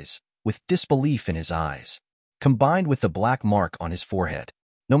wide eyes, with disbelief in his eyes, combined with the black mark on his forehead.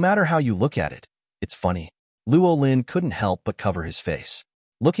 No matter how you look at it, it's funny. Luo Lin couldn't help but cover his face.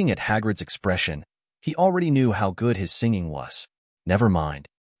 Looking at Hagrid's expression, he already knew how good his singing was. Never mind.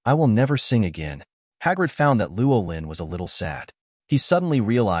 I will never sing again. Hagrid found that Luo Lin was a little sad. He suddenly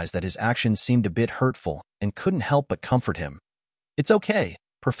realized that his actions seemed a bit hurtful and couldn't help but comfort him. It's okay,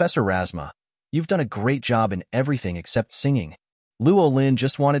 Professor Rasma. You've done a great job in everything except singing. Luo Lin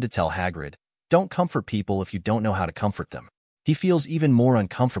just wanted to tell Hagrid, don't comfort people if you don't know how to comfort them. He feels even more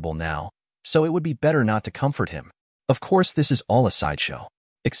uncomfortable now, so it would be better not to comfort him. Of course, this is all a sideshow.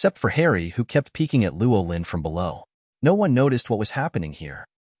 Except for Harry, who kept peeking at Luo Lin from below. No one noticed what was happening here.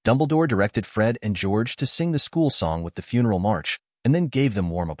 Dumbledore directed Fred and George to sing the school song with the funeral march, and then gave them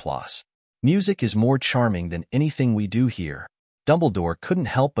warm applause. Music is more charming than anything we do here. Dumbledore couldn't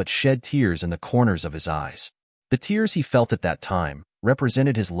help but shed tears in the corners of his eyes. The tears he felt at that time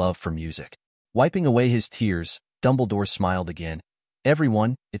represented his love for music. Wiping away his tears, Dumbledore smiled again.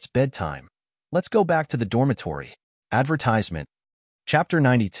 Everyone, it's bedtime. Let's go back to the dormitory. Advertisement. Chapter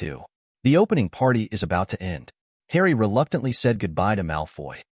 92. The opening party is about to end. Harry reluctantly said goodbye to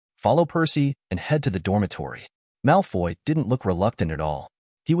Malfoy. Follow Percy and head to the dormitory. Malfoy didn't look reluctant at all.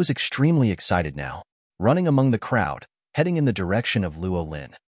 He was extremely excited now. Running among the crowd, heading in the direction of Luo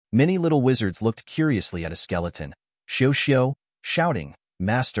Lin. Many little wizards looked curiously at a skeleton, Shio, shouting,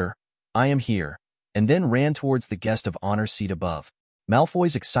 "Master, I am here," and then ran towards the guest of honor seat above.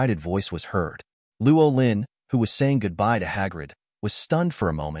 Malfoy's excited voice was heard. Luo Lin, who was saying goodbye to Hagrid, was stunned for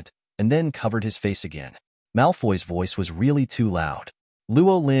a moment and then covered his face again. Malfoy's voice was really too loud.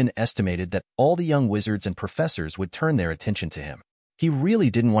 Luo Lin estimated that all the young wizards and professors would turn their attention to him. He really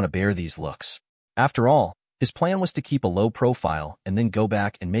didn't want to bear these looks. After all, his plan was to keep a low profile and then go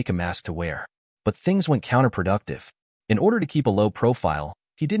back and make a mask to wear. But things went counterproductive. In order to keep a low profile,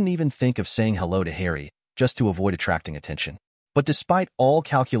 He didn't even think of saying hello to Harry, just to avoid attracting attention. But despite all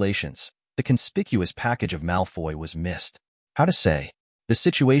calculations, the conspicuous package of Malfoy was missed. How to say? The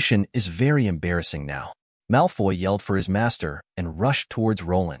situation is very embarrassing now. Malfoy yelled for his master and rushed towards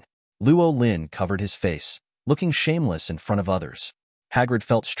Rolin. Luo Lin covered his face, looking shameless in front of others. Hagrid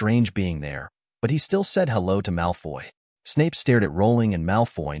felt strange being there, but he still said hello to Malfoy. Snape stared at Rowling and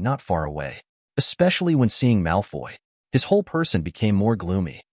Malfoy not far away, especially when seeing Malfoy. His whole person became more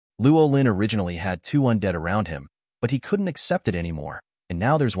gloomy. Luo Lin originally had 2 undead around him, but he couldn't accept it anymore, and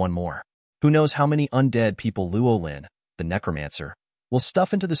now there's one more. Who knows how many undead people Luo Lin, the necromancer, will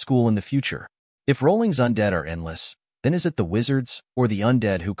stuff into the school in the future. If Rowling's undead are endless, then is it the wizards or the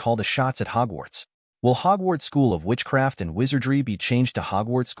undead who call the shots at Hogwarts? Will Hogwarts School of Witchcraft and Wizardry be changed to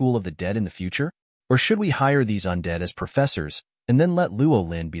Hogwarts School of the Dead in the future? Or should we hire these undead as professors and then let Luo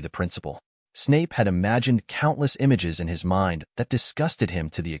Lin be the principal? Snape had imagined countless images in his mind that disgusted him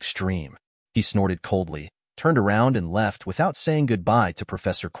to the extreme. He snorted coldly, turned around and left without saying goodbye to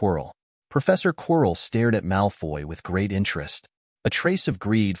Professor Quirrell. Professor Quirrell stared at Malfoy with great interest. A trace of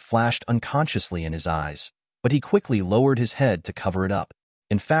greed flashed unconsciously in his eyes, but he quickly lowered his head to cover it up.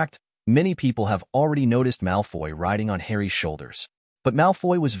 In fact, many people have already noticed Malfoy riding on Harry's shoulders. But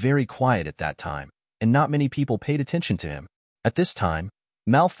Malfoy was very quiet at that time, and not many people paid attention to him. At this time,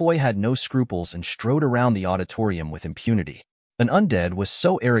 Malfoy had no scruples and strode around the auditorium with impunity. An undead was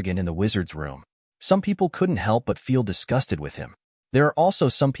so arrogant in the wizard's room. Some people couldn't help but feel disgusted with him. There are also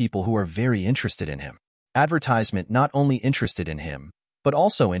some people who are very interested in him. Advertisement not only interested in him, but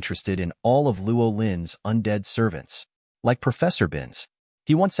also interested in all of Luo Lin's undead servants. Like Professor Binns.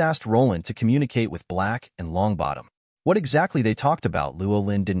 He once asked Rolin to communicate with Black and Longbottom. What exactly they talked about, Luo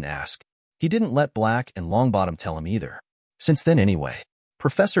Lin didn't ask. He didn't let Black and Longbottom tell him either. Since then anyway,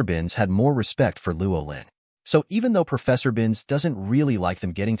 Professor Binns had more respect for Luo Lin. So even though Professor Binns doesn't really like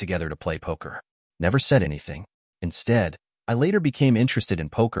them getting together to play poker, never said anything. Instead, I later became interested in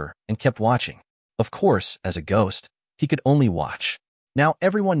poker and kept watching. Of course, as a ghost, he could only watch. Now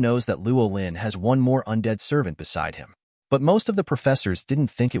everyone knows that Luo Lin has one more undead servant beside him. But most of the professors didn't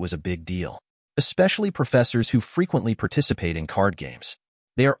think it was a big deal, especially professors who frequently participate in card games.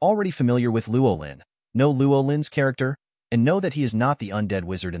 They are already familiar with Luo Lin, know Luo Lin's character, and know that he is not the undead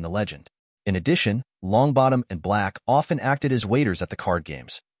wizard in the legend. In addition, Longbottom and Black often acted as waiters at the card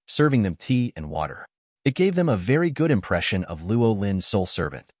games, serving them tea and water. It gave them a very good impression of Luo Lin's soul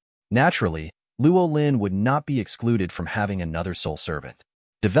servant. Naturally, Luo Lin would not be excluded from having another soul servant.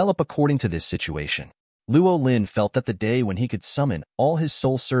 Develop according to this situation. Luo Lin felt that the day when he could summon all his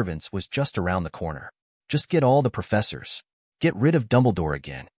soul servants was just around the corner. Just get all the professors. Get rid of Dumbledore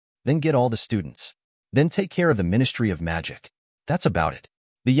again. Then get all the students. Then take care of the Ministry of Magic. That's about it.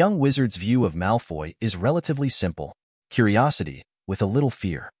 The young wizard's view of Malfoy is relatively simple. Curiosity, with a little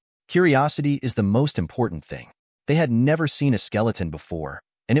fear. Curiosity is the most important thing. They had never seen a skeleton before,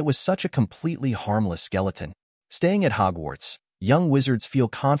 and it was such a completely harmless skeleton. Staying at Hogwarts, young wizards feel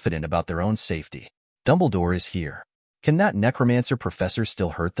confident about their own safety. Dumbledore is here. Can that necromancer professor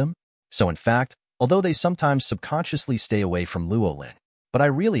still hurt them? So in fact, although they sometimes subconsciously stay away from Luo Lin, but I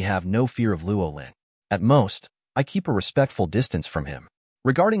really have no fear of Luo Lin. At most, I keep a respectful distance from him.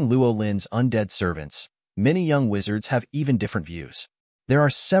 Regarding Luo Lin's undead servants, many young wizards have even different views. There are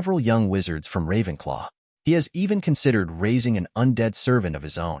several young wizards from Ravenclaw. He has even considered raising an undead servant of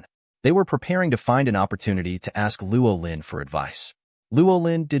his own. They were preparing to find an opportunity to ask Luo Lin for advice. Luo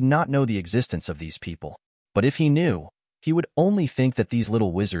Lin did not know the existence of these people, but if he knew, he would only think that these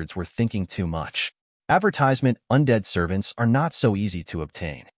little wizards were thinking too much. Advertisement undead servants are not so easy to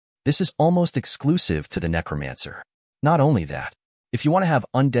obtain. This is almost exclusive to the necromancer. Not only that, if you want to have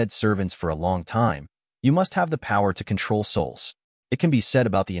undead servants for a long time, you must have the power to control souls. It can be said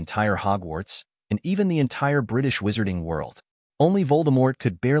about the entire Hogwarts, and even the entire British wizarding world. Only Voldemort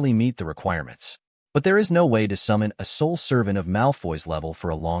could barely meet the requirements. But there is no way to summon a soul servant of Malfoy's level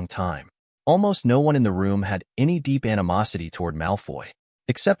for a long time. Almost no one in the room had any deep animosity toward Malfoy,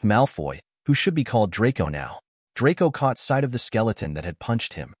 except Malfoy, who should be called Draco now. Draco caught sight of the skeleton that had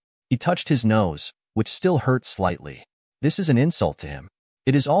punched him. He touched his nose, which still hurt slightly. This is an insult to him.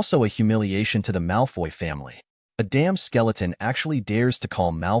 It is also a humiliation to the Malfoy family. A damn skeleton actually dares to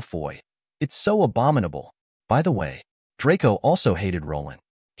call Malfoy. It's so abominable. By the way, Draco also hated Rolin.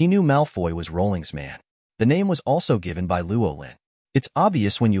 He knew Malfoy was Rowling's man. The name was also given by Luo Lin. It's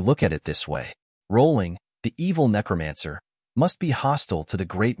obvious when you look at it this way. Rowling, the evil necromancer, must be hostile to the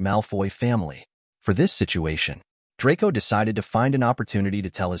great Malfoy family. For this situation, Draco decided to find an opportunity to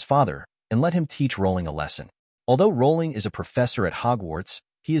tell his father and let him teach Rowling a lesson. Although Rowling is a professor at Hogwarts,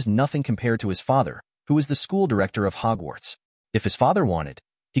 he is nothing compared to his father, who is the school director of Hogwarts. If his father wanted,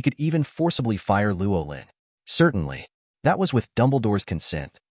 He could even forcibly fire Luo Lin. Certainly, that was with Dumbledore's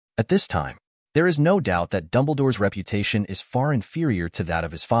consent. At this time, there is no doubt that Dumbledore's reputation is far inferior to that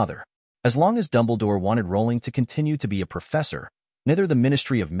of his father. As long as Dumbledore wanted Rowling to continue to be a professor, neither the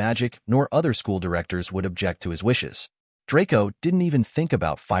Ministry of Magic nor other school directors would object to his wishes. Draco didn't even think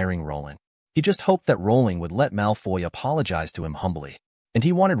about firing Rolin. He just hoped that Rowling would let Malfoy apologize to him humbly. And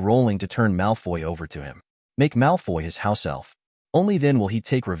he wanted Rowling to turn Malfoy over to him. Make Malfoy his house elf. Only then will he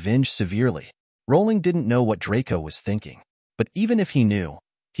take revenge severely. Rowling didn't know what Draco was thinking. But even if he knew,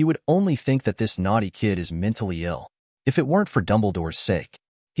 he would only think that this naughty kid is mentally ill. If it weren't for Dumbledore's sake.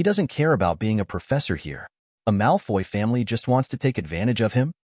 He doesn't care about being a professor here. A Malfoy family just wants to take advantage of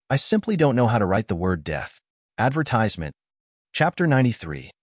him? I simply don't know how to write the word death. Advertisement. Chapter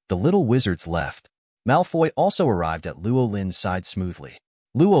 93. The little wizards left. Malfoy also arrived at Luo Lin's side smoothly.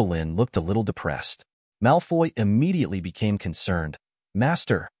 Luo Lin looked a little depressed. Malfoy immediately became concerned.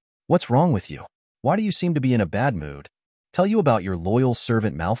 Master, what's wrong with you? Why do you seem to be in a bad mood? Tell you about your loyal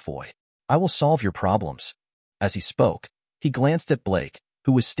servant Malfoy. I will solve your problems. As he spoke, he glanced at Blake,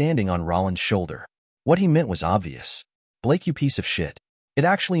 who was standing on Rolin's shoulder. What he meant was obvious. Blake, you piece of shit. It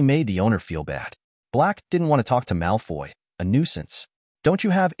actually made the owner feel bad. Black didn't want to talk to Malfoy, a nuisance. Don't you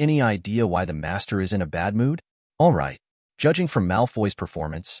have any idea why the master is in a bad mood? All right. Judging from Malfoy's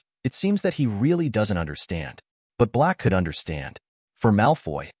performance, it seems that he really doesn't understand. But Black could understand. For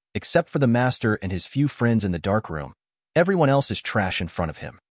Malfoy, except for the master and his few friends in the dark room, everyone else is trash in front of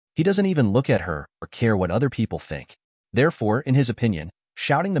him. He doesn't even look at her or care what other people think. Therefore, in his opinion,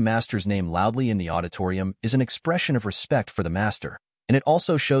 shouting the master's name loudly in the auditorium is an expression of respect for the master, and it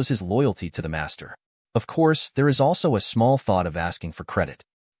also shows his loyalty to the master. Of course, there is also a small thought of asking for credit.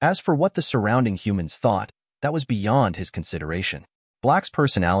 As for what the surrounding humans thought, that was beyond his consideration. Black's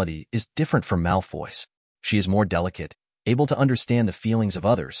personality is different from Malfoy's. She is more delicate, able to understand the feelings of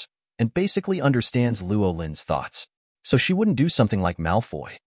others, and basically understands Luo Lin's thoughts. So she wouldn't do something like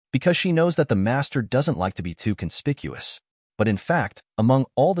Malfoy, because she knows that the master doesn't like to be too conspicuous. But in fact, among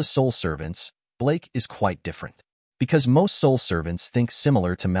all the soul servants, Blake is quite different. Because most soul servants think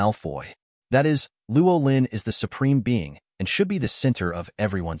similar to Malfoy. That is, Luo Lin is the supreme being and should be the center of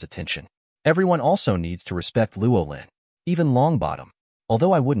everyone's attention. Everyone also needs to respect Luo Lin, even Longbottom,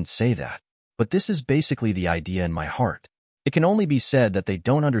 although I wouldn't say that. But this is basically the idea in my heart. It can only be said that they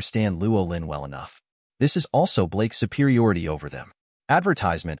don't understand Luo Lin well enough. This is also Blake's superiority over them.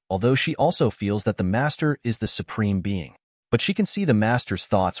 Advertisement, although she also feels that the master is the supreme being. But she can see the master's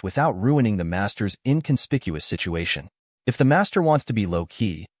thoughts without ruining the master's inconspicuous situation. If the master wants to be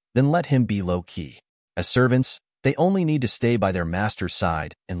low-key, then let him be low-key. As servants, they only need to stay by their master's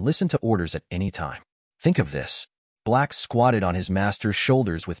side and listen to orders at any time. Think of this. Black squatted on his master's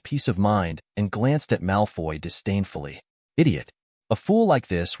shoulders with peace of mind and glanced at Malfoy disdainfully. Idiot. A fool like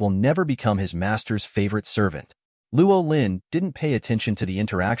this will never become his master's favorite servant. Luo Lin didn't pay attention to the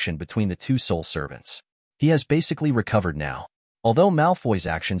interaction between the two soul servants. He has basically recovered now, although Malfoy's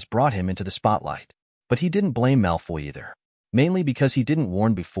actions brought him into the spotlight. But he didn't blame Malfoy either, mainly because he didn't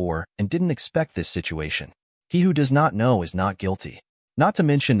warn before and didn't expect this situation. He who does not know is not guilty. Not to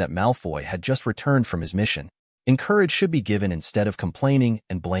mention that Malfoy had just returned from his mission. Encourage should be given instead of complaining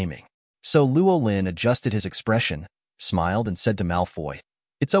and blaming. So Luo Lin adjusted his expression, smiled and said to Malfoy,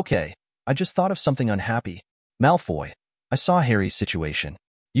 "It's okay, I just thought of something unhappy. Malfoy, I saw Harry's situation.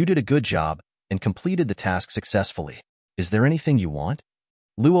 You did a good job and completed the task successfully. Is there anything you want?"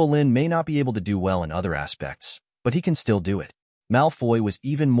 Luo Lin may not be able to do well in other aspects, but he can still do it. Malfoy was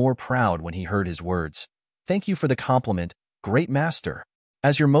even more proud when he heard his words. "Thank you for the compliment, great master.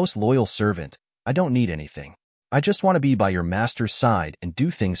 As your most loyal servant, I don't need anything. I just want to be by your master's side and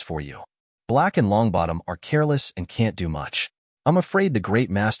do things for you." Black and Longbottom are careless and can't do much. I'm afraid the great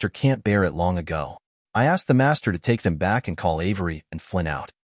master can't bear it long ago. I asked the master to take them back and call Avery and Flynn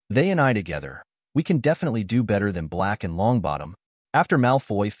out. They and I together, we can definitely do better than Black and Longbottom. After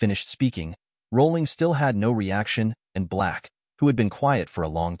Malfoy finished speaking, Rowling still had no reaction, and Black, who had been quiet for a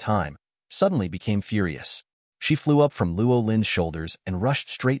long time, suddenly became furious. She flew up from Luo Lin's shoulders and rushed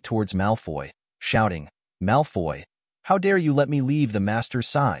straight towards Malfoy, shouting, "Malfoy, how dare you let me leave the master's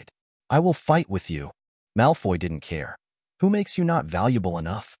side? I will fight with you." Malfoy didn't care. Who makes you not valuable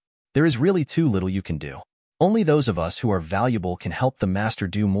enough? There is really too little you can do. Only those of us who are valuable can help the master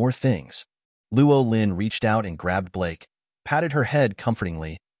do more things. Luo Lin reached out and grabbed Blake, patted her head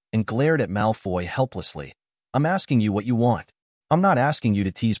comfortingly, and glared at Malfoy helplessly. "I'm asking you what you want. I'm not asking you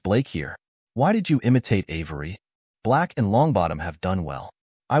to tease Blake here. Why did you imitate Avery? Black and Longbottom have done well.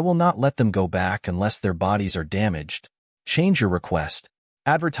 I will not let them go back unless their bodies are damaged. Change your request."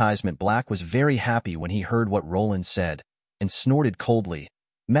 Advertisement. Black was very happy when he heard what Rolin said, and snorted coldly.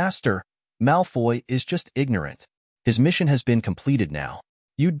 Master, Malfoy is just ignorant. His mission has been completed now.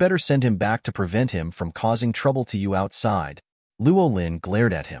 You'd better send him back to prevent him from causing trouble to you outside. Luo Lin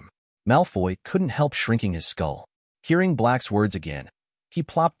glared at him. Malfoy couldn't help shrinking his skull. Hearing Black's words again, he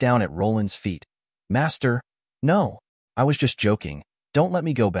plopped down at Roland's feet. Master, no. I was just joking. Don't let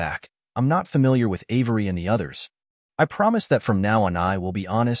me go back. I'm not familiar with Avery and the others. I promise that from now on I will be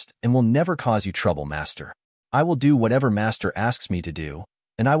honest and will never cause you trouble, Master. I will do whatever Master asks me to do,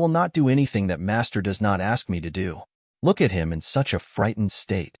 and I will not do anything that Master does not ask me to do. Look at him in such a frightened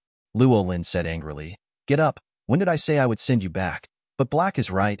state. Luo Lin said angrily. Get up. When did I say I would send you back? But Black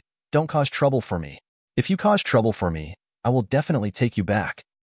is right. Don't cause trouble for me. If you cause trouble for me, I will definitely take you back.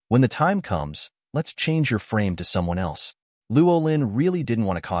 When the time comes, let's change your frame to someone else. Luo Lin really didn't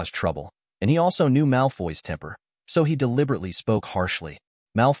want to cause trouble, and he also knew Malfoy's temper, so he deliberately spoke harshly.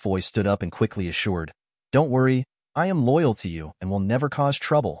 Malfoy stood up and quickly assured, Don't worry, I am loyal to you and will never cause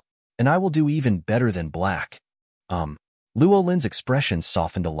trouble, and I will do even better than Black. Luo Lin's expression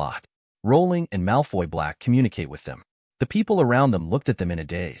softened a lot. Rowling and Malfoy Black communicate with them. The people around them looked at them in a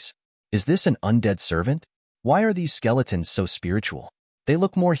daze. Is this an undead servant? Why are these skeletons so spiritual? They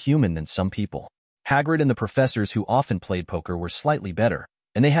look more human than some people. Hagrid and the professors who often played poker were slightly better,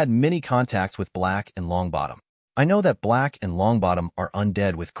 and they had many contacts with Black and Longbottom. I know that Black and Longbottom are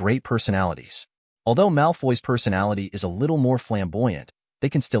undead with great personalities. Although Malfoy's personality is a little more flamboyant, they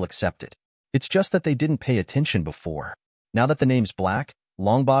can still accept it. It's just that they didn't pay attention before. Now that the names Black,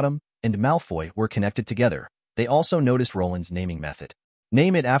 Longbottom, and Malfoy were connected together, they also noticed Roland's naming method.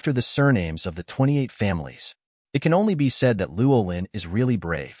 Name it after the surnames of the 28 families. It can only be said that Luo Lin is really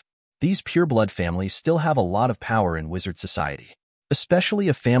brave. These pureblood families still have a lot of power in wizard society. Especially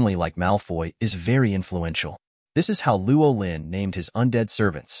a family like Malfoy is very influential. This is how Luo Lin named his undead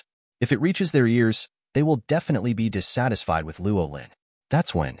servants. If it reaches their ears, they will definitely be dissatisfied with Luo Lin.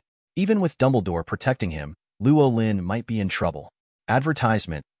 That's when, even with Dumbledore protecting him, Luo Lin might be in trouble.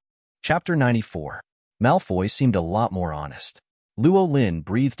 Advertisement. Chapter 94. Malfoy seemed a lot more honest. Luo Lin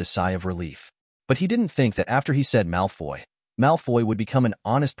breathed a sigh of relief. But he didn't think that after he said Malfoy would become an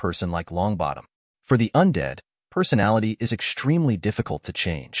honest person like Longbottom. For the undead, personality is extremely difficult to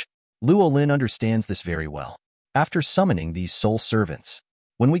change. Luo Lin understands this very well. After summoning these soul servants,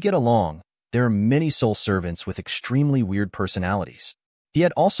 when we get along, there are many soul servants with extremely weird personalities. He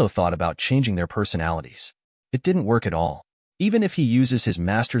had also thought about changing their personalities. It didn't work at all. Even if he uses his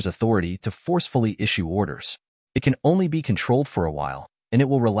master's authority to forcefully issue orders, it can only be controlled for a while, and it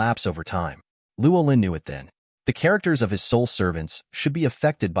will relapse over time. Luo Lin knew it then. The characters of his soul servants should be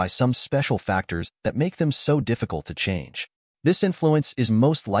affected by some special factors that make them so difficult to change. This influence is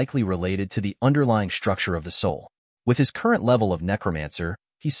most likely related to the underlying structure of the soul. With his current level of necromancer,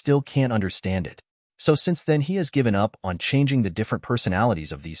 he still can't understand it. So since then he has given up on changing the different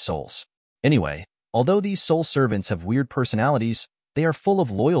personalities of these souls. Anyway, although these soul servants have weird personalities, they are full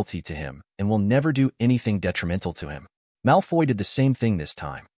of loyalty to him and will never do anything detrimental to him. Malfoy did the same thing this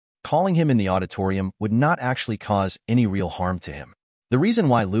time. Calling him in the auditorium would not actually cause any real harm to him. The reason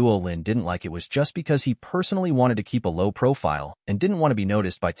why Luo Lin didn't like it was just because he personally wanted to keep a low profile and didn't want to be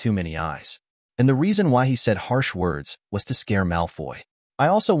noticed by too many eyes. And the reason why he said harsh words was to scare Malfoy. I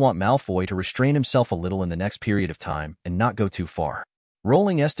also want Malfoy to restrain himself a little in the next period of time and not go too far.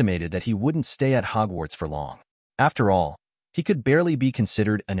 Rowling estimated that he wouldn't stay at Hogwarts for long. After all, he could barely be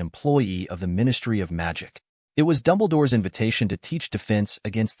considered an employee of the Ministry of Magic. It was Dumbledore's invitation to teach defense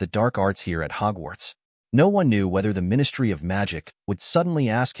against the dark arts here at Hogwarts. No one knew whether the Ministry of Magic would suddenly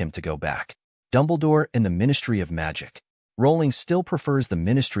ask him to go back. Dumbledore and the Ministry of Magic. Rowling still prefers the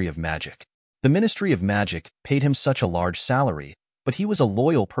Ministry of Magic. The Ministry of Magic paid him such a large salary, but he was a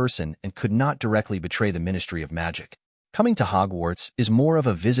loyal person and could not directly betray the Ministry of Magic. Coming to Hogwarts is more of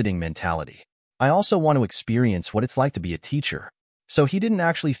a visiting mentality. I also want to experience what it's like to be a teacher. So he didn't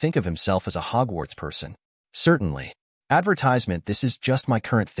actually think of himself as a Hogwarts person. Certainly. Advertisement. This is just my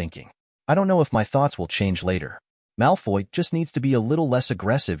current thinking. I don't know if my thoughts will change later. Malfoy just needs to be a little less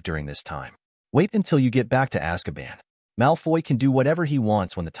aggressive during this time. Wait until you get back to Azkaban. Malfoy can do whatever he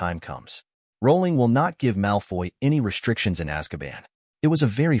wants when the time comes. Rowling will not give Malfoy any restrictions in Azkaban. It was a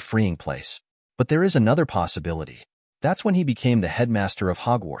very freeing place. But there is another possibility. That's when he became the headmaster of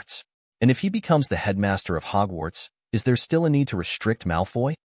Hogwarts. And if he becomes the headmaster of Hogwarts, is there still a need to restrict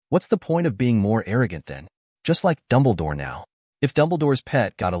Malfoy? What's the point of being more arrogant then? Just like Dumbledore now. If Dumbledore's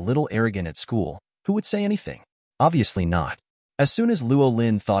pet got a little arrogant at school, who would say anything? Obviously not. As soon as Luo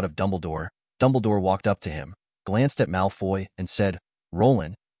Lin thought of Dumbledore, Dumbledore walked up to him, glanced at Malfoy, and said,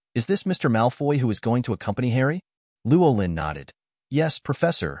 Rolin, is this Mr. Malfoy who is going to accompany Harry? Luo Lin nodded. Yes,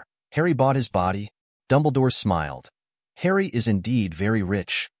 Professor. Harry bought his body. Dumbledore smiled. Harry is indeed very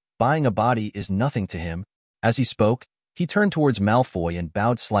rich. Buying a body is nothing to him. As he spoke, he turned towards Malfoy and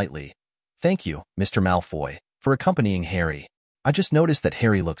bowed slightly. Thank you, Mr. Malfoy, for accompanying Harry. I just noticed that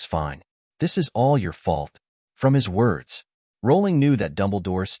Harry looks fine. This is all your fault. From his words, Rowling knew that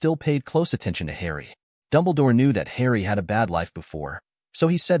Dumbledore still paid close attention to Harry. Dumbledore knew that Harry had a bad life before, so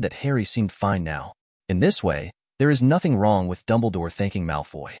he said that Harry seemed fine now. In this way, there is nothing wrong with Dumbledore thanking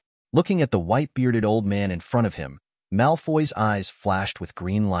Malfoy. Looking at the white-bearded old man in front of him, Malfoy's eyes flashed with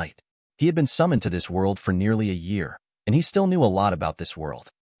green light. He had been summoned to this world for nearly a year, and he still knew a lot about this world.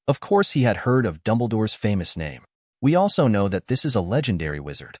 Of course, he had heard of Dumbledore's famous name. We also know that this is a legendary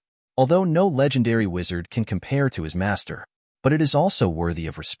wizard, although no legendary wizard can compare to his master, but it is also worthy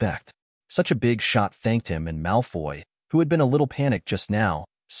of respect. Such a big shot thanked him, and Malfoy, who had been a little panicked just now,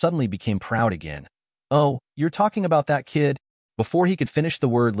 suddenly became proud again. Oh, you're talking about that kid? Before he could finish the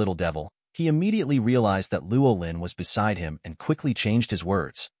word little devil, he immediately realized that Luo Lin was beside him and quickly changed his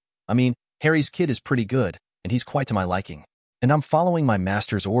words. I mean, Harry's kid is pretty good, and he's quite to my liking. And I'm following my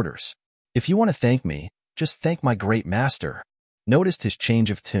master's orders. If you want to thank me, just thank my great master. Noticed his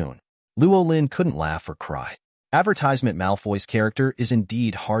change of tune. Luo Lin couldn't laugh or cry. Advertisement Malfoy's character is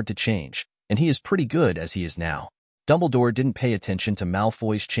indeed hard to change, and he is pretty good as he is now. Dumbledore didn't pay attention to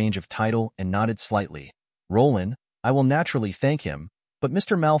Malfoy's change of title and nodded slightly. Rolin, I will naturally thank him, but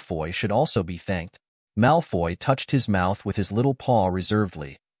Mr. Malfoy should also be thanked. Malfoy touched his mouth with his little paw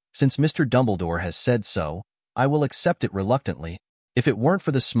reservedly. Since Mr. Dumbledore has said so, I will accept it reluctantly. If it weren't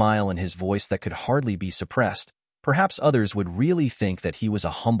for the smile in his voice that could hardly be suppressed, perhaps others would really think that he was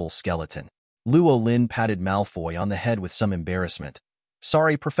a humble skeleton. Luo Lin patted Malfoy on the head with some embarrassment.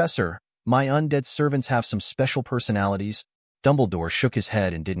 Sorry, Professor, my undead servants have some special personalities. Dumbledore shook his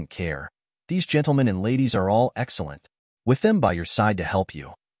head and didn't care. These gentlemen and ladies are all excellent. With them by your side to help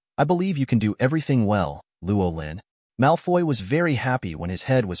you, I believe you can do everything well, Luo Lin. Malfoy was very happy when his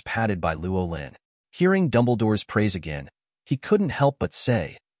head was patted by Luo Lin. Hearing Dumbledore's praise again, he couldn't help but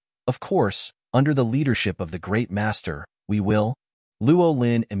say, of course, under the leadership of the great master, we will. Luo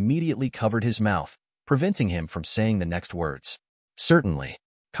Lin immediately covered his mouth, preventing him from saying the next words. Certainly,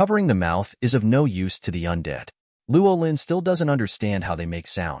 covering the mouth is of no use to the undead. Luo Lin still doesn't understand how they make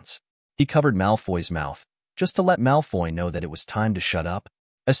sounds. He covered Malfoy's mouth, just to let Malfoy know that it was time to shut up.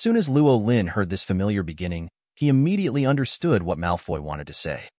 As soon as Luo Lin heard this familiar beginning, he immediately understood what Malfoy wanted to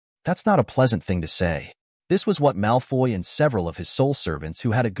say. That's not a pleasant thing to say. This was what Malfoy and several of his soul servants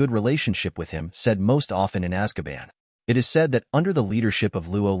who had a good relationship with him said most often in Azkaban. It is said that under the leadership of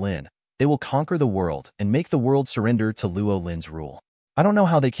Luo Lin, they will conquer the world and make the world surrender to Luo Lin's rule. I don't know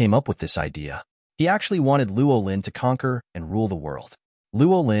how they came up with this idea. He actually wanted Luo Lin to conquer and rule the world.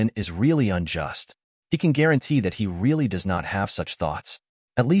 Luo Lin is really unjust. He can guarantee that he really does not have such thoughts.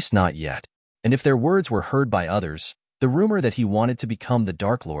 At least not yet. And if their words were heard by others, the rumor that he wanted to become the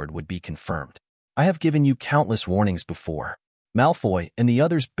Dark Lord would be confirmed. I have given you countless warnings before. Malfoy and the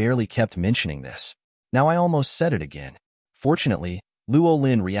others barely kept mentioning this. Now I almost said it again. Fortunately, Luo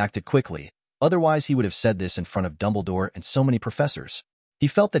Lin reacted quickly, otherwise he would have said this in front of Dumbledore and so many professors. He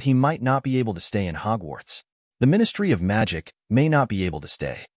felt that he might not be able to stay in Hogwarts. The Ministry of Magic may not be able to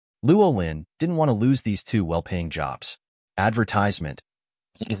stay. Luo Lin didn't want to lose these two well-paying jobs. Advertisement.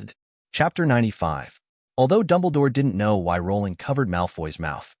 Chapter 95. Although Dumbledore didn't know why Rowling covered Malfoy's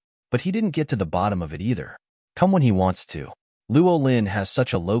mouth, but he didn't get to the bottom of it either. Come when he wants to. Luo Lin has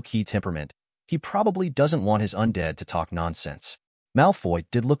such a low-key temperament, he probably doesn't want his undead to talk nonsense. Malfoy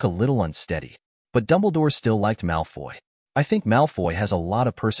did look a little unsteady, but Dumbledore still liked Malfoy. I think Malfoy has a lot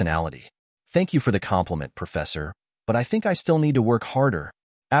of personality. Thank you for the compliment, Professor, but I think I still need to work harder.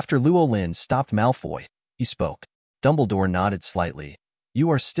 After Luo Lin stopped Malfoy, he spoke. Dumbledore nodded slightly. You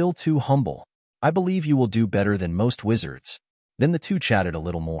are still too humble. I believe you will do better than most wizards. Then the two chatted a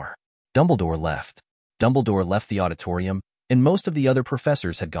little more. Dumbledore left. Dumbledore left the auditorium, and most of the other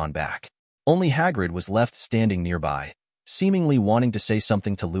professors had gone back. Only Hagrid was left standing nearby, seemingly wanting to say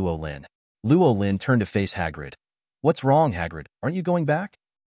something to Luo Lin. Luo Lin turned to face Hagrid. What's wrong, Hagrid? Aren't you going back?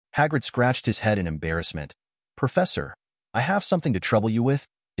 Hagrid scratched his head in embarrassment. Professor, I have something to trouble you with.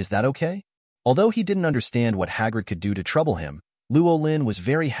 Is that okay? Although he didn't understand what Hagrid could do to trouble him, Luo Lin was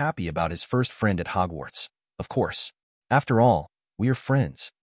very happy about his first friend at Hogwarts. Of course. After all, we are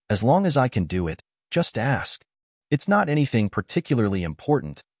friends. As long as I can do it, just ask. It's not anything particularly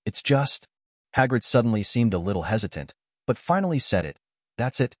important, it's just... Hagrid suddenly seemed a little hesitant, but finally said it.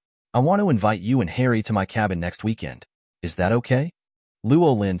 That's it. I want to invite you and Harry to my cabin next weekend. Is that okay?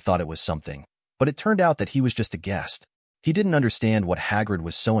 Luo Lin thought it was something, but it turned out that he was just a guest. He didn't understand what Hagrid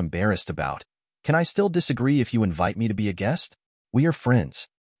was so embarrassed about. Can I still disagree if you invite me to be a guest? We are friends.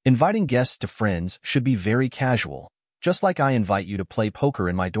 Inviting guests to friends should be very casual. Just like I invite you to play poker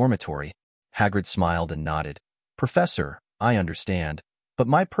in my dormitory. Hagrid smiled and nodded. Professor, I understand, but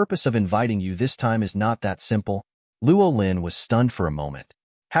my purpose of inviting you this time is not that simple. Luo Lin was stunned for a moment.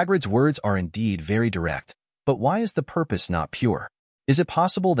 Hagrid's words are indeed very direct, but why is the purpose not pure? Is it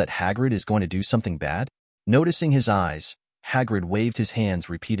possible that Hagrid is going to do something bad? Noticing his eyes, Hagrid waved his hands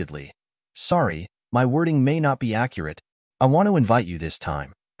repeatedly. Sorry, my wording may not be accurate. I want to invite you this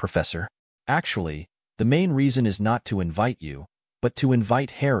time, Professor. Actually, the main reason is not to invite you, but to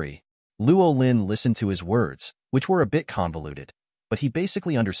invite Harry. Luo Lin listened to his words, which were a bit convoluted, but he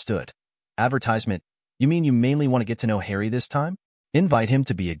basically understood. Advertisement, you mean you mainly want to get to know Harry this time? Invite him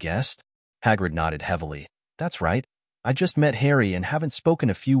to be a guest? Hagrid nodded heavily. That's right. I just met Harry and haven't spoken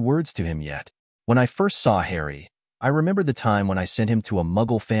a few words to him yet. When I first saw Harry, I remember the time when I sent him to a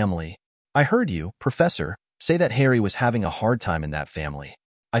Muggle family. I heard you, Professor, say that Harry was having a hard time in that family.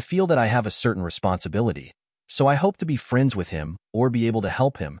 I feel that I have a certain responsibility, so I hope to be friends with him or be able to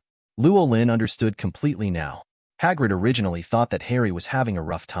help him. Luo Lin understood completely now. Hagrid originally thought that Harry was having a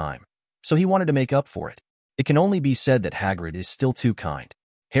rough time, so he wanted to make up for it. It can only be said that Hagrid is still too kind.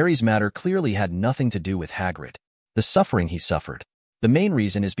 Harry's matter clearly had nothing to do with Hagrid. The suffering he suffered. The main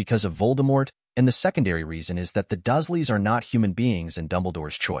reason is because of Voldemort, and the secondary reason is that the Dursleys are not human beings in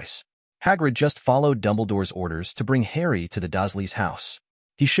Dumbledore's choice. Hagrid just followed Dumbledore's orders to bring Harry to the Dursleys' house.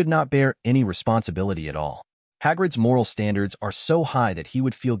 He should not bear any responsibility at all. Hagrid's moral standards are so high that he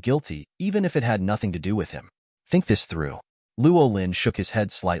would feel guilty even if it had nothing to do with him. Think this through. Luo Lin shook his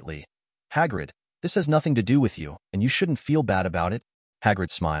head slightly. Hagrid, this has nothing to do with you, and you shouldn't feel bad about it. Hagrid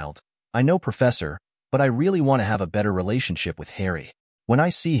smiled. I know, Professor, but I really want to have a better relationship with Harry. When I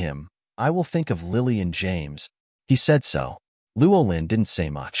see him, I will think of Lily and James. He said so. Luo Lin didn't say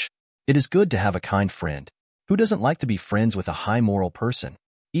much. It is good to have a kind friend. Who doesn't like to be friends with a high moral person?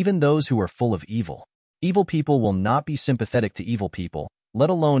 Even those who are full of evil. Evil people will not be sympathetic to evil people, let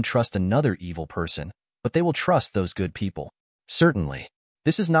alone trust another evil person, but they will trust those good people. Certainly.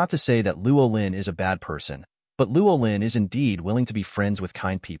 This is not to say that Luo Lin is a bad person, but Luo Lin is indeed willing to be friends with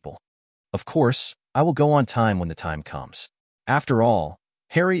kind people. Of course, I will go on time when the time comes. After all,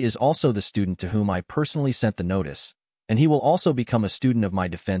 Harry is also the student to whom I personally sent the notice, and he will also become a student of my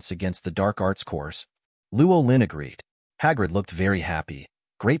defense against the dark arts course. Luo Lin agreed. Hagrid looked very happy.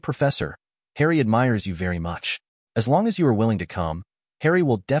 Great, Professor. Harry admires you very much. As long as you are willing to come, Harry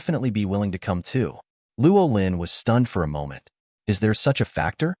will definitely be willing to come too. Luo Lin was stunned for a moment. Is there such a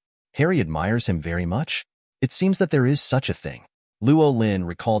factor? Harry admires him very much? It seems that there is such a thing. Luo Lin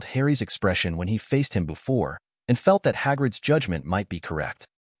recalled Harry's expression when he faced him before and felt that Hagrid's judgment might be correct.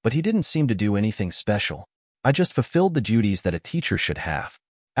 But he didn't seem to do anything special. I just fulfilled the duties that a teacher should have.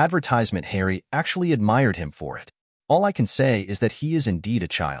 Advertisement Harry actually admired him for it. All I can say is that he is indeed a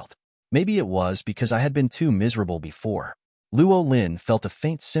child. Maybe it was because I had been too miserable before. Luo Lin felt a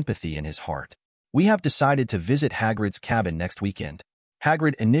faint sympathy in his heart. We have decided to visit Hagrid's cabin next weekend.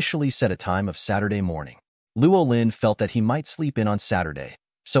 Hagrid initially set a time of Saturday morning. Luo Lin felt that he might sleep in on Saturday,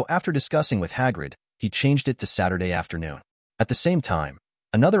 so after discussing with Hagrid, he changed it to Saturday afternoon. At the same time,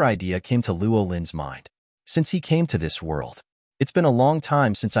 another idea came to Luo Lin's mind. Since he came to this world, it's been a long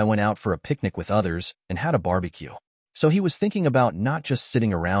time since I went out for a picnic with others and had a barbecue. So he was thinking about not just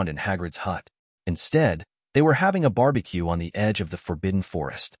sitting around in Hagrid's hut. Instead, they were having a barbecue on the edge of the Forbidden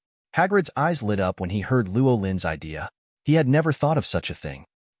Forest. Hagrid's eyes lit up when he heard Luo Lin's idea. He had never thought of such a thing.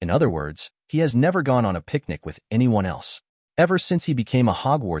 In other words, he has never gone on a picnic with anyone else. Ever since he became a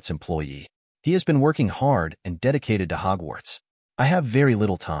Hogwarts employee, he has been working hard and dedicated to Hogwarts. I have very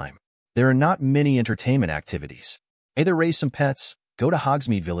little time. There are not many entertainment activities. Either raise some pets, go to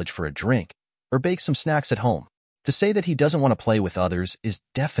Hogsmeade Village for a drink, or bake some snacks at home. To say that he doesn't want to play with others is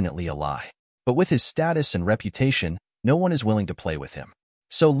definitely a lie. But with his status and reputation, no one is willing to play with him.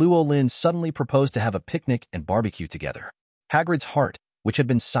 So Luo Lin suddenly proposed to have a picnic and barbecue together. Hagrid's heart, which had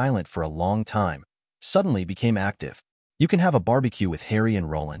been silent for a long time, suddenly became active. You can have a barbecue with Harry and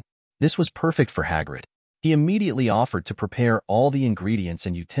Rolin. This was perfect for Hagrid. He immediately offered to prepare all the ingredients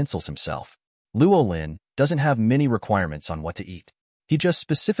and utensils himself. Luo Lin doesn't have many requirements on what to eat. He just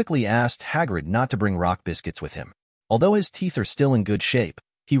specifically asked Hagrid not to bring rock biscuits with him. Although his teeth are still in good shape,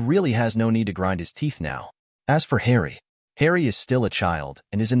 he really has no need to grind his teeth now. As for Harry, Harry is still a child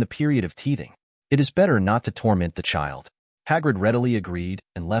and is in the period of teething. It is better not to torment the child. Hagrid readily agreed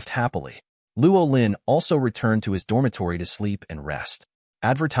and left happily. Luo Lin also returned to his dormitory to sleep and rest.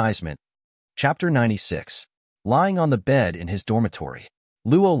 Advertisement. Chapter 96. Lying on the bed in his dormitory,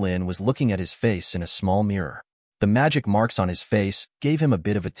 Luo Lin was looking at his face in a small mirror. The magic marks on his face gave him a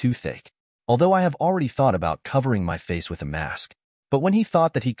bit of a toothache. Although I have already thought about covering my face with a mask. But when he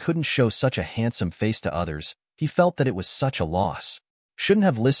thought that he couldn't show such a handsome face to others, He felt that it was such a loss. Shouldn't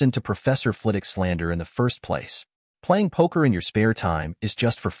have listened to Professor Flitwick's slander in the first place. Playing poker in your spare time is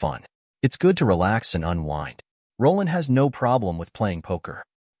just for fun. It's good to relax and unwind. Rolin has no problem with playing poker.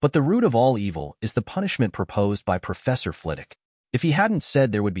 But the root of all evil is the punishment proposed by Professor Flitwick. If he hadn't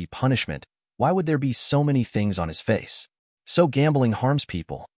said there would be punishment, why would there be so many things on his face? So gambling harms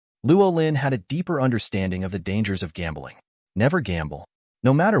people. Luo Lin had a deeper understanding of the dangers of gambling. Never gamble.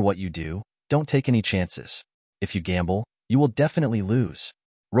 No matter what you do, don't take any chances. If you gamble, you will definitely lose.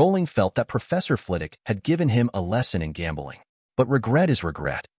 Rowling felt that Professor Flitwick had given him a lesson in gambling. But regret is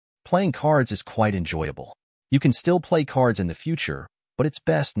regret. Playing cards is quite enjoyable. You can still play cards in the future, but it's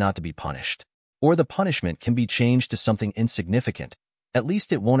best not to be punished. Or the punishment can be changed to something insignificant. At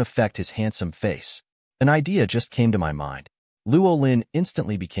least it won't affect his handsome face. An idea just came to my mind. Luo Lin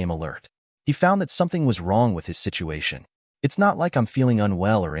instantly became alert. He found that something was wrong with his situation. It's not like I'm feeling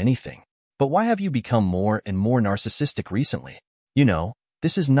unwell or anything. But why have you become more and more narcissistic recently? You know,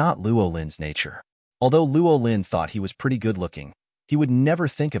 this is not Luo Lin's nature. Although Luo Lin thought he was pretty good looking, he would never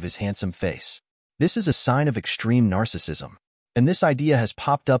think of his handsome face. This is a sign of extreme narcissism. And this idea has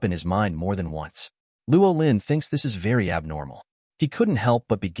popped up in his mind more than once. Luo Lin thinks this is very abnormal. He couldn't help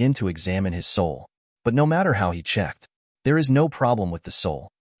but begin to examine his soul. But no matter how he checked, there is no problem with the soul.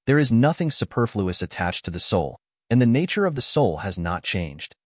 There is nothing superfluous attached to the soul, and the nature of the soul has not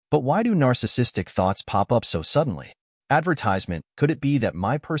changed. But why do narcissistic thoughts pop up so suddenly? Advertisement, could it be that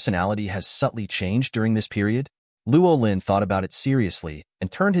my personality has subtly changed during this period? Luo Lin thought about it seriously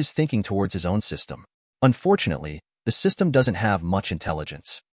and turned his thinking towards his own system. Unfortunately, the system doesn't have much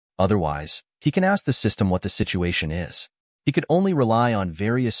intelligence. Otherwise, he can ask the system what the situation is. He could only rely on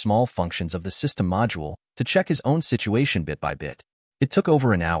various small functions of the system module to check his own situation bit by bit. It took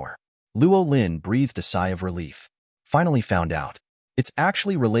over an hour. Luo Lin breathed a sigh of relief. Finally found out. It's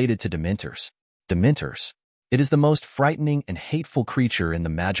actually related to Dementors. Dementors. It is the most frightening and hateful creature in the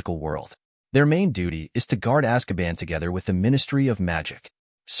magical world. Their main duty is to guard Azkaban together with the Ministry of Magic.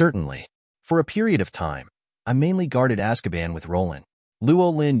 Certainly. For a period of time, I mainly guarded Azkaban with Rolin.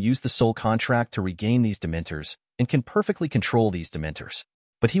 Luo Lin used the soul contract to regain these Dementors and can perfectly control these Dementors.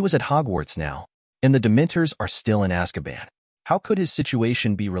 But he was at Hogwarts now, and the Dementors are still in Azkaban. How could his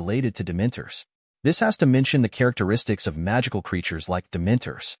situation be related to Dementors? This has to mention the characteristics of magical creatures like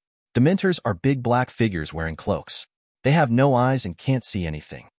Dementors. Dementors are big black figures wearing cloaks. They have no eyes and can't see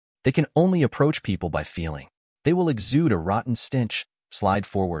anything. They can only approach people by feeling. They will exude a rotten stench, slide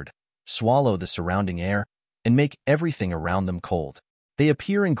forward, swallow the surrounding air, and make everything around them cold. They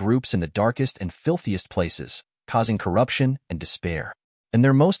appear in groups in the darkest and filthiest places, causing corruption and despair. And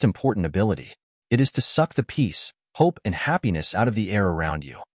their most important ability, it is to suck the peace, hope, and happiness out of the air around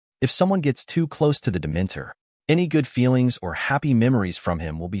you. If someone gets too close to the Dementor, any good feelings or happy memories from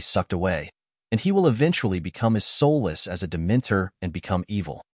him will be sucked away, and he will eventually become as soulless as a Dementor and become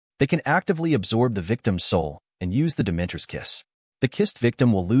evil. They can actively absorb the victim's soul and use the Dementor's kiss. The kissed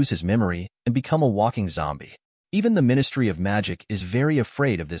victim will lose his memory and become a walking zombie. Even the Ministry of Magic is very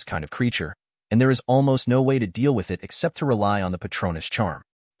afraid of this kind of creature, and there is almost no way to deal with it except to rely on the Patronus charm.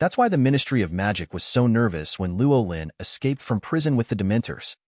 That's why the Ministry of Magic was so nervous when Luo Lin escaped from prison with the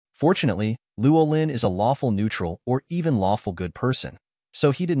Dementors. Fortunately, Luo Lin is a lawful neutral or even lawful good person, so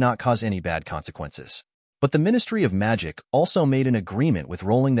he did not cause any bad consequences. But the Ministry of Magic also made an agreement with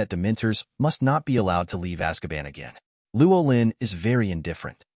Rowling that Dementors must not be allowed to leave Azkaban again. Luo Lin is very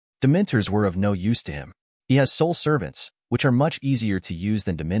indifferent. Dementors were of no use to him. He has soul servants, which are much easier to use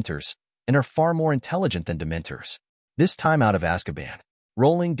than Dementors, and are far more intelligent than Dementors. This time out of Azkaban,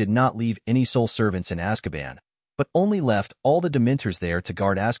 Rowling did not leave any soul servants in Azkaban, but only left all the Dementors there to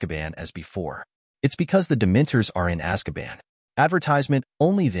guard Azkaban as before. It's because the Dementors are in Azkaban. Advertisement,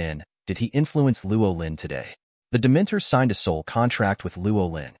 only then did he influence Luo Lin today. The Dementors signed a soul contract with Luo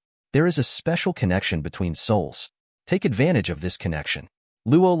Lin. There is a special connection between souls. Take advantage of this connection.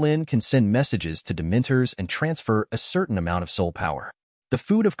 Luo Lin can send messages to Dementors and transfer a certain amount of soul power. The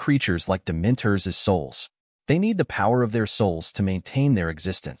food of creatures like Dementors is souls. They need the power of their souls to maintain their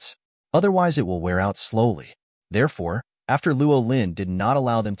existence. Otherwise it will wear out slowly. Therefore, after Luo Lin did not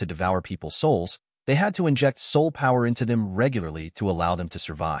allow them to devour people's souls, they had to inject soul power into them regularly to allow them to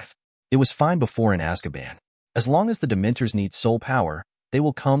survive. It was fine before in Azkaban. As long as the Dementors need soul power, they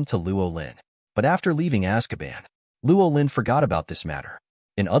will come to Luo Lin. But after leaving Azkaban, Luo Lin forgot about this matter.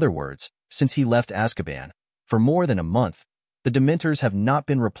 In other words, since he left Azkaban, for more than a month, the Dementors have not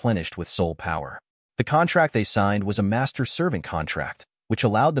been replenished with soul power. The contract they signed was a master-servant contract, which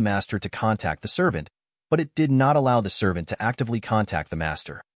allowed the master to contact the servant, but it did not allow the servant to actively contact the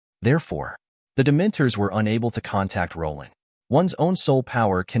master. Therefore, the Dementors were unable to contact Rolin. One's own soul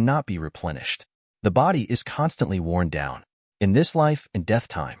power cannot be replenished. The body is constantly worn down. In this life and death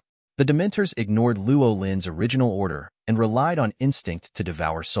time, the Dementors ignored Luo Lin's original order and relied on instinct to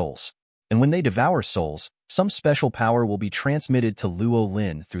devour souls. And when they devour souls, some special power will be transmitted to Luo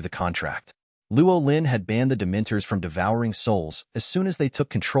Lin through the contract. Luo Lin had banned the Dementors from devouring souls as soon as they took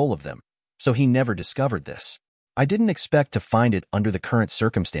control of them, so he never discovered this. I didn't expect to find it under the current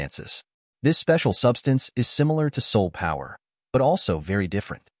circumstances. This special substance is similar to soul power, but also very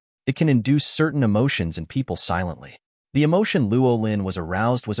different. It can induce certain emotions in people silently. The emotion Luo Lin was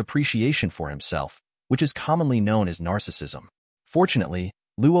aroused was appreciation for himself, which is commonly known as narcissism. Fortunately,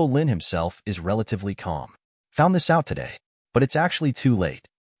 Luo Lin himself is relatively calm. Found this out today, but it's actually too late.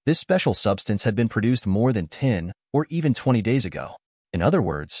 This special substance had been produced more than 10 or even 20 days ago. In other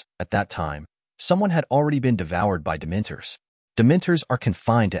words, at that time, someone had already been devoured by Dementors. Dementors are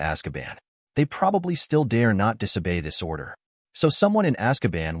confined to Azkaban. They probably still dare not disobey this order. So someone in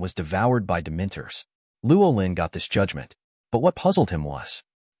Azkaban was devoured by Dementors. Luo Lin got this judgment, but what puzzled him was,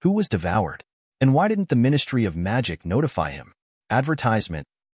 who was devoured? And why didn't the Ministry of Magic notify him? Advertisement.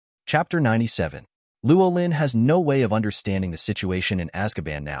 Chapter 97. Luo Lin has no way of understanding the situation in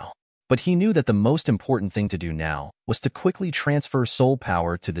Azkaban now, but he knew that the most important thing to do now was to quickly transfer soul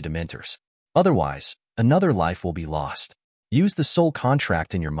power to the Dementors. Otherwise, another life will be lost. Use the soul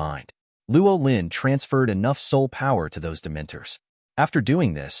contract in your mind. Luo Lin transferred enough soul power to those Dementors. After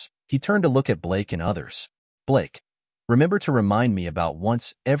doing this, he turned to look at Blake and others. Blake, remember to remind me about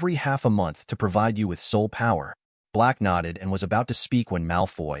once every half a month to provide you with soul power. Black nodded and was about to speak when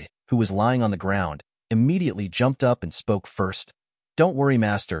Malfoy, who was lying on the ground, immediately jumped up and spoke first. Don't worry,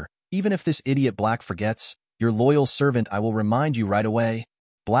 Master. Even if this idiot Black forgets, your loyal servant, I will remind you right away.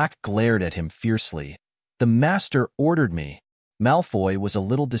 Black glared at him fiercely. The Master ordered me. Malfoy was a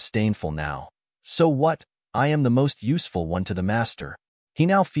little disdainful now. So what? I am the most useful one to the Master. He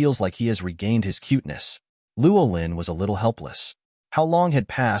now feels like he has regained his cuteness. Luo Lin was a little helpless. How long had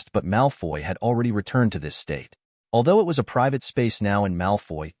passed, but Malfoy had already returned to this state. Although it was a private space now and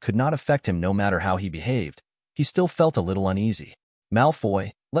Malfoy could not affect him no matter how he behaved, he still felt a little uneasy.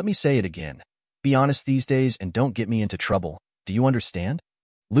 Malfoy, let me say it again. Be honest these days and don't get me into trouble. Do you understand?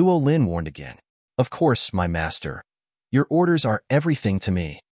 Luo Lin warned again. Of course, my master. Your orders are everything to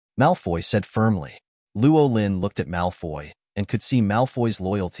me, Malfoy said firmly. Luo Lin looked at Malfoy and could see Malfoy's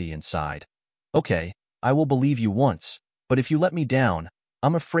loyalty inside. Okay, I will believe you once, but if you let me down,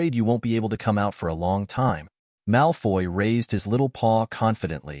 I'm afraid you won't be able to come out for a long time. Malfoy raised his little paw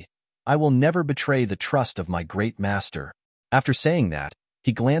confidently. I will never betray the trust of my great master. After saying that,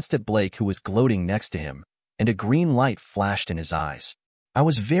 he glanced at Blake, who was gloating next to him, and a green light flashed in his eyes. I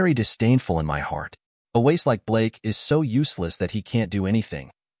was very disdainful in my heart. A waste like Blake is so useless that he can't do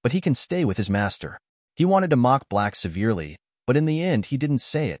anything, but he can stay with his master. He wanted to mock Black severely, but in the end he didn't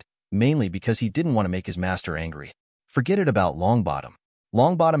say it, mainly because he didn't want to make his master angry. Forget it about Longbottom.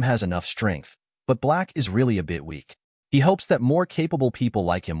 Longbottom has enough strength, but Black is really a bit weak. He hopes that more capable people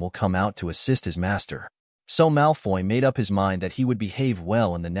like him will come out to assist his master. So Malfoy made up his mind that he would behave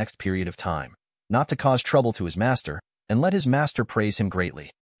well in the next period of time, not to cause trouble to his master, and let his master praise him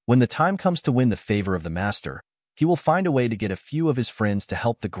greatly. When the time comes to win the favor of the master, he will find a way to get a few of his friends to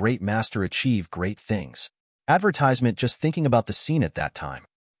help the great master achieve great things. Advertisement. Just thinking about the scene at that time,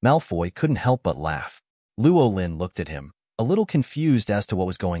 Malfoy couldn't help but laugh. Luo Lin looked at him, a little confused as to what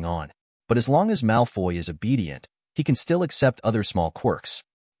was going on. But as long as Malfoy is obedient, he can still accept other small quirks.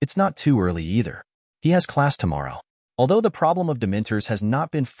 It's not too early either. He has class tomorrow. Although the problem of Dementors has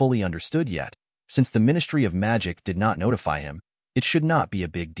not been fully understood yet, since the Ministry of Magic did not notify him, it should not be a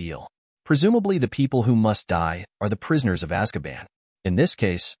big deal. Presumably the people who must die are the prisoners of Azkaban. In this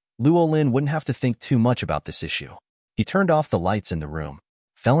case, Luo Lin wouldn't have to think too much about this issue. He turned off the lights in the room,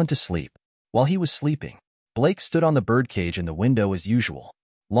 fell into sleep. While he was sleeping, Blake stood on the birdcage in the window as usual.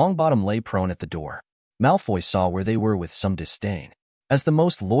 Longbottom lay prone at the door. Malfoy saw where they were with some disdain. As the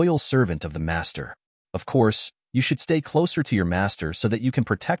most loyal servant of the master, of course, you should stay closer to your master so that you can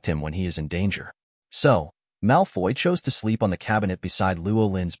protect him when he is in danger. So, Malfoy chose to sleep on the cabinet beside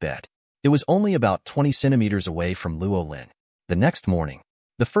Luo Lin's bed. It was only about 20 centimeters away from Luo Lin. The next morning,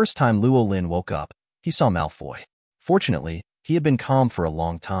 the first time Luo Lin woke up, he saw Malfoy. Fortunately, he had been calm for a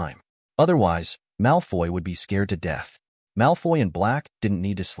long time. Otherwise, Malfoy would be scared to death. Malfoy and Black didn't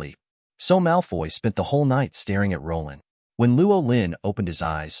need to sleep. So Malfoy spent the whole night staring at Rolin. When Luo Lin opened his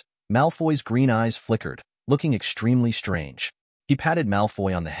eyes, Malfoy's green eyes flickered, looking extremely strange. He patted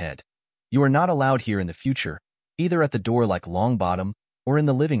Malfoy on the head. You are not allowed here in the future, either at the door like Longbottom or in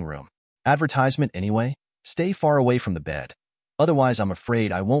the living room. Advertisement anyway, stay far away from the bed. Otherwise, I'm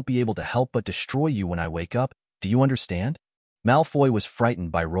afraid I won't be able to help but destroy you when I wake up. Do you understand? Malfoy was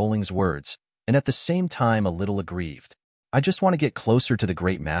frightened by Rowling's words, and at the same time a little aggrieved. I just want to get closer to the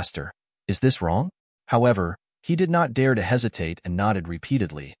great master. Is this wrong? However, he did not dare to hesitate and nodded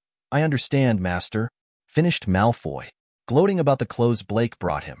repeatedly. I understand, master, finished Malfoy, gloating about the clothes Blake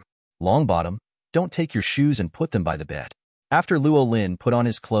brought him. Longbottom, don't take your shoes and put them by the bed. After Luo Lin put on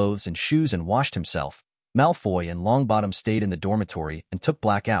his clothes and shoes and washed himself, Malfoy and Longbottom stayed in the dormitory and took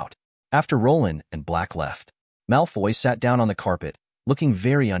Black out. After Rolin and Black left, Malfoy sat down on the carpet, looking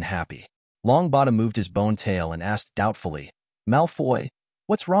very unhappy. Longbottom moved his bone tail and asked doubtfully, Malfoy,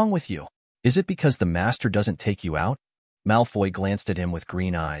 what's wrong with you? Is it because the master doesn't take you out? Malfoy glanced at him with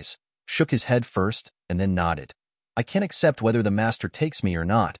green eyes, shook his head first, and then nodded. I can't accept whether the master takes me or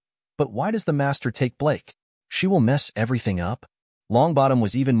not, but why does the master take Blake? She will mess everything up? Longbottom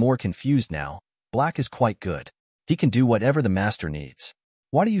was even more confused now. Black is quite good. He can do whatever the master needs.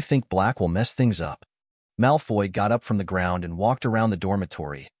 Why do you think Black will mess things up? Malfoy got up from the ground and walked around the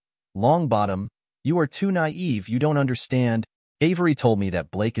dormitory. Longbottom, you are too naive, you don't understand. Avery told me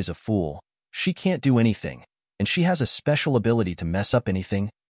that Blake is a fool. She can't do anything, and she has a special ability to mess up anything.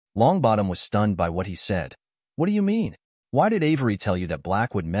 Longbottom was stunned by what he said. What do you mean? Why did Avery tell you that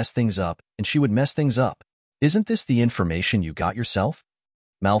Black would mess things up and she would mess things up? Isn't this the information you got yourself?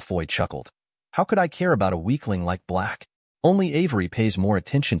 Malfoy chuckled. How could I care about a weakling like Black? Only Avery pays more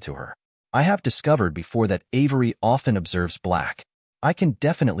attention to her. I have discovered before that Avery often observes Black. I can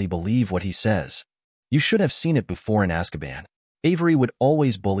definitely believe what he says. You should have seen it before in Azkaban. Avery would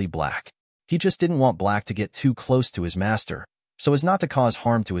always bully Black. He just didn't want Black to get too close to his master, so as not to cause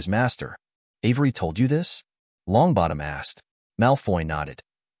harm to his master. Avery told you this? Longbottom asked. Malfoy nodded.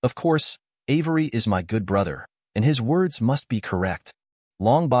 Of course, Avery is my good brother, and his words must be correct.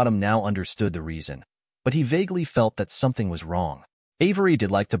 Longbottom now understood the reason, but he vaguely felt that something was wrong. Avery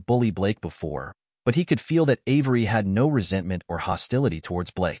did like to bully Blake before, but he could feel that Avery had no resentment or hostility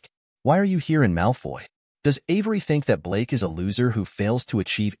towards Blake. Why are you here in Malfoy? Does Avery think that Blake is a loser who fails to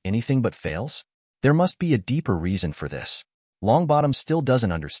achieve anything but fails? There must be a deeper reason for this. Longbottom still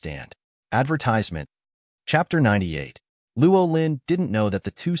doesn't understand. Advertisement. Chapter 98. Luo Lin didn't know that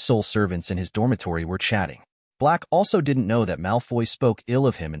the two soul servants in his dormitory were chatting. Black also didn't know that Malfoy spoke ill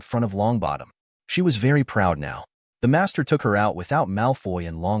of him in front of Longbottom. She was very proud now. The master took her out without Malfoy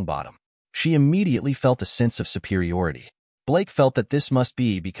and Longbottom. She immediately felt a sense of superiority. Blake felt that this must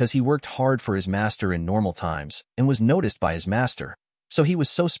be because he worked hard for his master in normal times and was noticed by his master, so he was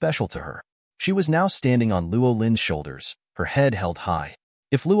so special to her. She was now standing on Luo Lin's shoulders, her head held high.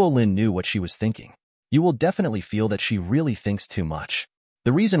 If Luo Lin knew what she was thinking, you will definitely feel that she really thinks too much.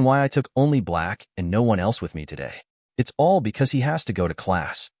 The reason why I took only Black and no one else with me today, it's all because he has to go to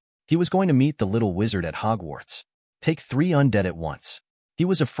class. He was going to meet the little wizard at Hogwarts. Take 3 undead at once. He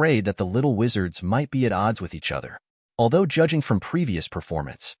was afraid that the little wizards might be at odds with each other. Although judging from previous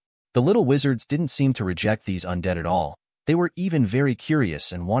performance, the little wizards didn't seem to reject these undead at all. They were even very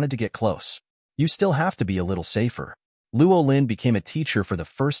curious and wanted to get close. You still have to be a little safer. Luo Lin became a teacher for the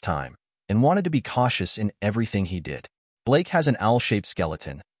first time and wanted to be cautious in everything he did. Blake has an owl-shaped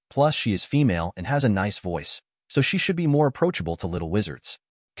skeleton, plus she is female and has a nice voice, so she should be more approachable to little wizards.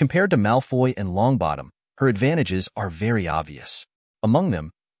 Compared to Malfoy and Longbottom, her advantages are very obvious. Among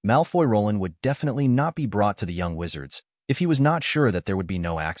them, Malfoy Rolin would definitely not be brought to the young wizards if he was not sure that there would be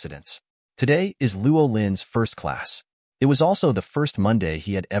no accidents. Today is Luo Lin's first class. It was also the first Monday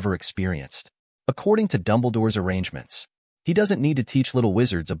he had ever experienced. According to Dumbledore's arrangements, he doesn't need to teach little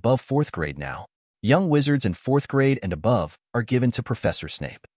wizards above 4th grade now. Young wizards in 4th grade and above are given to Professor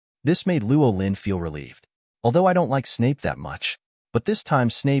Snape. This made Luo Lin feel relieved. Although I don't like Snape that much, but this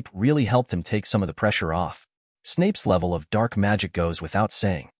time Snape really helped him take some of the pressure off. Snape's level of dark magic goes without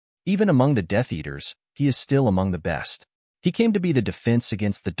saying. Even among the Death Eaters, he is still among the best. He came to be the defense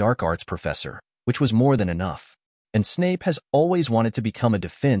against the dark arts professor, which was more than enough. And Snape has always wanted to become a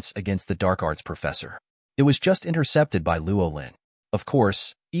defense against the dark arts professor. It was just intercepted by Luo Lin. Of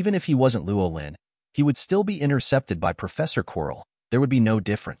course, even if he wasn't Luo Lin, he would still be intercepted by Professor Quirrell. There would be no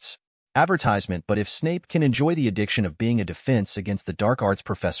difference. Advertisement. But if Snape can enjoy the addiction of being a defense against the dark arts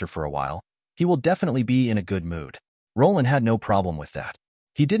professor for a while, he will definitely be in a good mood. Rolin had no problem with that.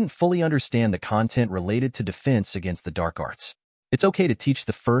 He didn't fully understand the content related to defense against the dark arts. It's okay to teach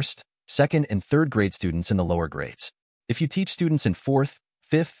the 1st, 2nd, and 3rd grade students in the lower grades. If you teach students in 4th,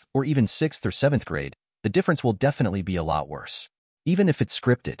 5th, or even 6th or 7th grade, the difference will definitely be a lot worse. Even if it's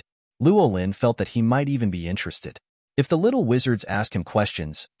scripted, Luo Lin felt that he might even be interested. If the little wizards ask him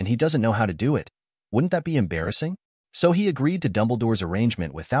questions and he doesn't know how to do it, wouldn't that be embarrassing? So he agreed to Dumbledore's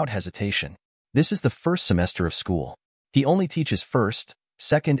arrangement without hesitation. This is the first semester of school. He only teaches 1st,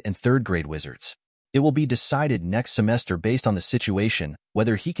 2nd, and 3rd grade wizards. It will be decided next semester based on the situation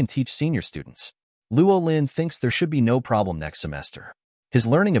whether he can teach senior students. Luo Lin thinks there should be no problem next semester. His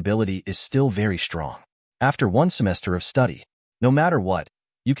learning ability is still very strong. After one semester of study, no matter what,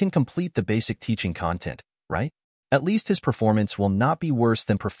 you can complete the basic teaching content, right? At least his performance will not be worse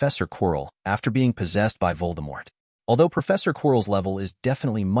than Professor Quirrell after being possessed by Voldemort. Although Professor Quirrell's level is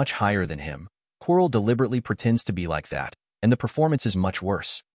definitely much higher than him, Quirrell deliberately pretends to be like that, and the performance is much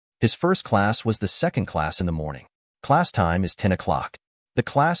worse. His first class was the second class in the morning. Class time is 10 o'clock. The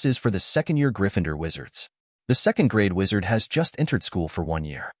class is for the second-year Gryffindor wizards. The second-grade wizard has just entered school for 1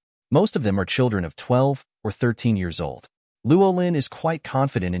 year. Most of them are children of 12 or 13 years old. Luo Lin is quite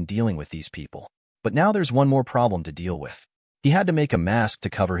confident in dealing with these people. But now there's one more problem to deal with. He had to make a mask to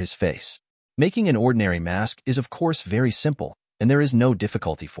cover his face. Making an ordinary mask is of course very simple, and there is no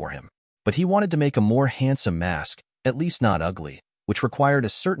difficulty for him. But he wanted to make a more handsome mask, at least not ugly, which required a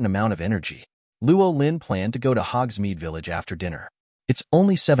certain amount of energy. Luo Lin planned to go to Hogsmeade Village after dinner. It's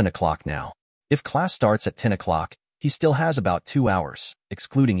only 7 o'clock now. If class starts at 10 o'clock, he still has about 2 hours,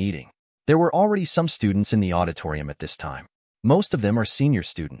 excluding eating. There were already some students in the auditorium at this time. Most of them are senior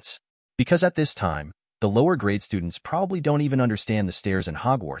students. Because at this time, the lower grade students probably don't even understand the stairs in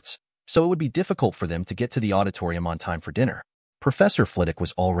Hogwarts, so it would be difficult for them to get to the auditorium on time for dinner. Professor Flitwick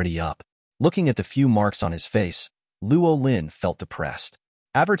was already up. Looking at the few marks on his face, Luo Lin felt depressed.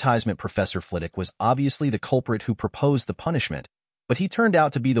 Advertisement Professor Flitwick was obviously the culprit who proposed the punishment, but he turned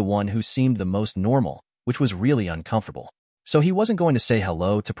out to be the one who seemed the most normal, which was really uncomfortable. So he wasn't going to say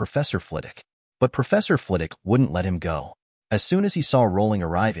hello to Professor Flitwick. But Professor Flitwick wouldn't let him go. As soon as he saw Rowling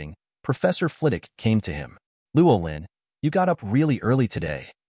arriving, Professor Flitwick came to him. Luo Lin, you got up really early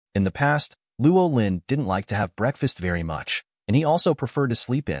today. In the past, Luo Lin didn't like to have breakfast very much, and he also preferred to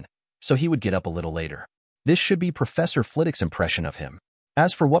sleep in, so he would get up a little later. This should be Professor Flitwick's impression of him.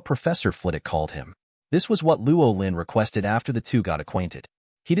 As for what Professor Flitwick called him, this was what Luo Lin requested after the two got acquainted.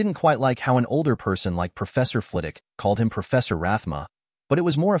 He didn't quite like how an older person like Professor Flitwick called him Professor Rathma, but it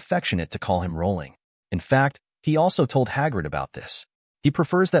was more affectionate to call him Rowling. In fact, he also told Hagrid about this. He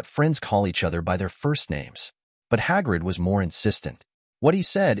prefers that friends call each other by their first names. But Hagrid was more insistent. What he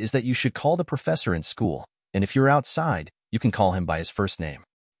said is that you should call the professor in school, and if you're outside, you can call him by his first name.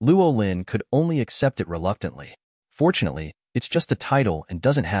 Luo Lin could only accept it reluctantly. Fortunately, it's just a title and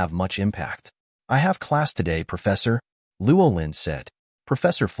doesn't have much impact. I have class today, Professor, Luo Lin said.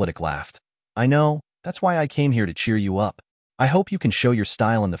 Professor Flitwick laughed. I know, that's why I came here to cheer you up. I hope you can show your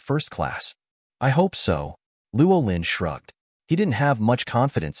style in the first class. I hope so. Luo Lin shrugged. He didn't have much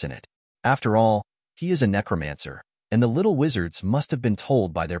confidence in it. After all, he is a necromancer, and the little wizards must have been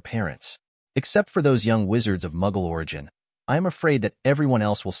told by their parents. Except for those young wizards of Muggle origin, I am afraid that everyone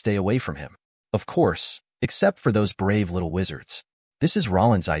else will stay away from him. Of course, except for those brave little wizards. This is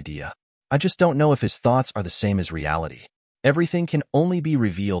Rolin's idea. I just don't know if his thoughts are the same as reality. Everything can only be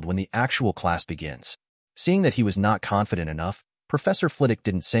revealed when the actual class begins. Seeing that he was not confident enough, Professor Flitwick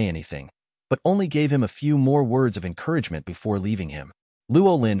didn't say anything, but only gave him a few more words of encouragement before leaving him.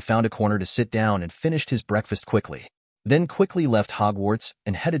 Luo Lin found a corner to sit down and finished his breakfast quickly, then quickly left Hogwarts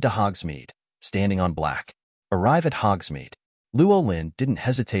and headed to Hogsmeade, standing on black. Arrive at Hogsmeade. Luo Lin didn't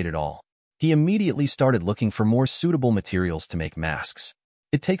hesitate at all. He immediately started looking for more suitable materials to make masks.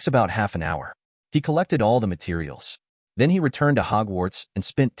 It takes about half an hour. He collected all the materials. Then he returned to Hogwarts and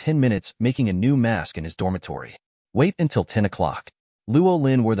spent 10 minutes making a new mask in his dormitory. Wait until 10 o'clock. Luo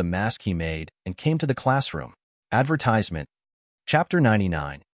Lin wore the mask he made and came to the classroom. Advertisement. Chapter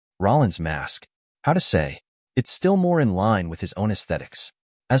 99. Rolin's Mask. How to say? It's still more in line with his own aesthetics.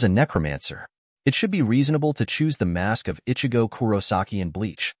 As a necromancer, it should be reasonable to choose the mask of Ichigo Kurosaki and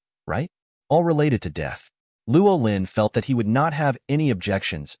Bleach, right? All related to death. Luo Lin felt that he would not have any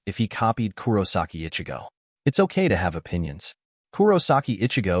objections if he copied Kurosaki Ichigo. It's okay to have opinions. Kurosaki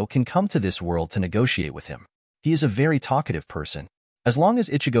Ichigo can come to this world to negotiate with him. He is a very talkative person. As long as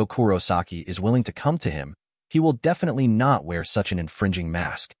Ichigo Kurosaki is willing to come to him, he will definitely not wear such an infringing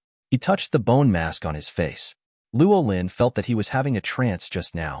mask. He touched the bone mask on his face. Luo Lin felt that he was having a trance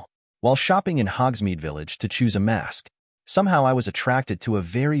just now. While shopping in Hogsmeade Village to choose a mask, somehow I was attracted to a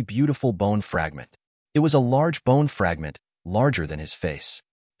very beautiful bone fragment. It was a large bone fragment, larger than his face.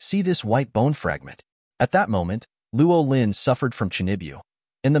 See this white bone fragment? At that moment, Luo Lin suffered from Chinibu,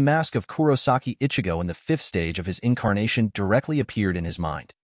 and the mask of Kurosaki Ichigo in the 5th stage of his incarnation directly appeared in his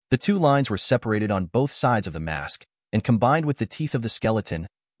mind. The two lines were separated on both sides of the mask, and combined with the teeth of the skeleton,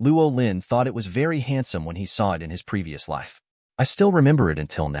 Luo Lin thought it was very handsome when he saw it in his previous life. I still remember it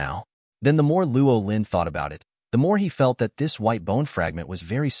until now. Then the more Luo Lin thought about it, the more he felt that this white bone fragment was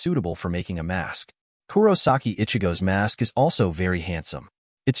very suitable for making a mask. Kurosaki Ichigo's mask is also very handsome.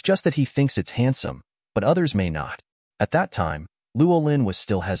 It's just that he thinks it's handsome, but others may not. At that time, Luo Lin was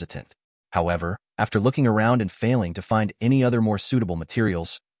still hesitant. However, after looking around and failing to find any other more suitable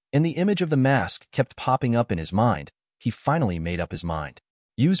materials, and the image of the mask kept popping up in his mind, he finally made up his mind.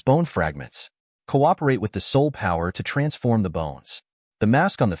 Use bone fragments. Cooperate with the soul power to transform the bones. The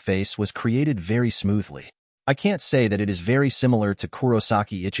mask on the face was created very smoothly. I can't say that it is very similar to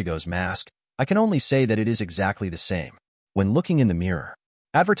Kurosaki Ichigo's mask. I can only say that it is exactly the same. When looking in the mirror,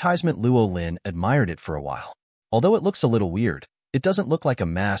 advertisement Luo Lin admired it for a while. Although it looks a little weird, it doesn't look like a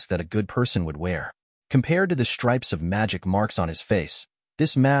mask that a good person would wear. Compared to the stripes of magic marks on his face,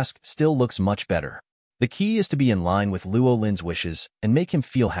 this mask still looks much better. The key is to be in line with Luo Lin's wishes and make him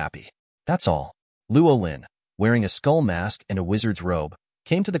feel happy. That's all. Luo Lin, wearing a skull mask and a wizard's robe,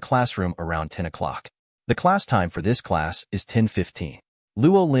 came to the classroom around 10 o'clock. The class time for this class is 10:15.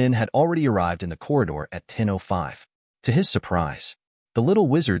 Luo Lin had already arrived in the corridor at 10:05. To his surprise, the little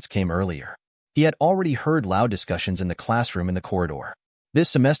wizards came earlier. He had already heard loud discussions in the classroom in the corridor. This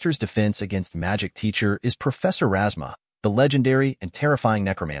semester's defense against magic teacher is Professor Rasma, the legendary and terrifying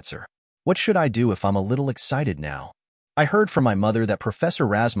necromancer. What should I do if I'm a little excited now? I heard from my mother that Professor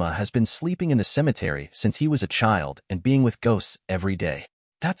Rasma has been sleeping in the cemetery since he was a child and being with ghosts every day.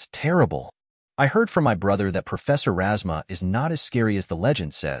 That's terrible. I heard from my brother that Professor Rasma is not as scary as the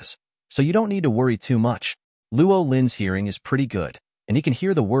legend says, so you don't need to worry too much. Luo Lin's hearing is pretty good, and he can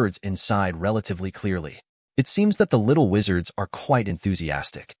hear the words inside relatively clearly. It seems that the little wizards are quite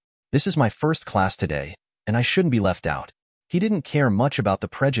enthusiastic. This is my first class today, and I shouldn't be left out. He didn't care much about the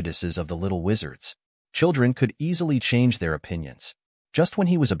prejudices of the little wizards. Children could easily change their opinions. Just when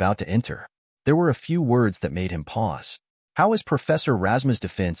he was about to enter, there were a few words that made him pause. How is Professor Rasma's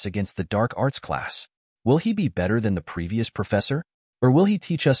defense against the dark arts class? Will he be better than the previous professor? Or will he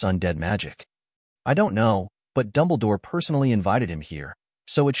teach us undead magic? I don't know, but Dumbledore personally invited him here,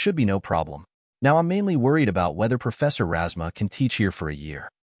 so it should be no problem. Now I'm mainly worried about whether Professor Rasma can teach here for a year.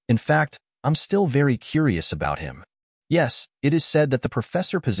 In fact, I'm still very curious about him. Yes, it is said that the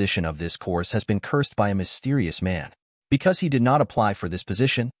professor position of this course has been cursed by a mysterious man. Because he did not apply for this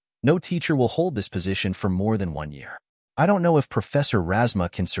position, no teacher will hold this position for more than 1 year. I don't know if Professor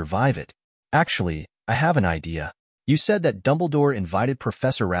Rasma can survive it. Actually, I have an idea. You said that Dumbledore invited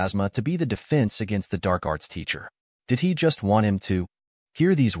Professor Rasma to be the defense against the dark arts teacher. Did he just want him to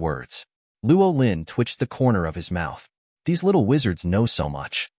hear these words? Luo Lin twitched the corner of his mouth. These little wizards know so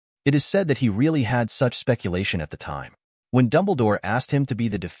much. It is said that he really had such speculation at the time. When Dumbledore asked him to be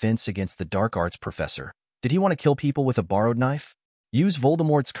the defense against the dark arts professor, did he want to kill people with a borrowed knife? Use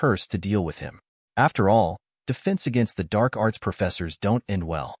Voldemort's curse to deal with him. After all, defense against the dark arts professors don't end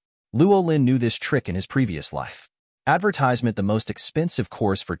well. Luo Lin knew this trick in his previous life. Advertisement: the most expensive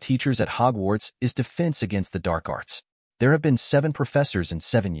course for teachers at Hogwarts is defense against the dark arts. There have been 7 professors in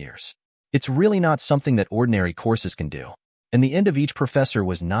 7 years. It's really not something that ordinary courses can do. And the end of each professor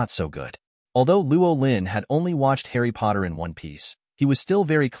was not so good. Although Luo Lin had only watched Harry Potter in one piece, he was still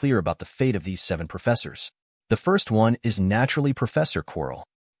very clear about the fate of these 7 professors. The first one is naturally Professor Quirrell.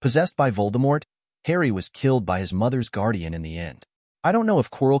 Possessed by Voldemort, Harry was killed by his mother's guardian in the end. I don't know if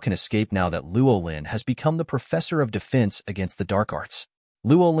Quirrell can escape now that Luo Lin has become the professor of defense against the dark arts.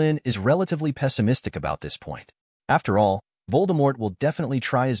 Luo Lin is relatively pessimistic about this point. After all, Voldemort will definitely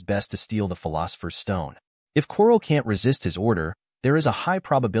try his best to steal the Philosopher's Stone. If Quirrell can't resist his order, there is a high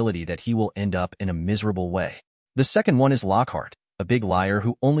probability that he will end up in a miserable way. The second one is Lockhart, a big liar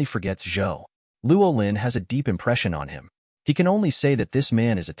who only forgets Zhou. Luo Lin has a deep impression on him. He can only say that this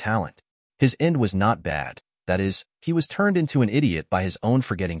man is a talent. His end was not bad. That is, he was turned into an idiot by his own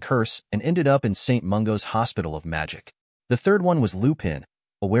forgetting curse and ended up in St. Mungo's Hospital of Magic. The third one was Lupin,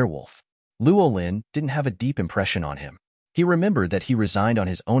 a werewolf. Luo Lin didn't have a deep impression on him. He remembered that he resigned on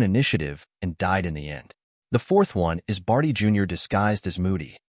his own initiative and died in the end. The fourth one is Barty Jr. disguised as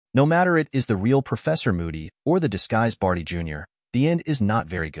Moody. No matter it is the real Professor Moody or the disguised Barty Jr., the end is not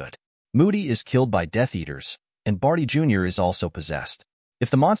very good. Moody is killed by Death Eaters, and Barty Jr. is also possessed. If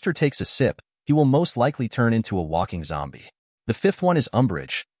the monster takes a sip, he will most likely turn into a walking zombie. The fifth one is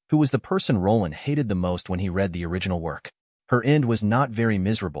Umbridge, who was the person Rolin hated the most when he read the original work. Her end was not very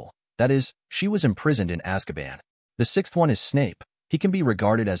miserable. That is, she was imprisoned in Azkaban. The sixth one is Snape. He can be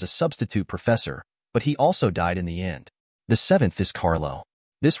regarded as a substitute professor, but he also died in the end. The seventh is Carlo.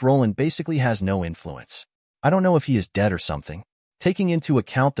 This Rolin basically has no influence. I don't know if he is dead or something, taking into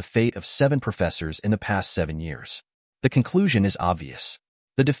account the fate of 7 professors in the past 7 years. The conclusion is obvious.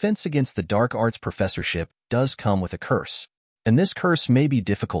 The defense against the dark arts professorship does come with a curse, and this curse may be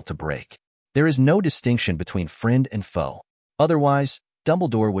difficult to break. There is no distinction between friend and foe. Otherwise,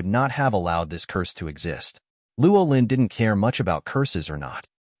 Dumbledore would not have allowed this curse to exist. Luo Lin didn't care much about curses or not.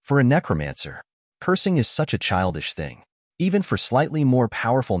 For a necromancer, cursing is such a childish thing. Even for slightly more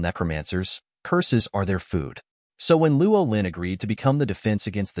powerful necromancers, curses are their food. So when Luo Lin agreed to become the defense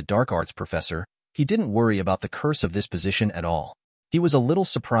against the dark arts professor, he didn't worry about the curse of this position at all. He was a little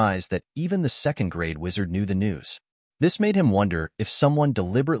surprised that even the second-grade wizard knew the news. This made him wonder if someone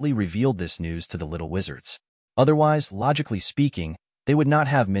deliberately revealed this news to the little wizards. Otherwise, logically speaking, they would not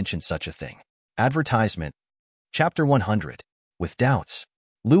have mentioned such a thing. Advertisement. Chapter 100. With doubts,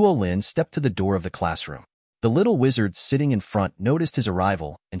 Luo Lin stepped to the door of the classroom. The little wizards sitting in front noticed his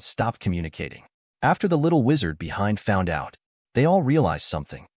arrival and stopped communicating. After the little wizard behind found out, they all realized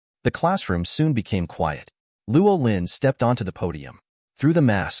something. The classroom soon became quiet. Luo Lin stepped onto the podium. Through the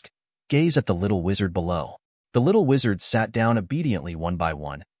mask, gaze at the little wizard below. The little wizards sat down obediently one by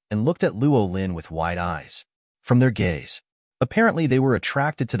one and looked at Luo Lin with wide eyes. From their gaze, apparently they were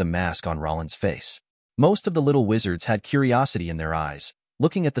attracted to the mask on Rolin's face. Most of the little wizards had curiosity in their eyes,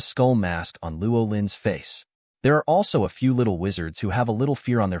 looking at the skull mask on Luo Lin's face. There are also a few little wizards who have a little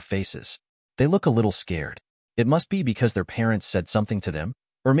fear on their faces. They look a little scared. It must be because their parents said something to them,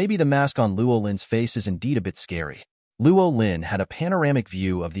 or maybe the mask on Luo Lin's face is indeed a bit scary. Luo Lin had a panoramic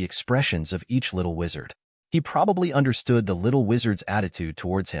view of the expressions of each little wizard. He probably understood the little wizard's attitude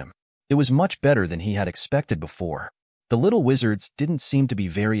towards him. It was much better than he had expected before. The little wizards didn't seem to be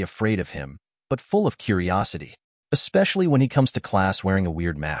very afraid of him, but full of curiosity, especially when he comes to class wearing a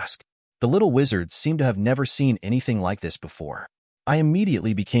weird mask. The little wizards seem to have never seen anything like this before. I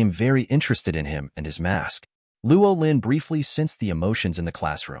immediately became very interested in him and his mask. Luo Lin briefly sensed the emotions in the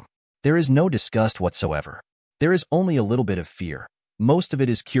classroom. There is no disgust whatsoever. There is only a little bit of fear. Most of it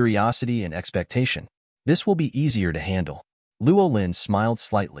is curiosity and expectation. This will be easier to handle. Luo Lin smiled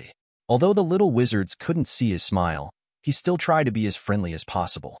slightly. Although the little wizards couldn't see his smile, he still tried to be as friendly as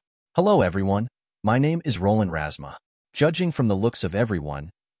possible. Hello everyone, my name is Rolin Razma. Judging from the looks of everyone,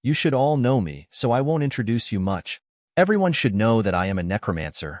 you should all know me, so I won't introduce you much. Everyone should know that I am a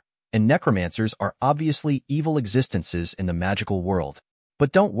necromancer, and necromancers are obviously evil existences in the magical world.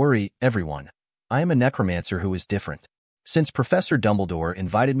 But don't worry, everyone. I am a necromancer who is different. Since Professor Dumbledore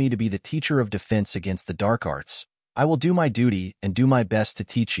invited me to be the teacher of defense against the dark arts, I will do my duty and do my best to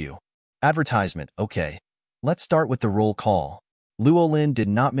teach you. Advertisement. Okay, let's start with the roll call. Luo Lin did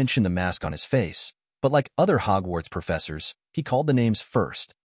not mention the mask on his face, but like other Hogwarts professors, he called the names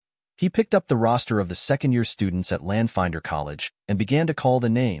first. He picked up the roster of the second-year students at Landfinder College and began to call the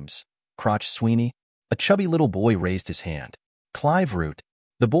names. Crotch Sweeney. A chubby little boy raised his hand. Clive Root.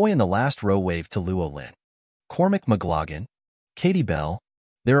 The boy in the last row waved to Luo Lin. Cormac McGonagall. Katie Bell.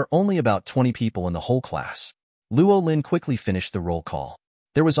 There are only about 20 people in the whole class. Luo Lin quickly finished the roll call.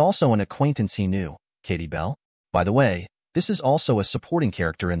 There was also an acquaintance he knew, Katie Bell. By the way, this is also a supporting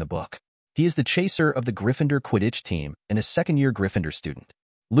character in the book. He is the chaser of the Gryffindor Quidditch team and a second-year Gryffindor student.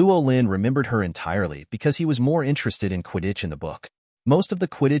 Luo Lin remembered her entirely because he was more interested in Quidditch in the book. Most of the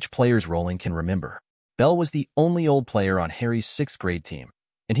Quidditch players Rowling can remember. Bell was the only old player on Harry's 6th grade team,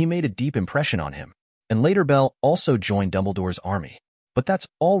 and he made a deep impression on him. And later Bell also joined Dumbledore's army. But that's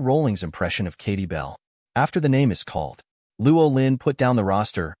all Rowling's impression of Katie Bell. After the name is called, Luo Lin put down the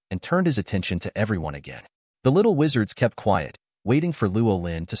roster and turned his attention to everyone again. The little wizards kept quiet, waiting for Luo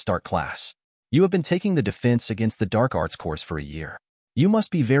Lin to start class. You have been taking the Defense Against the Dark Arts course for a year. You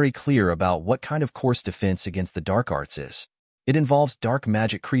must be very clear about what kind of course Defense Against the Dark Arts is. It involves dark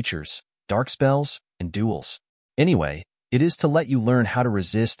magic creatures, dark spells, and duels. Anyway, it is to let you learn how to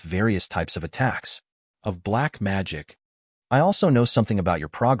resist various types of attacks. Of black magic. I also know something about your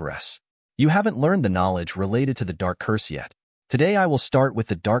progress. You haven't learned the knowledge related to the dark curse yet. Today I will start with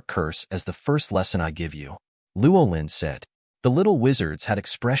the dark curse as the first lesson I give you. Luo Lin said. The little wizards had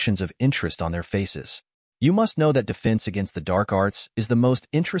expressions of interest on their faces. You must know that Defense Against the Dark Arts is the most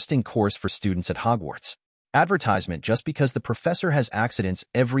interesting course for students at Hogwarts. Advertisement. Just because the professor has accidents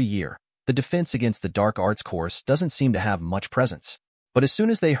every year, the Defense Against the Dark Arts course doesn't seem to have much presence. But as soon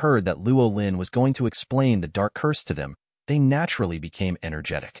as they heard that Luo Lin was going to explain the dark curse to them, they naturally became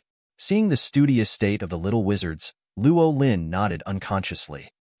energetic. Seeing the studious state of the little wizards, Luo Lin nodded unconsciously.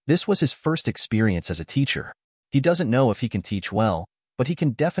 This was his first experience as a teacher. He doesn't know if he can teach well, but he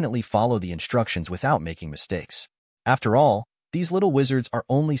can definitely follow the instructions without making mistakes. After all, these little wizards are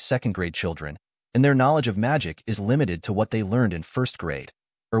only second-grade children, and their knowledge of magic is limited to what they learned in first grade,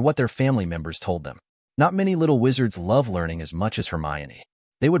 or what their family members told them. Not many little wizards love learning as much as Hermione.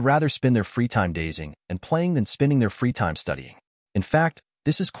 They would rather spend their free time dazing and playing than spending their free time studying. In fact,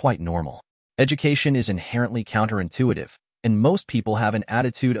 this is quite normal. Education is inherently counterintuitive, and most people have an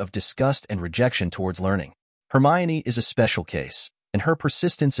attitude of disgust and rejection towards learning. Hermione is a special case, and her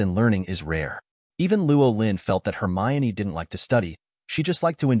persistence in learning is rare. Even Luo Lin felt that Hermione didn't like to study. She just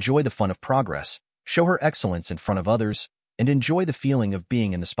liked to enjoy the fun of progress, show her excellence in front of others, and enjoy the feeling of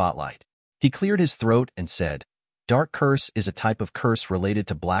being in the spotlight. He cleared his throat and said, "Dark curse is a type of curse related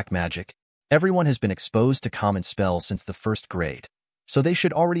to black magic. Everyone has been exposed to common spells since the first grade, so they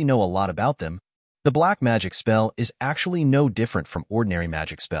should already know a lot about them. The black magic spell is actually no different from ordinary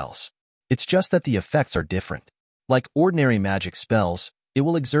magic spells. It's just that the effects are different. Like ordinary magic spells, it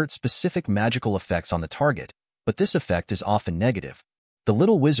will exert specific magical effects on the target, but this effect is often negative." The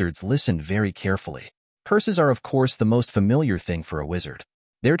little wizards listened very carefully. Curses are of course the most familiar thing for a wizard.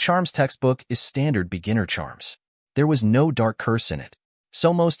 Their charms textbook is standard beginner charms. There was no dark curse in it.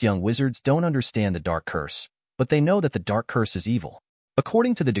 So most young wizards don't understand the dark curse, but they know that the dark curse is evil.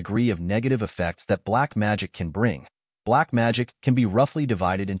 According to the degree of negative effects that black magic can bring, black magic can be roughly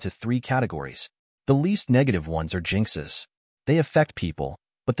divided into 3 categories. The least negative ones are jinxes. They affect people,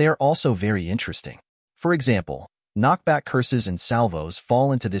 but they are also very interesting. For example, knockback curses and salvos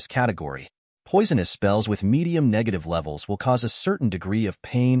fall into this category. Poisonous spells with medium negative levels will cause a certain degree of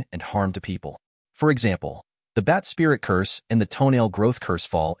pain and harm to people. For example, the bat spirit curse and the toenail growth curse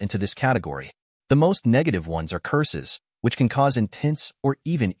fall into this category. The most negative ones are curses, which can cause intense or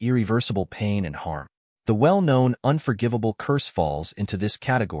even irreversible pain and harm. The well-known unforgivable curse falls into this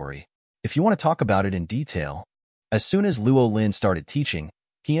category. If you want to talk about it in detail, as soon as Luo Lin started teaching,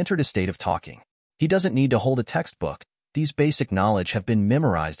 he entered a state of talking. He doesn't need to hold a textbook. These basic knowledge have been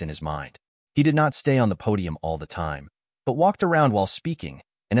memorized in his mind. He did not stay on the podium all the time, but walked around while speaking,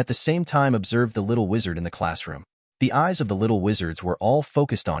 and at the same time observed the little wizard in the classroom. The eyes of the little wizards were all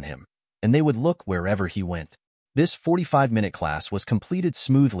focused on him, and they would look wherever he went. This 45-minute class was completed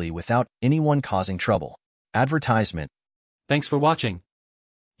smoothly without anyone causing trouble. Advertisement. Thanks for watching.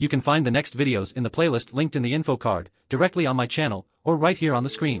 You can find the next videos in the playlist linked in the info card, directly on my channel, or right here on the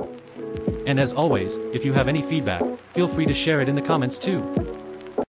screen. And as always, if you have any feedback, feel free to share it in the comments too.